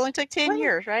of this. It only took 10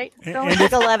 years, right? It only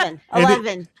took 11. And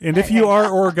 11. And if you are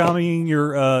origamiing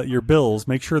your bills,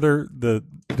 make sure the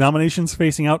denomination's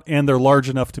facing out and they're large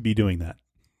enough to be doing that.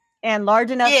 And large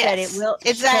enough that it Yes, will.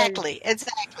 exactly.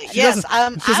 She Yes, doesn't- she I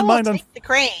doesn't will mind on- take the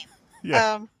crane.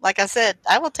 Yeah. Like I said,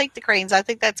 I will take the cranes. I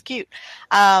think that's cute.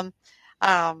 But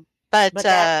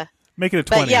that- Make it a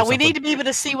 20. But yeah, or we something. need to be able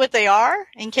to see what they are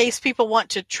in case people want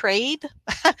to trade,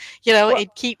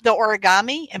 and keep the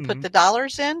origami and put the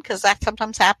dollars in because that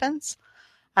sometimes happens.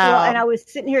 Well, and I was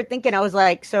sitting here thinking, I was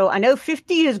like, so I know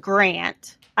 50 is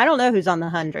Grant. I don't know who's on the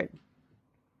 100.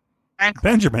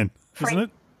 Benjamin, isn't it?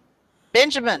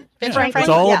 Benjamin. Yeah, Franklin. it's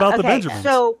all Yeah, about the okay. Benjamins.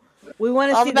 So we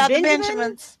want to All see about the the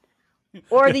Benjamins Benjamins.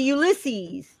 or the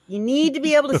Ulysses. You need to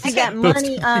be able to see that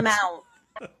money amount.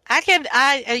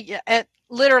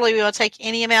 Literally we will take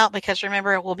any amount because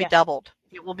remember it will be doubled.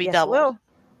 It will be Yes, doubled. will.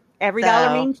 Every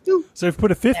dollar means two. So if you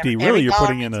put a 50, Every really you're dollar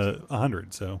putting in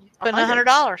 $100. So Putting $100.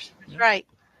 That's right.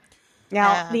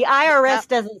 Now, the IRS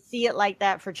doesn't see it like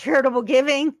that for charitable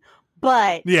giving,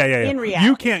 but yeah. in reality.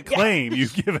 You can't claim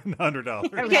you've given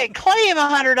 $100. You can't claim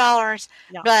 $100,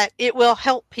 but it will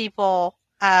help people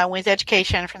with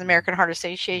education from the American Heart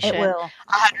Association. It will.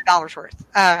 $100 worth.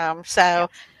 And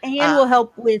will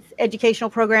help with educational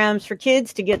programs for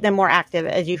kids to get them more active,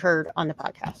 as you heard on the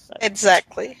podcast. So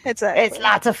Exactly. it's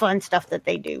lots of fun stuff that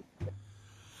they do.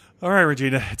 All right,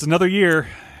 Regina, it's another year.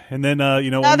 And then,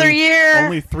 Another year.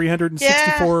 Only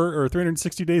 364 or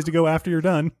 360 days to go after you're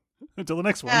done until the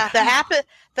next one. The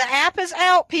app is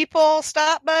out, people.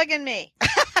 Stop bugging me.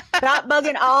 Stop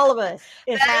bugging all of us.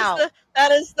 It's out.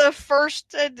 That is the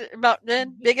first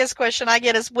biggest question I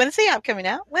get is, when is the app coming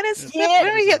out? When do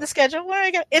we get the schedule? When are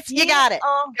we you got it.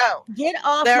 Go. Get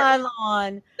off my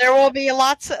lawn. There will be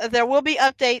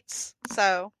updates.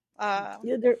 So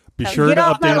be sure to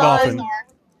update it often.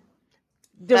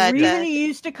 The reason you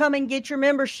used to come and get your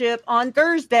membership on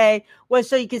Thursday was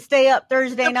so you could stay up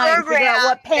Thursday night and figure out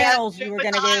what panels you were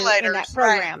going to do in that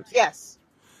program. Right. Yes.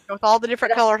 With all the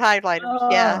different colored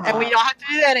highlighters. Yeah. And we don't have to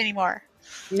do that anymore.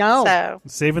 No. So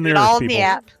saving the earth, all people. In the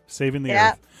app. Saving the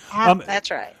earth. That's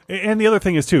right. And the other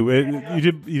thing is, too,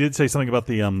 you did say something about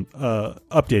the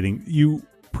updating. You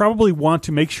probably want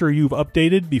to make sure you've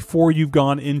updated before you've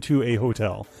gone into a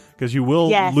hotel, because you will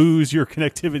lose your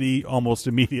connectivity almost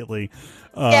immediately.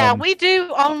 We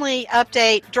do only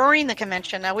update during the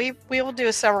convention. Now, we will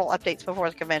do several updates before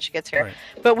the convention gets here. Right.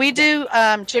 But we do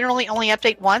generally only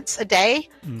update once a day.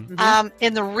 Mm-hmm.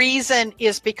 And the reason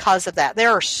is because of that.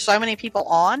 There are so many people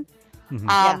on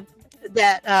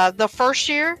that the first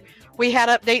year we had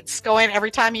updates going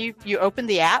every time you opened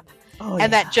the app.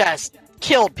 And that just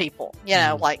killed people,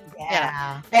 and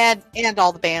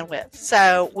all the bandwidth.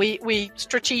 So we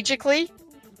strategically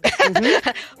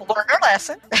learned our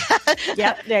lesson.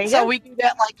 There you go. So we do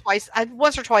that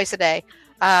once or twice a day.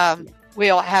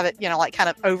 We'll have it, kind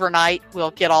of overnight.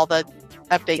 We'll get all the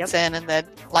updates in, and then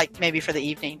maybe for the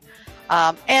evening.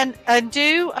 And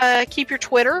do keep your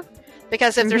Twitter,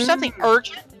 because if there's something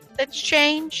urgent that's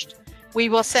changed, we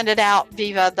will send it out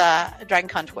via the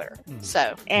DragonCon Twitter.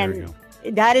 So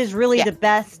that is really the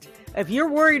best. If you're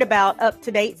worried about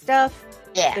up-to-date stuff,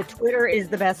 the Twitter is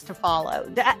the best to follow.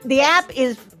 The app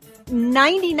is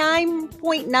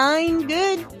 99.9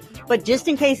 good, but just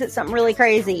in case it's something really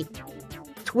crazy,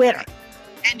 Twitter.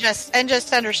 And just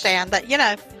understand that,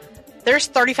 there's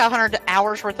 3,500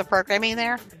 hours worth of programming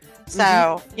there.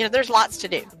 So, there's lots to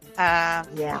do.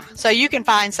 So you can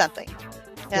find something.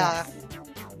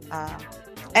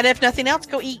 And if nothing else,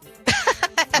 go eat.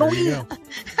 Go eat.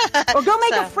 Or go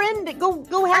make a friend. Go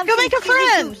make a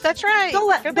friend. Poof. That's right. Go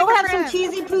have some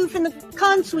cheesy poof in the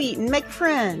con suite and make a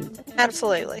friend.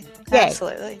 Absolutely. Yay.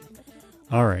 Absolutely.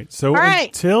 All right. So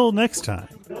until next time,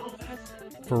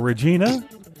 for Regina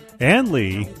and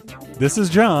Lee, this is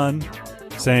John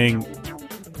saying,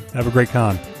 have a great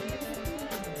con.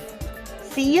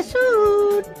 See you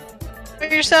soon. For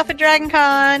yourself at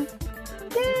DragonCon.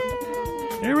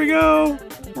 Yay. Here we go.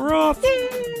 We're off. Yay.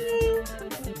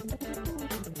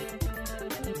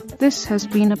 This has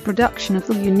been a production of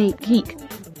The Unique Geek.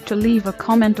 To leave a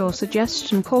comment or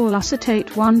suggestion, call us at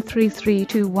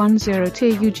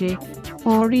 8133210TUG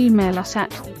or email us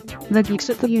at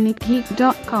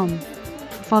thegeeks@theuniquegeek.com.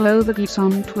 Follow The Geeks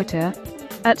on Twitter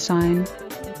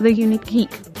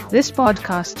 @TheUniqueGeek. This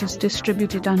podcast is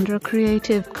distributed under a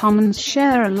Creative Commons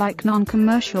Share-alike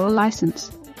non-commercial license.